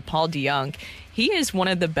side note with Paul DeJong, he is one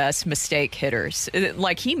of the best mistake hitters.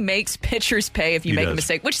 Like, he makes pitchers pay if you make a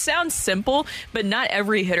mistake, which sounds simple, but not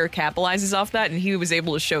every hitter capitalizes off that, and he was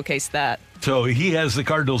able to showcase that. So he has the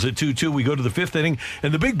Cardinals at 2-2. We go to the fifth inning,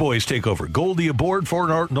 and the big boys take over. Goldie aboard for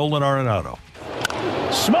Nolan Arenado.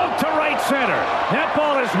 Smoke to right center. That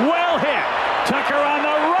ball is well hit. Tucker on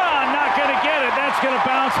the run, not going to get it. That's going to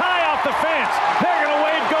bounce high off the fence. They're going to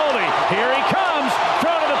wave Goldie. Here he comes,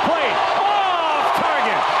 throw to the plate. Off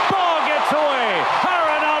target. Ball gets away.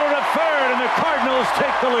 Arenado to third, and the Cardinals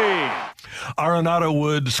take the lead. Arenado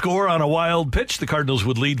would score on a wild pitch. The Cardinals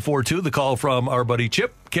would lead 4-2. The call from our buddy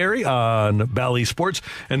Chip Carey on Bally Sports,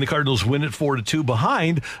 and the Cardinals win it 4-2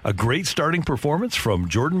 behind a great starting performance from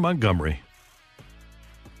Jordan Montgomery.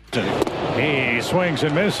 He swings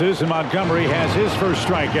and misses, and Montgomery has his first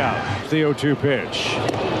strikeout. The 0-2 pitch.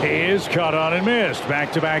 He is caught on and missed.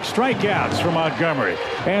 Back-to-back strikeouts for Montgomery.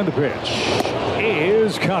 And the pitch. He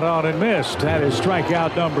is caught on and missed. That is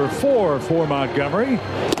strikeout number 4 for Montgomery.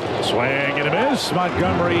 Swing and a miss.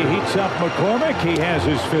 Montgomery heats up McCormick. He has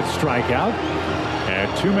his 5th strikeout.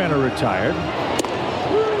 And 2 men are retired.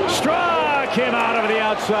 Struck him out of the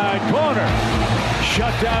outside corner.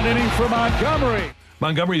 Shutdown inning for Montgomery.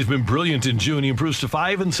 Montgomery has been brilliant in June. He improves to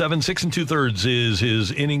 5 and 7, 6 2/3 is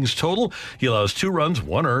his innings total. He allows 2 runs,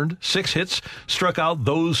 1 earned, 6 hits, struck out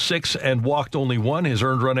those 6 and walked only 1. His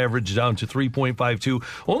earned run average down to 3.52,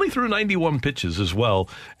 only threw 91 pitches as well.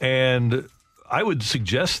 And I would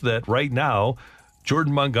suggest that right now,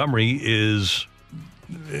 Jordan Montgomery is,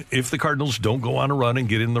 if the Cardinals don't go on a run and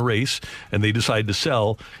get in the race and they decide to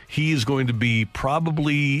sell, he is going to be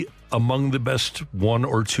probably among the best 1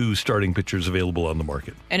 or 2 starting pitchers available on the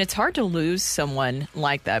market. And it's hard to lose someone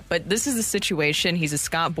like that. But this is a situation. He's a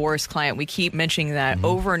Scott Boras client. We keep mentioning that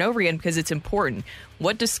over and over again because it's important.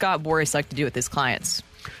 What does Scott Boras like to do with his clients?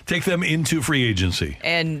 Take them into free agency.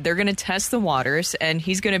 And they're going to test the waters, and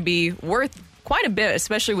he's going to be worth quite a bit,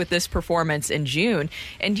 especially with this performance in June.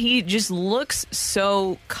 And he just looks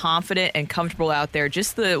so confident and comfortable out there.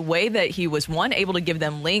 Just the way that he was, one, able to give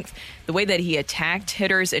them length, the way that he attacked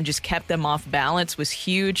hitters and just kept them off balance was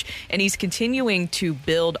huge. And he's continuing to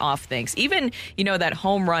build off things. Even, that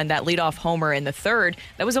home run, that leadoff homer in the 3rd,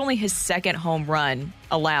 that was only his 2nd home run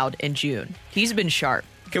allowed in June. He's been sharp.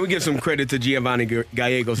 Can we give some credit to Giovanni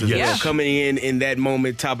Gallegos as well? Coming in that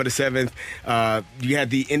moment, top of the 7th, you had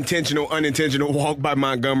the intentional, unintentional walk by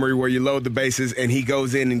Montgomery where you load the bases and he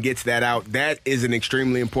goes in and gets that out. That is an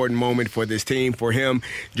extremely important moment for this team, for him.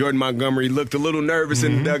 Jordan Montgomery looked a little nervous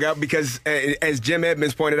in the dugout because, as Jim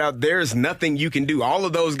Edmonds pointed out, there's nothing you can do. All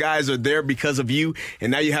of those guys are there because of you, and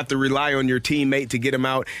now you have to rely on your teammate to get them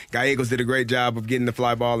out. Gallegos did a great job of getting the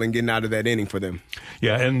fly ball and getting out of that inning for them.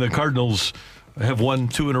 Yeah, and the Cardinals have won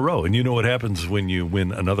 2 in a row, and you know what happens when you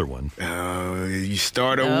win another one. You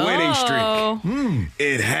start a winning streak.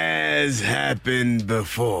 It has happened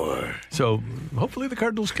before. So hopefully the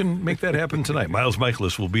Cardinals can make that happen tonight. Miles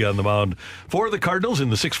Michaelis will be on the mound for the Cardinals in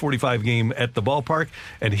the 6:45 game at the ballpark,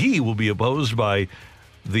 and he will be opposed by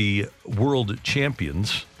the world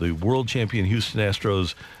champions, the world champion Houston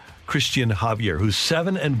Astros, Christian Javier, who's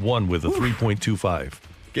 7-1 with a 3.25.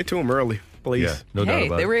 Get to him early, please. Yeah, no doubt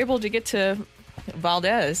about it. They were able to get to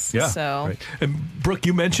Valdez. Yeah, so. right. And Brooke,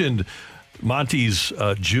 you mentioned Monty's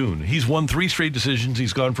June. He's won 3 straight decisions.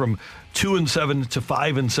 He's gone from 2-7 to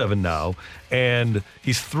 5-7 now, and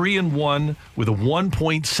he's 3-1 with a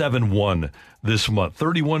 1.71 this month.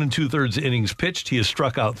 31 2/3 innings pitched. He has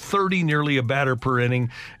struck out 30, nearly a batter per inning,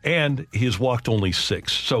 and he has walked only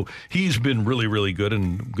 6. So he's been really, really good,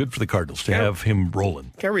 and good for the Cardinals to have him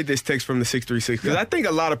rolling. Can I read this text from the 636? Because I think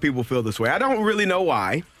a lot of people feel this way. I don't really know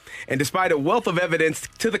why. And despite a wealth of evidence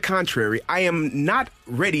to the contrary, I am not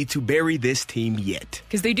ready to bury this team yet.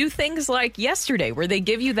 Because they do things like yesterday, where they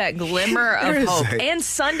give you that glimmer of hope, and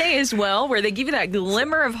Sunday as well, where they give you that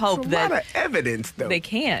glimmer of hope. That's a lot of evidence, though. They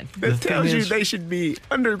can. That tells you they should be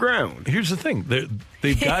underground. Here's the thing.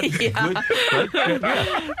 They've got good,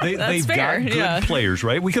 they've got good players,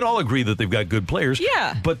 right? We can all agree that they've got good players,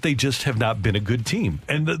 but they just have not been a good team.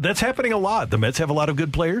 And that's happening a lot. The Mets have a lot of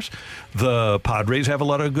good players. The Padres have a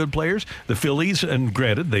lot of good players. The Phillies, and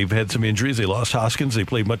granted, they've had some injuries. They lost Hoskins. They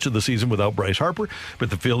played much of the season without Bryce Harper. But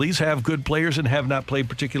the Phillies have good players and have not played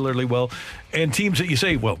particularly well. And teams that you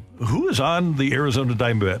say, well, who is on the Arizona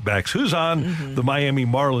Diamondbacks? Who's on the Miami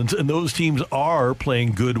Marlins? And those teams are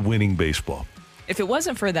playing good, winning baseball. If it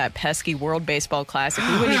wasn't for that pesky World Baseball Classic,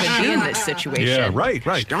 we wouldn't even be in this situation. Yeah, right.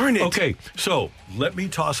 Darn it. Okay, so let me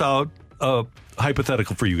toss out a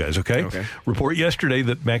hypothetical for you guys, okay? Report yesterday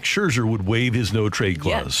that Max Scherzer would waive his no-trade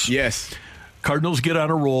clause. Yes. Cardinals get on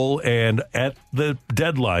a roll, and at the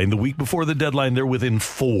deadline, the week before the deadline, they're within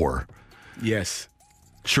 4. Yes.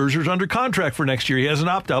 Scherzer's under contract for next year. He has an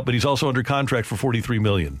opt-out, but he's also under contract for $43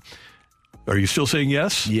 million. Are you still saying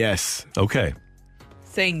yes? Yes. Okay.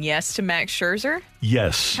 Saying yes to Max Scherzer?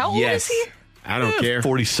 Yes. How old is he? I don't care.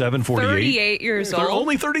 47, 48. 38 years old. They're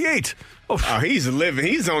only 38. Oh, he's living.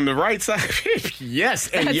 He's on the right side. Yes,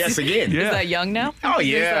 and yes again. Is that young now? Oh,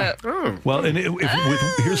 yeah. Well, and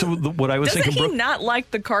here's what I was Doesn't thinking. he not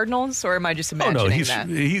like the Cardinals, or am I just imagining that?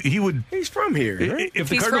 He would. He's from here. Right? If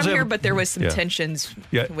the He's Cardinals from here, have- but there was some Yeah. tensions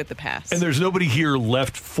Yeah. with the past. And there's nobody here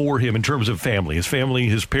left for him in terms of family.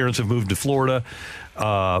 His parents have moved to Florida,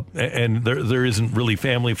 and there isn't really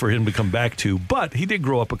family for him to come back to. But he did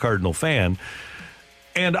grow up a Cardinal fan.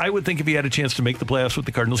 And I would think if he had a chance to make the playoffs with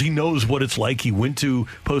the Cardinals, he knows what it's like. He went to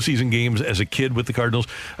postseason games as a kid with the Cardinals.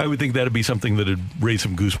 I would think that would be something that would raise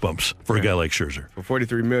some goosebumps for a guy like Scherzer. For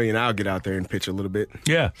 $43 million, I'll get out there and pitch a little bit.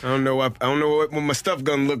 Yeah. I don't know what my stuff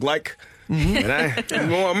gonna look like. And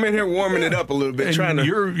I'm in here warming it up a little bit. And trying to.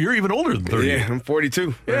 You're even older than 30. Yeah, I'm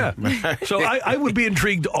 42. Yeah. So I would be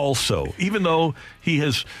intrigued also, even though he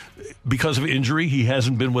has, because of injury, he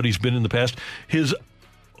hasn't been what he's been in the past.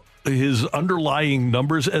 His underlying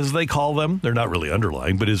numbers, as they call them, they're not really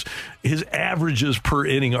underlying, but his averages per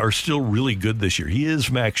inning are still really good this year. He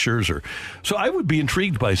is Max Scherzer. So I would be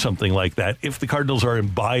intrigued by something like that if the Cardinals are in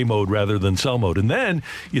buy mode rather than sell mode. And then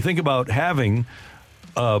you think about having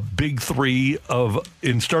a big three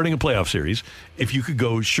in starting a playoff series. If you could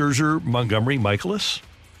go Scherzer, Montgomery, Michaelis,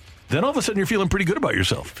 then all of a sudden you're feeling pretty good about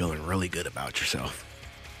yourself. Feeling really good about yourself.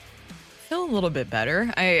 Feel a little bit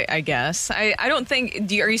better, I guess. I don't think.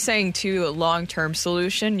 Are you saying to a long-term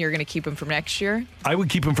solution? You're going to keep him for next year? I would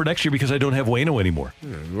keep him for next year because I don't have Waino anymore.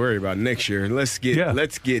 Don't worry about next year. Let's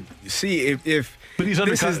see if. But he's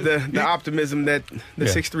this is the optimism that the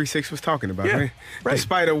 636 was talking about. Yeah, right?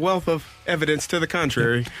 Despite a wealth of evidence to the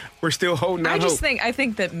contrary, we're still holding out hope. I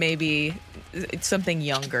think that maybe it's something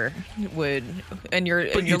younger would, and you're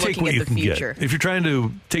But you take looking what at you the can future. get. If you're trying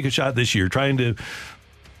to take a shot this year, trying to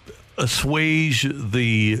assuage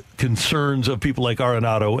the concerns of people like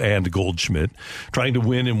Arenado and Goldschmidt, trying to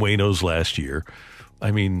win in Waino's last year.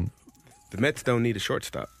 I mean, the Mets don't need a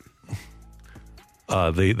shortstop.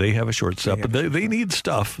 They have a shortstop, but they need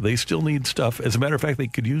stuff. They still need stuff. As a matter of fact, they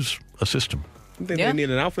could use a system. You think they need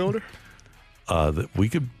an outfielder? We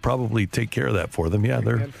could probably take care of that for them. Yeah,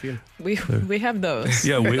 We have those.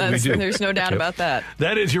 Yeah, we do. There's no doubt about that.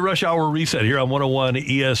 That is your Rush Hour Reset here on 101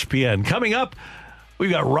 ESPN. Coming up,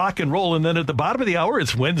 we've got rock and roll, and then at the bottom of the hour,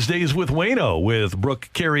 it's Wednesdays with Waino with Brooke,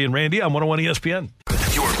 Carrie, and Randy on 101 ESPN.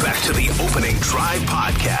 You're back to the Opening Drive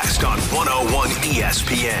podcast on 101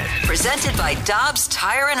 ESPN. Presented by Dobbs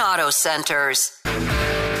Tire and Auto Centers.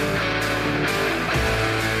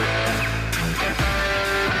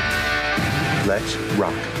 Let's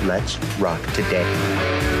rock. Let's rock today.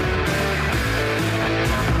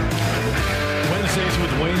 Wednesdays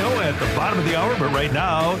with Waino at the bottom of the hour, but right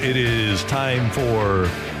now it is time for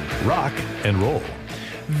rock and roll.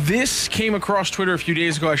 This came across Twitter a few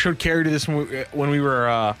days ago. I showed Carrie this when we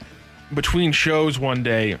were between shows one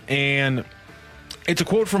day, and it's a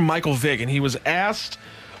quote from Michael Vick, and he was asked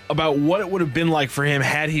about what it would have been like for him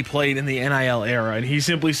had he played in the NIL era, and he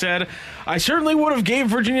simply said, "I certainly would have gave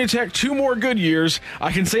Virginia Tech 2 more good years.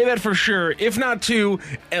 I can say that for sure. If not 2,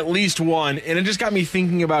 at least 1." And it just got me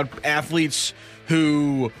thinking about athletes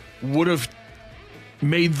who would have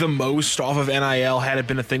made the most off of NIL had it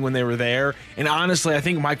been a thing when they were there. And honestly, I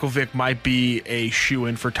think Michael Vick might be a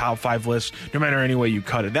shoo-in for top 5 lists, no matter any way you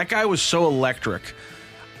cut it. That guy was so electric.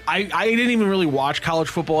 I didn't even really watch college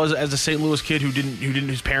football as a St. Louis kid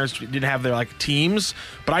whose parents didn't have their teams,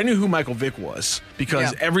 but I knew who Michael Vick was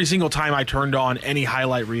because every single time I turned on any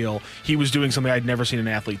highlight reel, he was doing something I'd never seen an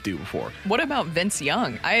athlete do before. What about Vince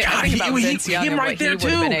Young? I think about Vince Young and what he would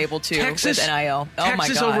have been able to with NIL. Oh my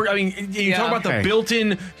God! You talk about the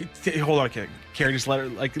built-in. Hold on, Carrie, just let her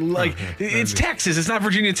it's Texas. It's not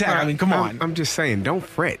Virginia Tech. I mean, come on. I'm just saying, don't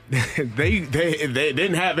fret. they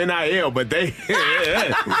didn't have NIL, but they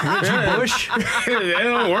Reggie Bush. They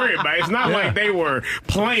don't worry about it. It's not like they were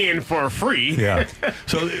playing for free. Yeah.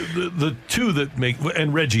 So the two that make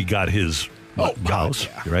and Reggie got his house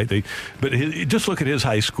right. But just look at his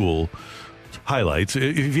high school highlights.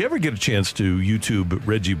 If you ever get a chance to YouTube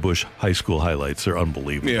Reggie Bush high school highlights, they're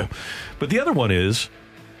unbelievable. Yeah. But the other one is.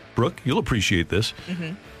 Brooke, you'll appreciate this.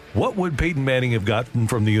 Mm-hmm. What would Peyton Manning have gotten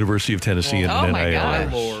from the University of Tennessee in an NIL? My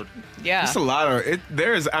God. Lord. Yeah. There's a lot of it.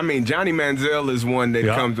 Johnny Manziel is one that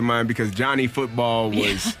comes to mind because Johnny football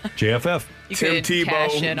was JFF. Tim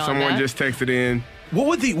Tebow. Someone just texted in. What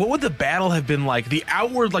would the battle have been like? The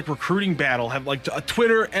outward recruiting battle, have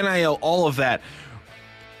Twitter, NIL, all of that.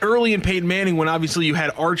 Early in Peyton Manning, when obviously you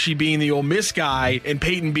had Archie being the Ole Miss guy and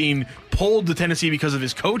Peyton being pulled to Tennessee because of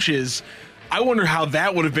his coaches. I wonder how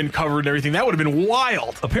that would have been covered and everything. That would have been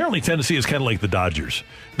wild. Apparently, Tennessee is kind of like the Dodgers.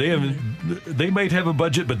 They might have a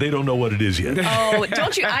budget, but they don't know what it is yet. Oh,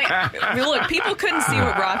 don't you? Look, people couldn't see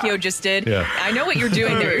what Rockio just did. Yeah. I know what you're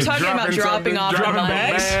doing there. You're talking about dropping off the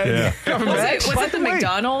bags. Yeah. Was it the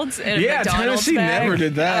McDonald's? Yeah, McDonald's Tennessee bag? never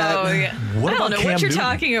did that. Oh, yeah. I don't know what you're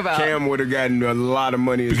talking about. Cam would have gotten a lot of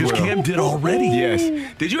money because Cam did already. Yes.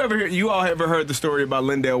 Did you all ever heard the story about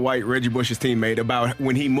Lindell White, Reggie Bush's teammate, about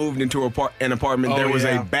when he moved into an apartment, there was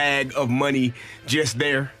a bag of money just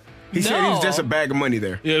there? He said it was just a bag of money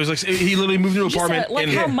there. Yeah, it was he literally moved into an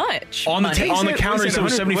apartment. How much? On the counter, he said it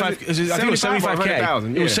was 75. I think it was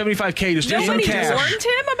 75K. It was 75K just in cash. Nobody warned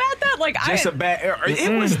him about that. Just a bag.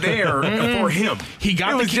 It was there for him.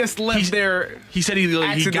 It was just left there. He said he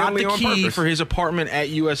got the key for his apartment at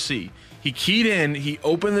USC. He keyed in. He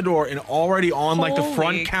opened the door, and already on the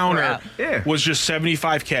front counter was just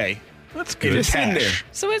 75K. That's good. It's in there.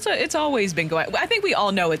 So it's always been going. I think we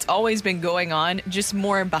all know it's always been going on, just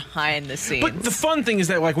more behind the scenes. But the fun thing is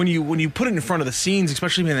that when you put it in front of the scenes,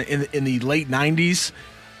 especially in the late '90s,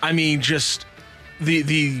 I mean, just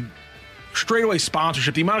the straightaway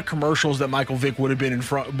sponsorship, the amount of commercials that Michael Vick would have been in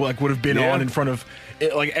front of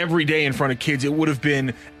every day in front of kids, it would have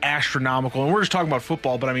been astronomical. And we're just talking about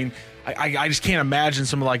football, but I mean. I just can't imagine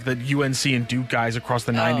some of the UNC and Duke guys across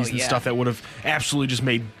the 90s and stuff that would have absolutely just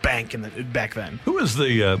made bank back then. Who was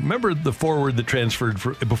remember the forward that transferred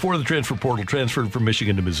before the transfer portal transferred from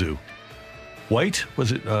Michigan to Mizzou? White?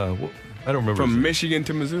 Was it? I don't remember. From Michigan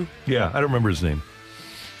to Mizzou? Yeah, I don't remember his name.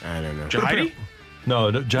 I don't know. Jahidi?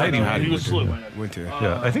 No, Jahidi. He was SLU. Went to.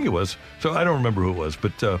 Yeah, I think it was. So I don't remember who it was,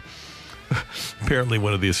 but. Apparently,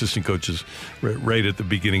 one of the assistant coaches, right at the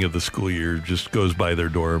beginning of the school year, just goes by their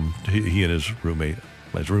dorm. He and his roommate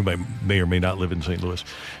may or may not live in St. Louis.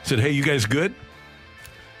 Said, "Hey, you guys good?"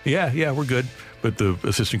 Yeah, we're good. But the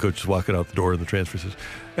assistant coach is walking out the door, and the transfer says,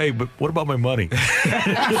 "Hey, but what about my money?"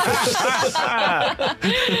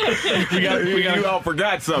 You all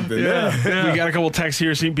forgot something. Yeah. We got a couple texts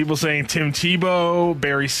here, seeing people saying Tim Tebow,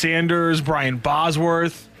 Barry Sanders, Brian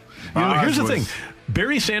Bosworth. Here's the thing.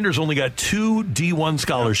 Barry Sanders only got 2 D1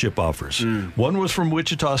 scholarship offers. One was from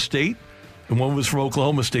Wichita State, and one was from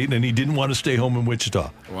Oklahoma State, and he didn't want to stay home in Wichita.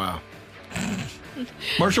 Wow.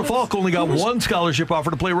 Marshall Faulk only got 1 scholarship offer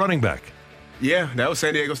to play running back. Yeah, that was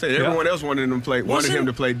San Diego State. Everyone else wanted him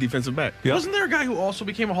to play defensive back. Yeah. Wasn't there a guy who also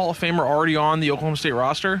became a Hall of Famer already on the Oklahoma State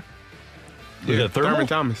roster? Was that Thurman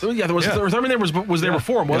Thomas. Yeah, Thurman there was there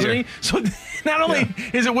before him, wasn't he? So not only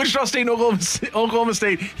is it Wichita State and Oklahoma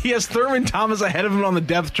State, he has Thurman Thomas ahead of him on the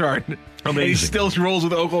depth chart. Amazing. And he still rolls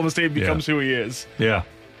with Oklahoma State and becomes who he is. Yeah,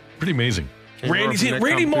 pretty amazing.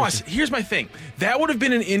 Randy Moss, here's my thing. That would have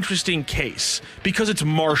been an interesting case because it's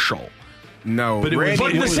Marshall. No, but at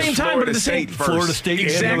the same time, Florida State,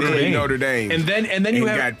 exactly, Notre Dame, and then you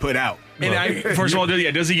got put out. And first of all,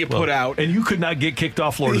 does he get put out? And you could not get kicked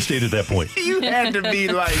off Florida State at that point. You had to be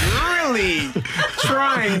really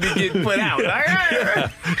trying to get put out.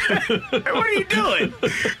 What are you doing?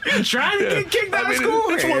 You're trying to get kicked out of school.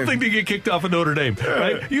 It's one thing to get kicked off of Notre Dame,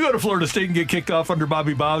 right? You go to Florida State and get kicked off under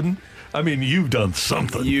Bobby Bowden. I mean, you've done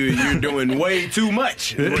something. You're doing way too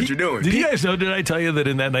much. Is what you're doing. Did you guys know? Did I tell you that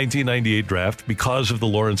in that 1998 draft, because of the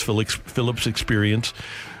Lawrence Phillips experience,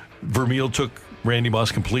 Vermeil took Randy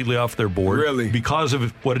Moss completely off their board? Really? Because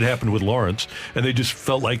of what had happened with Lawrence, and they just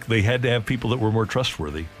felt like they had to have people that were more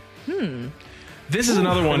trustworthy. This is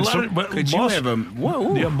another one. Could you have a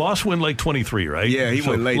Yeah, Moss went like 23, right? Yeah, he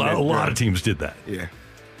went late. A lot of teams did that. Yeah.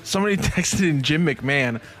 Somebody texted in Jim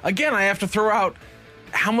McMahon. Again, I have to throw out,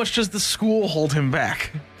 how much does the school hold him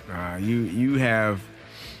back?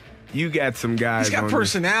 You got some guys. He's got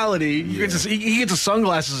personality. He gets a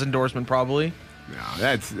sunglasses endorsement probably. No,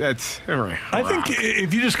 that's all right. I think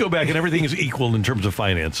if you just go back and everything is equal in terms of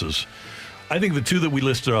finances, I think the two that we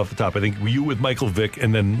listed off the top, I think you with Michael Vick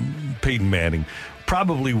and then Peyton Manning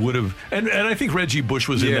probably would have, and I think Reggie Bush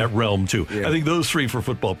was in that realm too. Yeah. I think those three for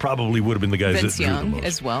football probably would have been the guys Vince that drew the Young most.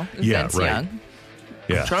 as well. Yeah, Vince right. Young.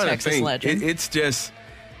 Yeah. I'm trying Texas to think. legend. It's just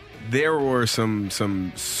there were some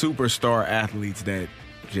superstar athletes that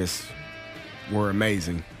just were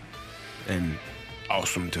amazing and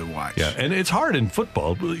awesome to watch. Yeah, and it's hard in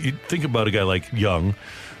football. You think about a guy like Young.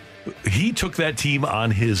 He took that team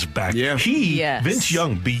on his back. Yeah. Yes. Vince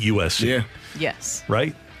Young beat USC. Yeah. Yes.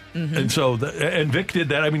 Right? Mm-hmm. And so, and Vic did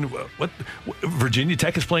that. I mean, what Virginia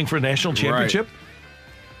Tech is playing for a national championship?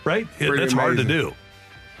 Right? That's hard to do.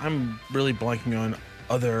 I'm really blanking on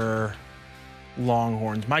other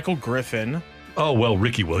Longhorns. Michael Griffin. Oh, well,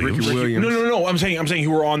 Ricky Williams. No. I'm saying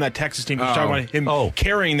who were on that Texas team. You're talking about him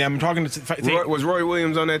carrying them. I'm talking to was Roy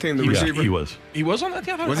Williams on that team? The receiver? He was. He was on that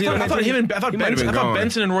team. Was he on that team? I thought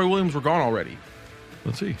Benson and Roy Williams were gone already.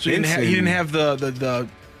 Let's see. So he didn't have the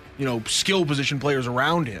skill position players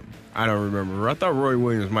around him. I don't remember. I thought Roy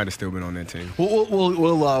Williams might have still been on that team.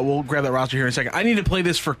 We'll grab that roster here in a second. I need to play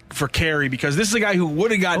this for Carey because this is a guy who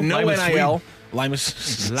would have got no NIL. Lima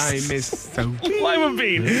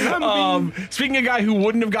Bean. Speaking of a guy who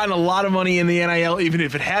wouldn't have gotten a lot of money in the NIL, even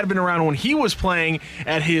if it had been around when he was playing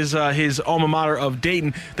at his alma mater of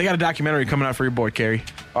Dayton, they got a documentary coming out for your boy, Carey.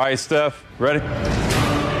 All right, Steph, ready?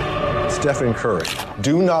 Stephen Curry.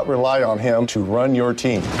 Do not rely on him to run your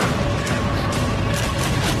team.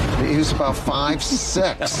 He was about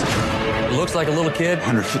 5'6". Looks like a little kid.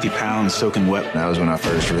 150 pounds soaking wet. That was when I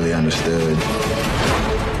first really understood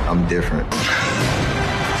I'm different.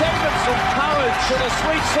 Take them from college to the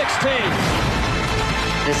Sweet 16.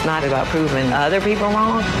 It's not about proving other people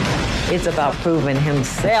wrong. It's about proving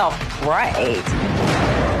himself right.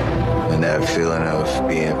 And that feeling of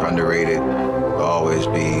being underrated will always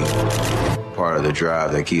be part of the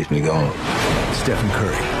drive that keeps me going. Stephen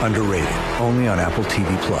Curry, underrated, only on Apple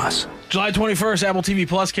TV+. July 21st, Apple TV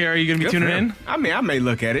Plus, Carey. You going to be tuning in? I mean, I may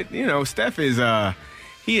look at it. You know, Steph is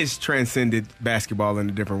he has transcended basketball in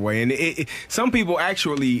a different way. And some people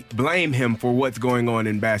actually blame him for what's going on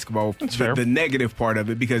in basketball, the negative part of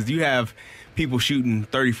it, because you have people shooting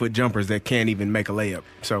 30-foot jumpers that can't even make a layup.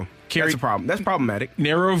 So that's a problem. That's problematic.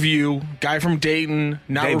 Narrow view, guy from Dayton,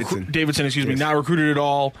 Davidson, Yes. not recruited at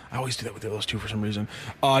all. I always do that with those two for some reason.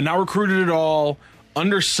 Not recruited at all,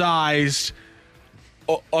 undersized,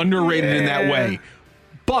 underrated in that way.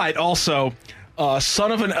 But also...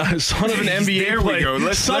 son of an NBA there player. We go.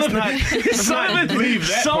 Let's not leave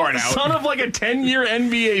that part out. Son of like a 10-year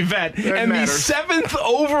NBA vet, That matters. The 7th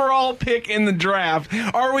overall pick in the draft.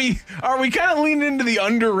 Are we kind of leaning into the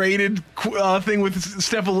underrated thing with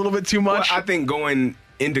Steph a little bit too much? Well, I think going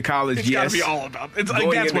into college, It's yes. gotta be all about. It's going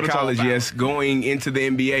like that's into what it's college, all about. yes. Going into the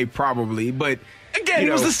NBA, probably. But again, he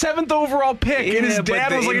was the 7th overall pick, and his but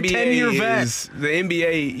dad the was like a NBA 10-year vet. The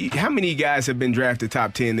NBA. How many guys have been drafted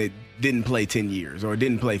top 10 that didn't play 10 years or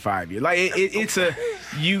didn't play 5 years? Like it's a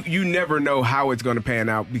you never know how it's going to pan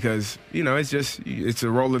out because it's a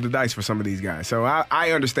roll of the dice for some of these guys. So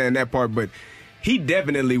I understand that part, but he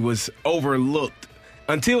definitely was overlooked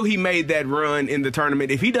until he made that run in the tournament.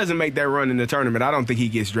 If he doesn't make that run in the tournament, I don't think he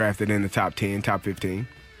gets drafted in the top 10, top 15.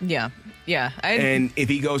 Yeah. And if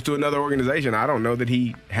he goes to another organization, I don't know that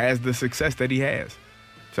he has the success that he has.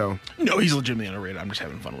 So no, he's legitimately underrated. I'm just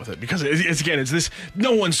having fun with it because it's this.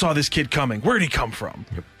 No one saw this kid coming. Where did he come from?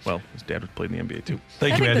 Well, his dad played in the NBA too.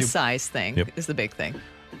 I think the size thing is the big thing.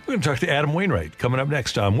 We're going to talk to Adam Wainwright coming up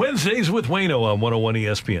next on Wednesdays with Wayno on 101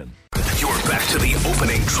 ESPN. You're back to the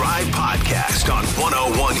Opening Drive podcast on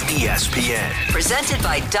 101 ESPN. Presented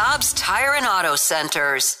by Dobbs Tire and Auto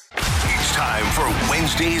Centers. It's time for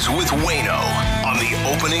Wednesdays with Wayno on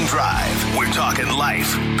the Opening Drive. We're talking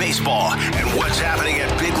life, baseball, and what's happening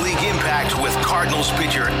at Big League Impact with Cardinals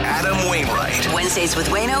pitcher Adam Wainwright. Wednesdays with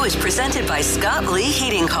Wayno is presented by Scott Lee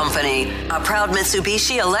Heating Company, a proud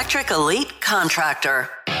Mitsubishi Electric Elite contractor.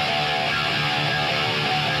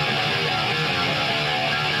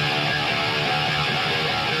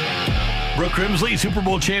 Brooke Crimsley, Super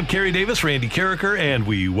Bowl champ Carey Davis, Randy Carricker, and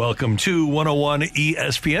we welcome to 101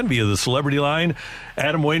 ESPN via the Celebrity Line,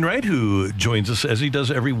 Adam Wainwright, who joins us as he does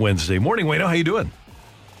every Wednesday. Morning, Wayno. How you doing?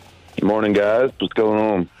 Good morning, guys. What's going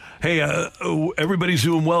on? Hey, everybody's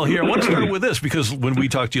doing well here. I want to start with this because when we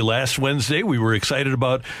talked to you last Wednesday, we were excited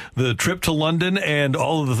about the trip to London and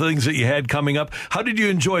all of the things that you had coming up. How did you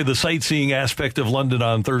enjoy the sightseeing aspect of London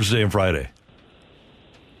on Thursday and Friday?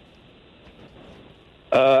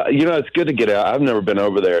 It's good to get out. I've never been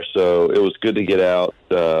over there, so it was good to get out,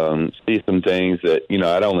 see some things that,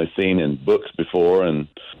 I'd only seen in books before. And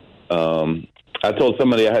I told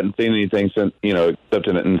somebody I hadn't seen anything since, except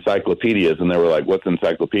in encyclopedias, and they were like, what's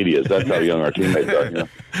encyclopedias? That's how young our teammates are,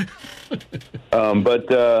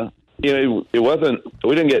 it wasn't,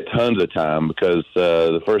 we didn't get tons of time because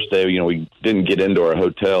the first day, we didn't get into our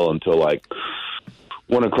hotel until like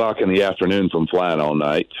 1 o'clock in the afternoon from flying all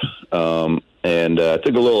night. And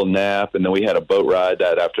took a little nap, and then we had a boat ride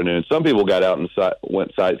that afternoon. Some people got out and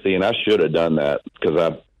went sightseeing. I should have done that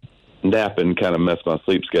because napping kind of messed my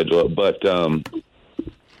sleep schedule up. But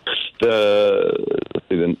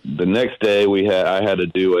the next day I had to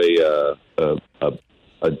do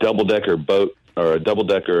a double-decker boat or a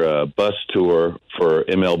double-decker bus tour for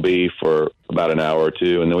MLB for about an hour or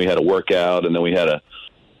two, and then we had a workout, and then we had a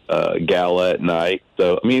gala at night.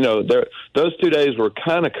 So, those 2 days were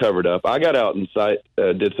kind of covered up. I got out and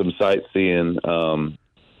did some sightseeing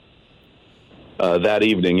that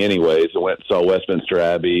evening anyways. I went and saw Westminster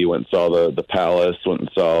Abbey, went and saw the Palace, went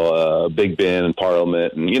and saw Big Ben and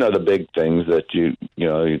Parliament, and, the big things that you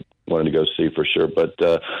wanted to go see for sure. But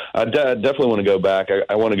I definitely want to go back.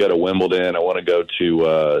 I want to go to Wimbledon. I want to go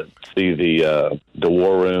to see the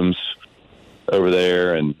war rooms over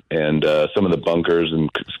there and some of the bunkers and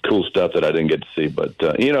cool stuff that I didn't get to see. But,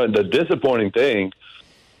 the disappointing thing,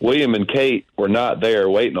 William and Kate were not there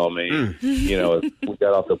waiting on me, we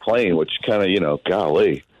got off the plane, which kind of,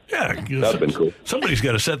 golly. Yeah, that'd been cool. Somebody's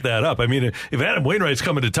got to set that up. I mean, if Adam Wainwright's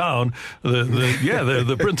coming to town,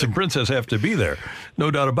 the prince and princess have to be there. No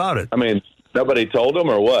doubt about it. I mean, nobody told them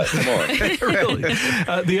or what? Come on. Really.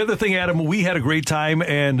 The other thing, Adam, we had a great time,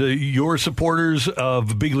 and your supporters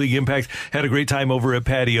of Big League Impact had a great time over at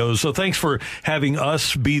Patios. So thanks for having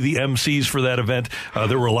us be the MCs for that event.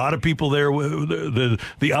 There were a lot of people there.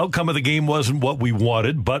 The outcome of the game wasn't what we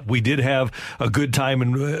wanted, but we did have a good time,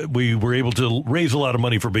 and we were able to raise a lot of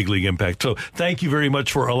money for Big League Impact. So thank you very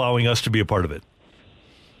much for allowing us to be a part of it.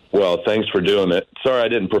 Well, thanks for doing it. Sorry I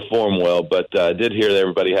didn't perform well, but I did hear that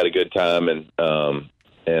everybody had a good time, and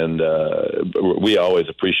we always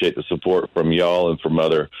appreciate the support from y'all and from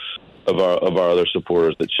other of our other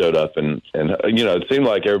supporters that showed up. And it seemed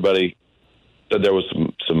like everybody said there was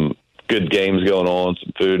some good games going on,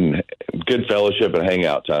 some food and good fellowship and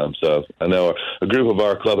hangout time. So I know a group of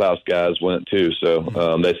our clubhouse guys went too. So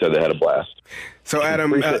they said they had a blast. So,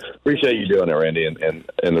 Adam, appreciate you doing it, Randy, and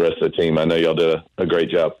the rest of the team. I know y'all did a great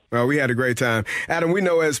job. Well, we had a great time. Adam, we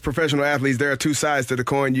know as professional athletes, there are two sides to the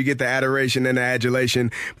coin. You get the adoration and the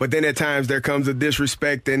adulation, but then at times there comes a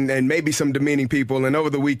disrespect and maybe some demeaning people. And over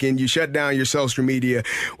the weekend, you shut down your social media.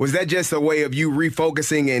 Was that just a way of you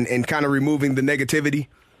refocusing and kind of removing the negativity?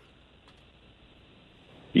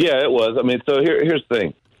 Yeah, it was. I mean, so here's the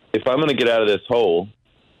thing. If I'm going to get out of this hole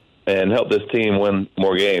and help this team win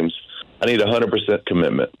more games, I need 100%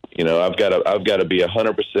 commitment. I've got to be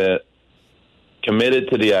 100%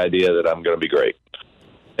 committed to the idea that I'm going to be great,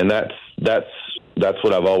 and that's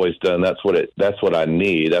what I've always done. That's what I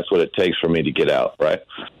need. That's what it takes for me to get out. Right.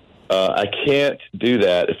 I can't do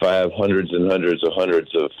that if I have hundreds and hundreds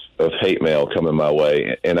of hate mail coming my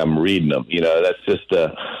way, and I'm reading them. That's just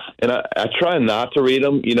and I try not to read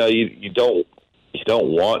them. You don't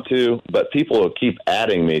want to, but people will keep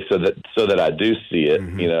adding me so that I do see it.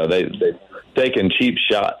 Mm-hmm. They've taken cheap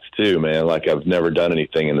shots too, man. Like I've never done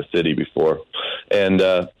anything in the city before. And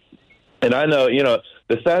I know,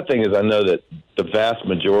 the sad thing is I know that the vast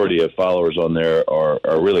majority of followers on there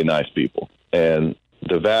are really nice people. And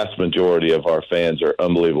the vast majority of our fans are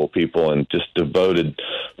unbelievable people and just devoted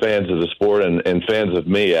fans of the sport and fans of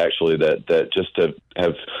me, actually, that just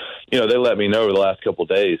have they let me know over the last couple of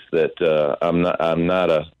days that I'm not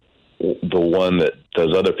the one that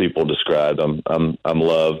those other people described. I'm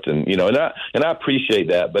loved, and and I appreciate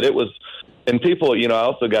that. But it was, and people, I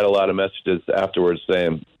also got a lot of messages afterwards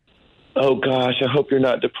saying, "Oh gosh, I hope you're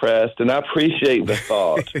not depressed." And I appreciate the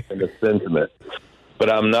thought and the sentiment, but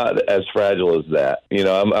I'm not as fragile as that.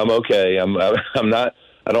 I'm okay. I'm not.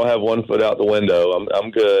 I don't have one foot out the window.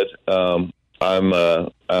 I'm good.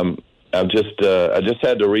 I just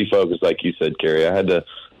had to refocus, like you said, Kerry. I had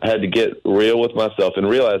to get real with myself and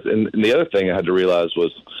realize. And the other thing I had to realize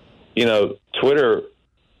was, Twitter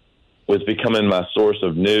was becoming my source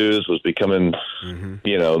of news, was becoming,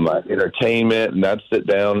 my entertainment. And I'd sit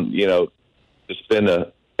down, to spend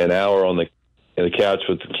an hour in in the couch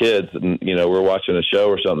with the kids, and we're watching a show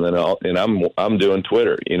or something, and I'm doing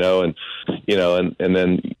Twitter, and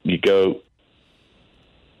then you go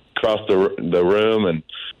across the room, and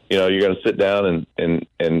you're going to sit down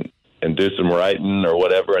and do some writing or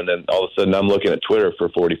whatever, and then all of a sudden I'm looking at Twitter for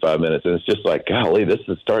 45 minutes, and it's just like, golly, this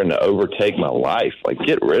is starting to overtake my life. Like,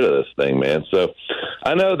 get rid of this thing, man. So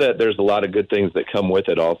I know that there's a lot of good things that come with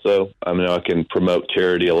it also. I know I can promote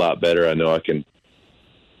charity a lot better. I know I can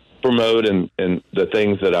promote and the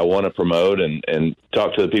things that I want to promote and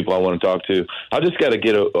talk to the people I want to talk to. I just got to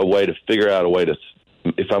get a way to figure out a way to,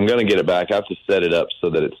 if I'm going to get it back, I have to set it up so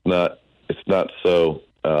that it's not so,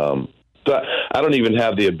 so I don't even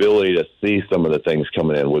have the ability to see some of the things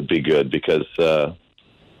coming in would be good because,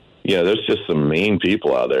 there's just some mean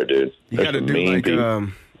people out there, dude. You got to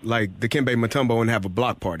do like the Kembe Mutombo and have a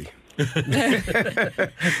block party.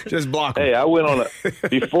 Just block them. Hey, I went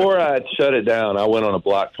before I shut it down, I went on a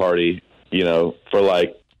block party, for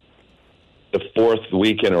like the 4th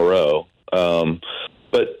week in a row.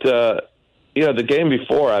 But the game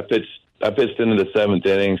before I pitched into the 7th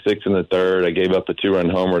inning, 6 in the 3rd. I gave up a 2-run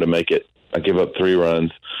homer to make it. I gave up 3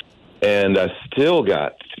 runs. And I still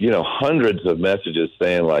got, hundreds of messages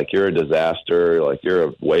saying, like, you're a disaster, like, you're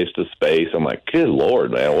a waste of space. I'm like, good Lord,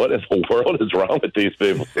 man, what in the world is wrong with these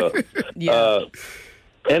people? So,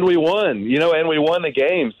 and we won, and we won the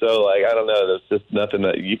game. So, like, I don't know. There's just nothing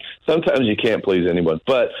sometimes you can't please anyone.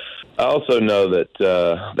 But I also know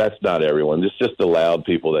that that's not everyone. It's just the loud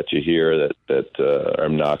people that you hear that are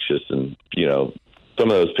obnoxious. And, some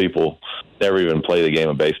of those people never even played a game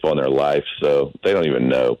of baseball in their life, so they don't even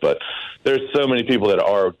know. But there's so many people that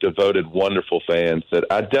are devoted, wonderful fans that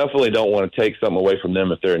I definitely don't want to take something away from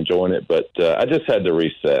them if they're enjoying it. But I just had to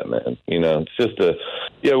reset, man. It's just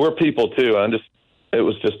we're people too. It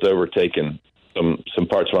was just overtaking some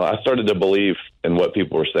parts of my life. I started to believe in what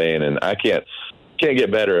people were saying, and I can't get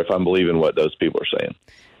better if I'm believing what those people are saying.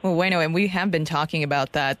 Well, Wayno, and we have been talking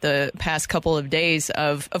about that the past couple of days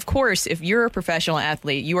of course, if you're a professional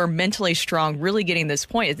athlete, you are mentally strong, really getting this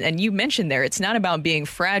point. And you mentioned there, it's not about being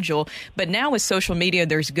fragile, but now with social media,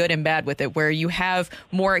 there's good and bad with it, where you have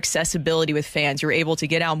more accessibility with fans. You're able to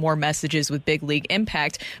get out more messages with big league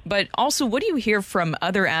impact. But also, what do you hear from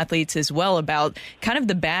other athletes as well about kind of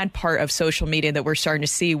the bad part of social media that we're starting to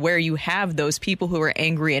see, where you have those people who are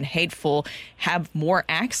angry and hateful have more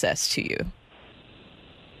access to you?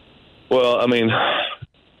 Well, I mean,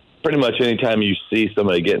 pretty much anytime you see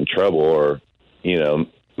somebody get in trouble or,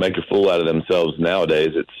 make a fool out of themselves nowadays,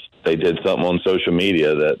 they did something on social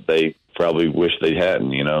media that they probably wish they hadn't.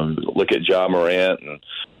 Look at Ja Morant, and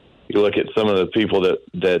you look at some of the people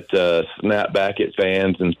that snap back at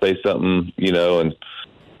fans and say something,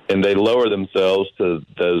 and they lower themselves to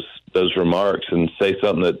those remarks and say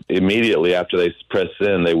something that immediately after they press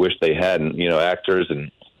send, they wish they hadn't. Actors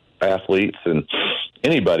and athletes and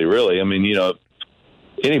anybody really. I mean,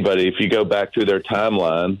 anybody, if you go back through their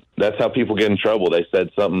timeline, that's how people get in trouble. They said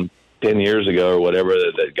something 10 years ago or whatever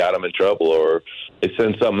that got them in trouble, or they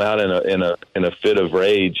send something out in a fit of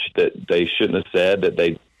rage that they shouldn't have said, that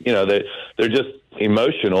they're just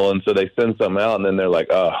emotional, and so they send something out and then they're like,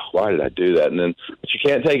 oh, why did I do that? But you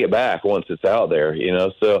can't take it back once it's out there,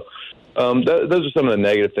 so those are some of the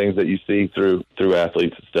negative things that you see through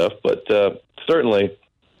athletes and stuff. But certainly,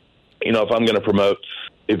 if I'm going to promote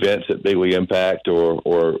events at Big League Impact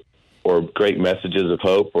or great messages of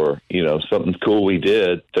hope or, something cool we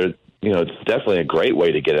did, it's definitely a great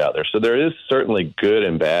way to get it out there. So there is certainly good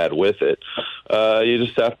and bad with it. You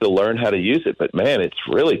just have to learn how to use it. But, man, it's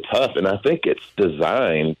really tough, and I think it's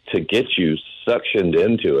designed to get you suctioned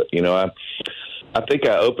into it. I think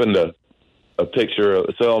I opened a picture.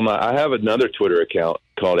 I have another Twitter account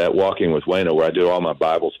called @WalkingWithWayno where I do all my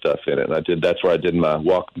Bible stuff in it. And that's where I did my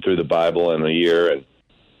walking through the Bible in a year and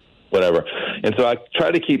whatever. And so I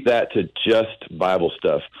try to keep that to just Bible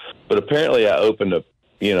stuff. But apparently I opened a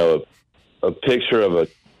picture of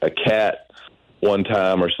a cat one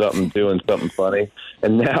time or something doing something funny.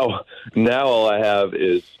 And now all I have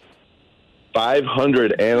is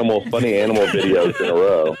 500 funny animal videos in a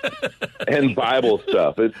row and Bible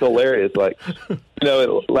stuff. It's hilarious. Like,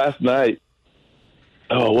 last night,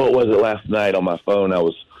 what was it last night on my phone?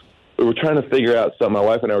 We were trying to figure out something. My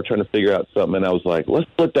wife and I were trying to figure out something, and I was like, let's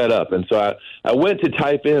look that up. And so I went to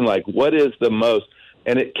type in, like, what is the most,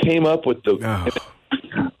 and it came up with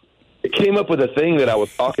it came up with a thing that I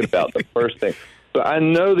was talking about, the first thing. But I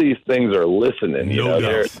know these things are listening.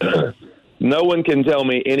 No one can tell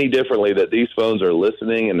me any differently that these phones are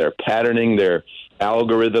listening and they're patterning their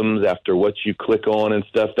algorithms after what you click on and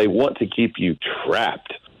stuff. They want to keep you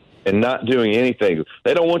trapped. and not doing anything.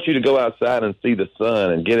 They don't want you to go outside and see the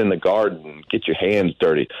sun and get in the garden and get your hands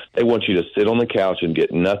dirty. They want you to sit on the couch and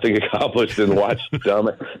get nothing accomplished and watch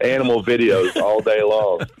dumb animal videos all day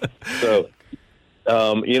long. So,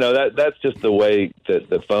 that's just the way that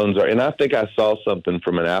the phones are. And I think I saw something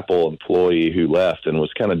from an Apple employee who left and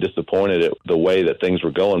was kind of disappointed at the way that things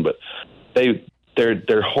were going. But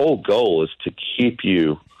their whole goal is to keep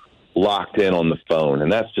you locked in on the phone, and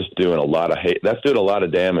that's just doing a lot of that's doing a lot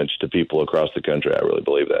of damage to people across the country. I really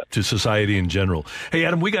believe that. To society in general. Hey,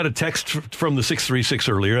 Adam, we got a text from the 636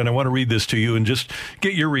 earlier, and I want to read this to you and just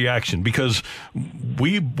get your reaction, because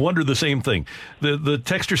we wonder the same thing. The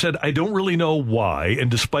texter said, I don't really know why, and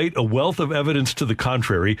despite a wealth of evidence to the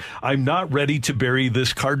contrary, I'm not ready to bury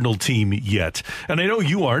this Cardinal team yet. And I know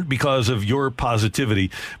you aren't because of your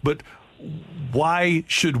positivity, but why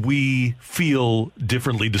should we feel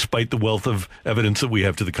differently despite the wealth of evidence that we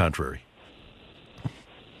have to the contrary?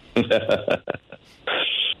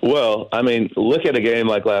 Well, I mean, look at a game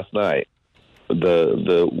like last night.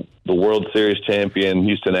 The World Series champion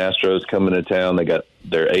Houston Astros coming to town. They got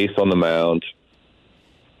their ace on the mound.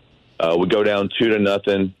 We go down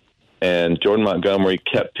 2-0, and Jordan Montgomery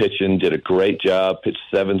kept pitching, did a great job, pitched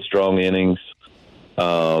 7 strong innings.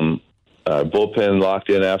 Our bullpen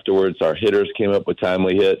locked in afterwards. Our hitters came up with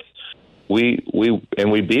timely hits. We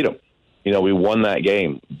beat them. We won that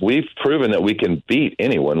game. We've proven that we can beat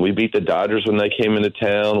anyone. We beat the Dodgers when they came into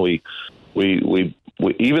town. We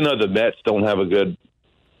even though the Mets don't have a good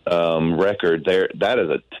record,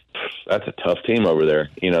 that's a tough team over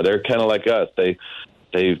there. They're kind of like us. They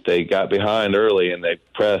got behind early and they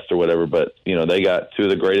pressed or whatever, but they got 2 of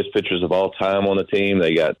the greatest pitchers of all time on the team.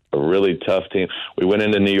 They got a really tough team. We went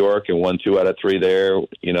into New York and won 2 out of 3 there.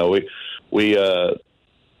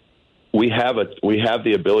 We have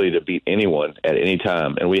the ability to beat anyone at any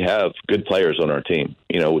time, and we have good players on our team.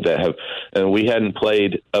 And we hadn't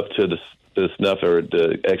played up to the snuff or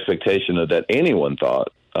the expectation that anyone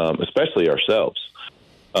thought, especially ourselves.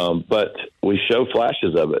 But we show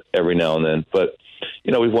flashes of it every now and then. But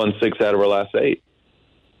we've won 6 out of our last 8,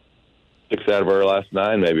 6 out of our last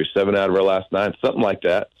 9, maybe 7 out of our last 9, something like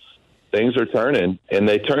that. Things are turning, and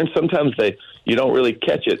they turn. Sometimes you don't really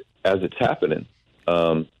catch it as it's happening.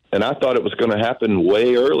 And I thought it was going to happen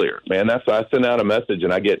way earlier, man. That's why I sent out a message,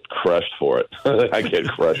 and I get crushed for it. I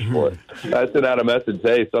sent out a message,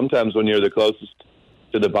 hey, sometimes when you're the closest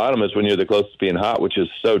to the bottom is when you're the closest to being hot, which is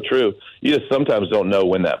so true. You just sometimes don't know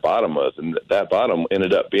when that bottom was, and that bottom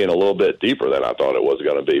ended up being a little bit deeper than I thought it was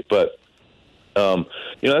going to be. But,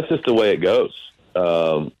 that's just the way it goes.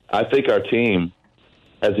 I think our team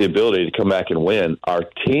has the ability to come back and win. Our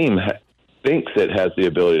team thinks it has the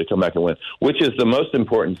ability to come back and win, which is the most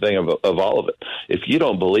important thing of all of it. If you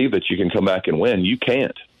don't believe that you can come back and win, you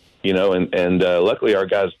can't. And luckily our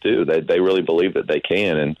guys do. They really believe that they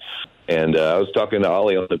can. And I was talking to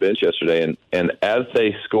Ollie on the bench yesterday, and as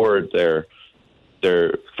they scored their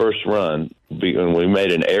first run, when we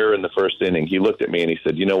made an error in the first inning, he looked at me and he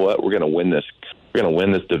said, "You know what? We're going to win this. We're going to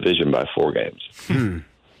win this division by 4 games." And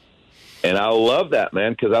I love that,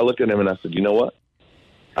 man, because I looked at him and I said, "You know what?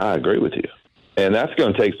 I agree with you." And that's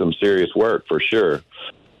going to take some serious work for sure.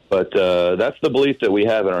 But that's the belief that we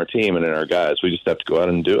have in our team and in our guys. We just have to go out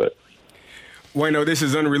and do it. Bueno, this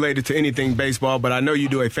is unrelated to anything baseball, but I know you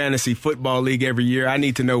do a fantasy football league every year. I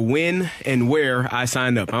need to know when and where I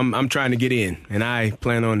signed up. I'm trying to get in, and I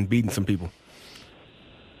plan on beating some people.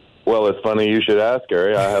 Well, it's funny you should ask,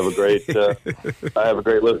 Gary. I have a great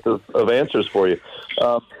list of answers for you.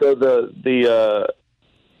 So the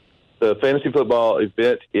fantasy football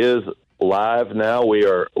event is live now. We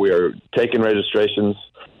are taking registrations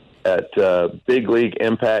at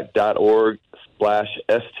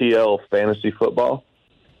bigleagueimpact.org/STL Fantasy Football.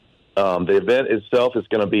 The event itself is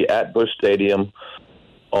going to be at Busch Stadium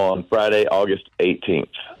on Friday, August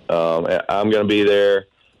 18th. I'm going to be there.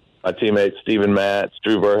 My teammates, Steven Matz,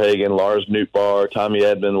 Drew Verhagen, Lars Nootbaar, Tommy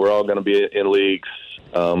Edmond, we're all going to be in leagues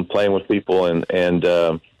playing with people. And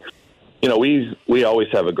we always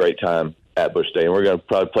have a great time at Busch Stadium. We're going to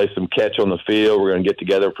probably play some catch on the field. We're going to get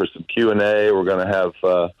together for some Q&A. We're going to have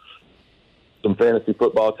some fantasy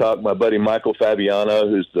football talk. My buddy Michael Fabiano,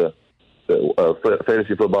 who's the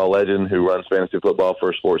fantasy football legend who runs fantasy football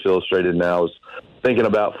for Sports Illustrated now, is thinking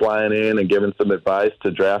about flying in and giving some advice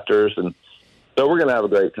to drafters. And so we're going to have a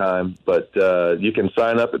great time. But you can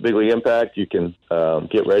sign up at Big League Impact. You can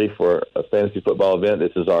get ready for a fantasy football event.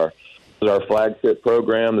 This is our flagship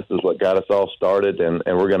program. This is what got us all started, and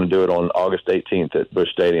we're going to do it on August 18th at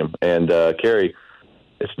Busch Stadium. And Kerry,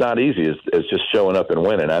 it's not easy. It's just showing up and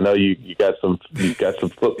winning. I know you got some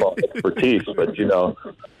football expertise, but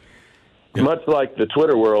much like the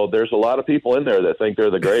Twitter world, there's a lot of people in there that think they're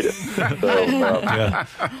the greatest. So,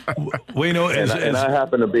 Waino, and I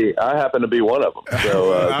happen to be one of them.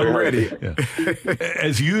 So I'm ready.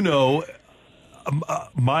 As you know,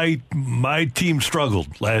 my team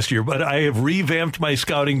struggled last year, but I have revamped my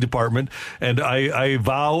scouting department, and I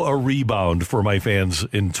vow a rebound for my fans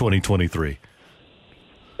in 2023.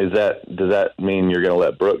 Does that mean you're going to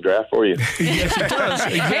let Brooke draft for you? Yes, it does.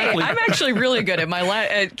 Exactly. Hey, I'm actually really good at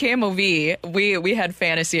at KMOV. We had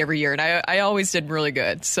fantasy every year, and I always did really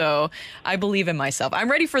good. So I believe in myself. I'm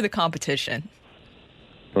ready for the competition.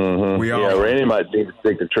 Mm-hmm. Randy might need to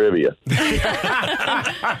stick to trivia.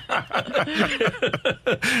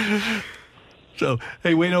 So,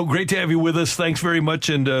 hey, Waino, great to have you with us. Thanks very much,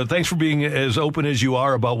 and thanks for being as open as you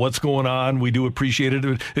are about what's going on. We do appreciate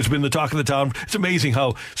it. It's been the talk of the town. It's amazing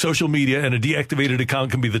how social media and a deactivated account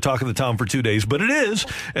can be the talk of the town for 2 days, but it is,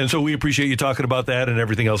 and so we appreciate you talking about that and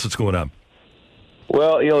everything else that's going on.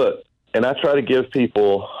 Well, and I try to give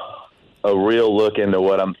people a real look into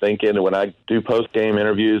what I'm thinking. When I do post-game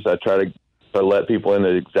interviews, I try to let people into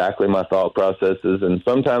exactly my thought processes, and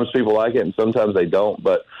sometimes people like it and sometimes they don't,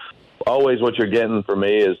 but always what you're getting from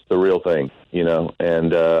me is the real thing,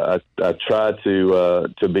 and I try to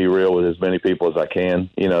be real with as many people as I can.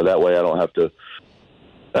 That way I don't have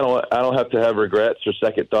to have regrets or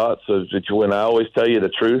second thoughts. So when I always tell you the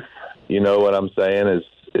truth, what I'm saying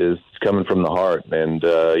is coming from the heart. And,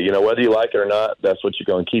 whether you like it or not, that's what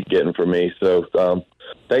you're going to keep getting from me. So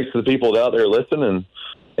thanks to the people out there listening,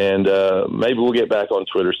 and maybe we'll get back on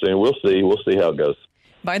Twitter soon. We'll see. We'll see how it goes.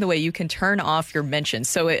 By the way, you can turn off your mentions.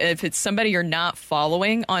 So if it's somebody you're not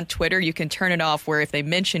following on Twitter, you can turn it off where if they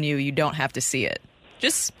mention you, you don't have to see it.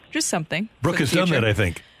 Just something. Brooke has done that, I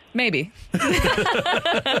think. Maybe. All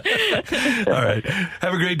right.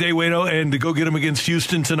 Have a great day, Waino, and go get them against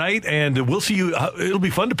Houston tonight. And we'll see you. It'll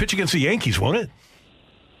be fun to pitch against the Yankees, won't it?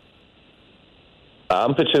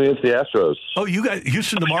 I'm pitching against the Astros. Oh, you got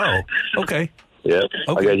Houston tomorrow. Okay. Yeah,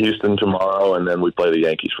 okay. I got Houston tomorrow, and then we play the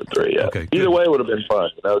Yankees for 3. Yeah. Okay, either way, it would have been fun.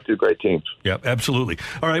 Two great teams. Yeah, absolutely.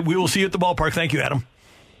 All right, we will see you at the ballpark. Thank you, Adam.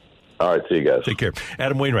 All right, see you guys. Take care.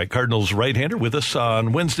 Adam Wainwright, Cardinals right-hander, with us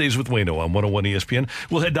on Wednesdays with Waino on 101 ESPN.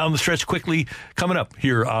 We'll head down the stretch quickly coming up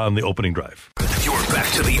here on the Opening Drive. You're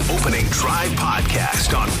back to the Opening Drive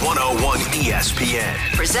podcast on 101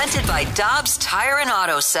 ESPN. Presented by Dobbs Tire and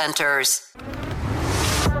Auto Centers.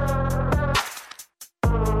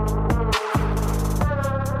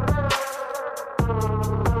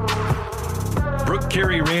 Brooke,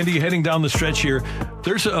 Carey, Randy, heading down the stretch here.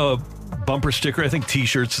 There's a bumper sticker, I think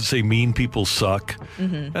T-shirts that say "Mean People Suck."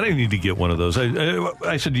 And I need to get one of those.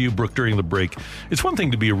 I said to you, Brooke, during the break, it's one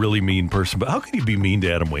thing to be a really mean person, but how can you be mean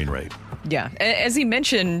to Adam Wainwright? Yeah. As he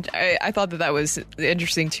mentioned, I thought that was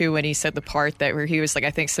interesting, too, when he said the part that where he was like,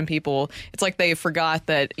 I think some people, it's like they forgot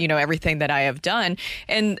that, everything that I have done.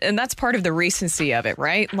 And that's part of the recency of it,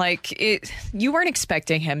 right? Like, you weren't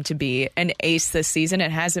expecting him to be an ace this season.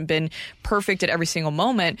 It hasn't been perfect at every single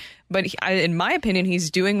moment. But in my opinion, he's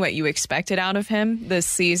doing what you expected out of him this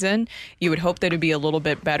season. You would hope that it'd be a little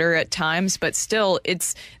bit better at times, but still,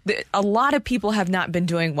 a lot of people have not been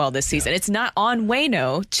doing well this season. It's not on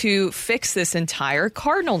Waino to fix this entire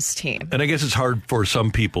Cardinals team. And I guess it's hard for some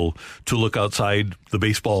people to look outside the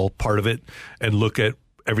baseball part of it and look at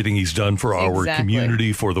everything he's done for our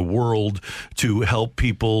community, for the world, to help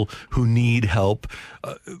people who need help.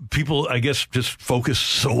 People, I guess, just focus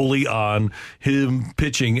solely on him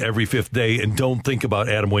pitching every fifth day and don't think about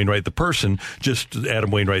Adam Wainwright, the person, just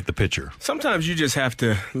Adam Wainwright, the pitcher. Sometimes you just have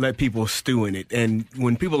to let people stew in it. And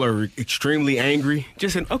when people are extremely angry,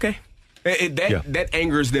 just say, okay. That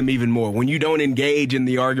angers them even more. When you don't engage in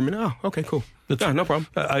the argument, oh, okay, cool. No problem.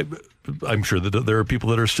 I'm sure that there are people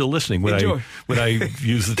that are still listening when I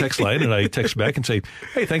use the text line and I text back and say,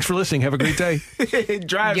 hey, thanks for listening. Have a great day. It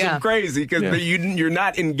drives them crazy because you're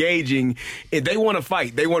not engaging. They want to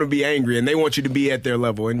fight. They want to be angry, and they want you to be at their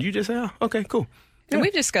level. And you just say, oh, okay, cool. And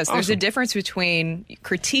we've discussed there's a difference between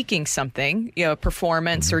critiquing something,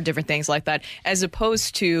 performance or different things like that, as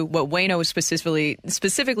opposed to what Waino was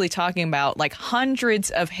specifically talking about, like hundreds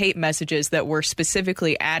of hate messages that were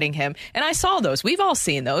specifically adding him. And I saw those. We've all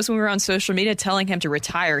seen those when we were on social media telling him to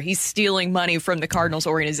retire. He's stealing money from the Cardinals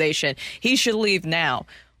organization. He should leave now.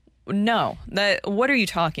 No. What are you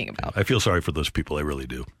talking about? I feel sorry for those people. I really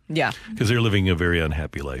do. Yeah. Because they're living a very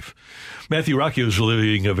unhappy life. Matthew Rocchio is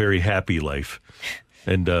living a very happy life.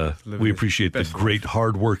 And we appreciate the great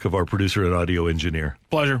hard work of our producer and audio engineer.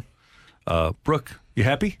 Pleasure. Brooke, you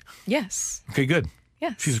happy? Yes. Okay, good.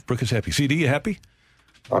 Yes. Brooke is happy. CD, you happy?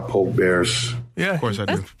 I poke bears. Yeah, of course I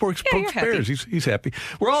do. Pokes bears. He's happy.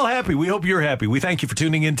 We're all happy. We hope you're happy. We thank you for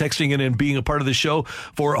tuning in, texting in, and being a part of the show.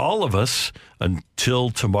 For all of us, until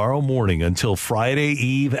tomorrow morning, until Friday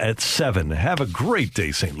Eve at 7. Have a great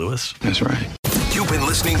day, St. Louis. That's right. You've been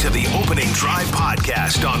listening to the Opening Drive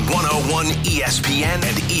podcast on 101 ESPN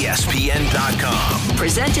and ESPN.com.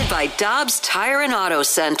 Presented by Dobbs Tire and Auto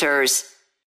Centers.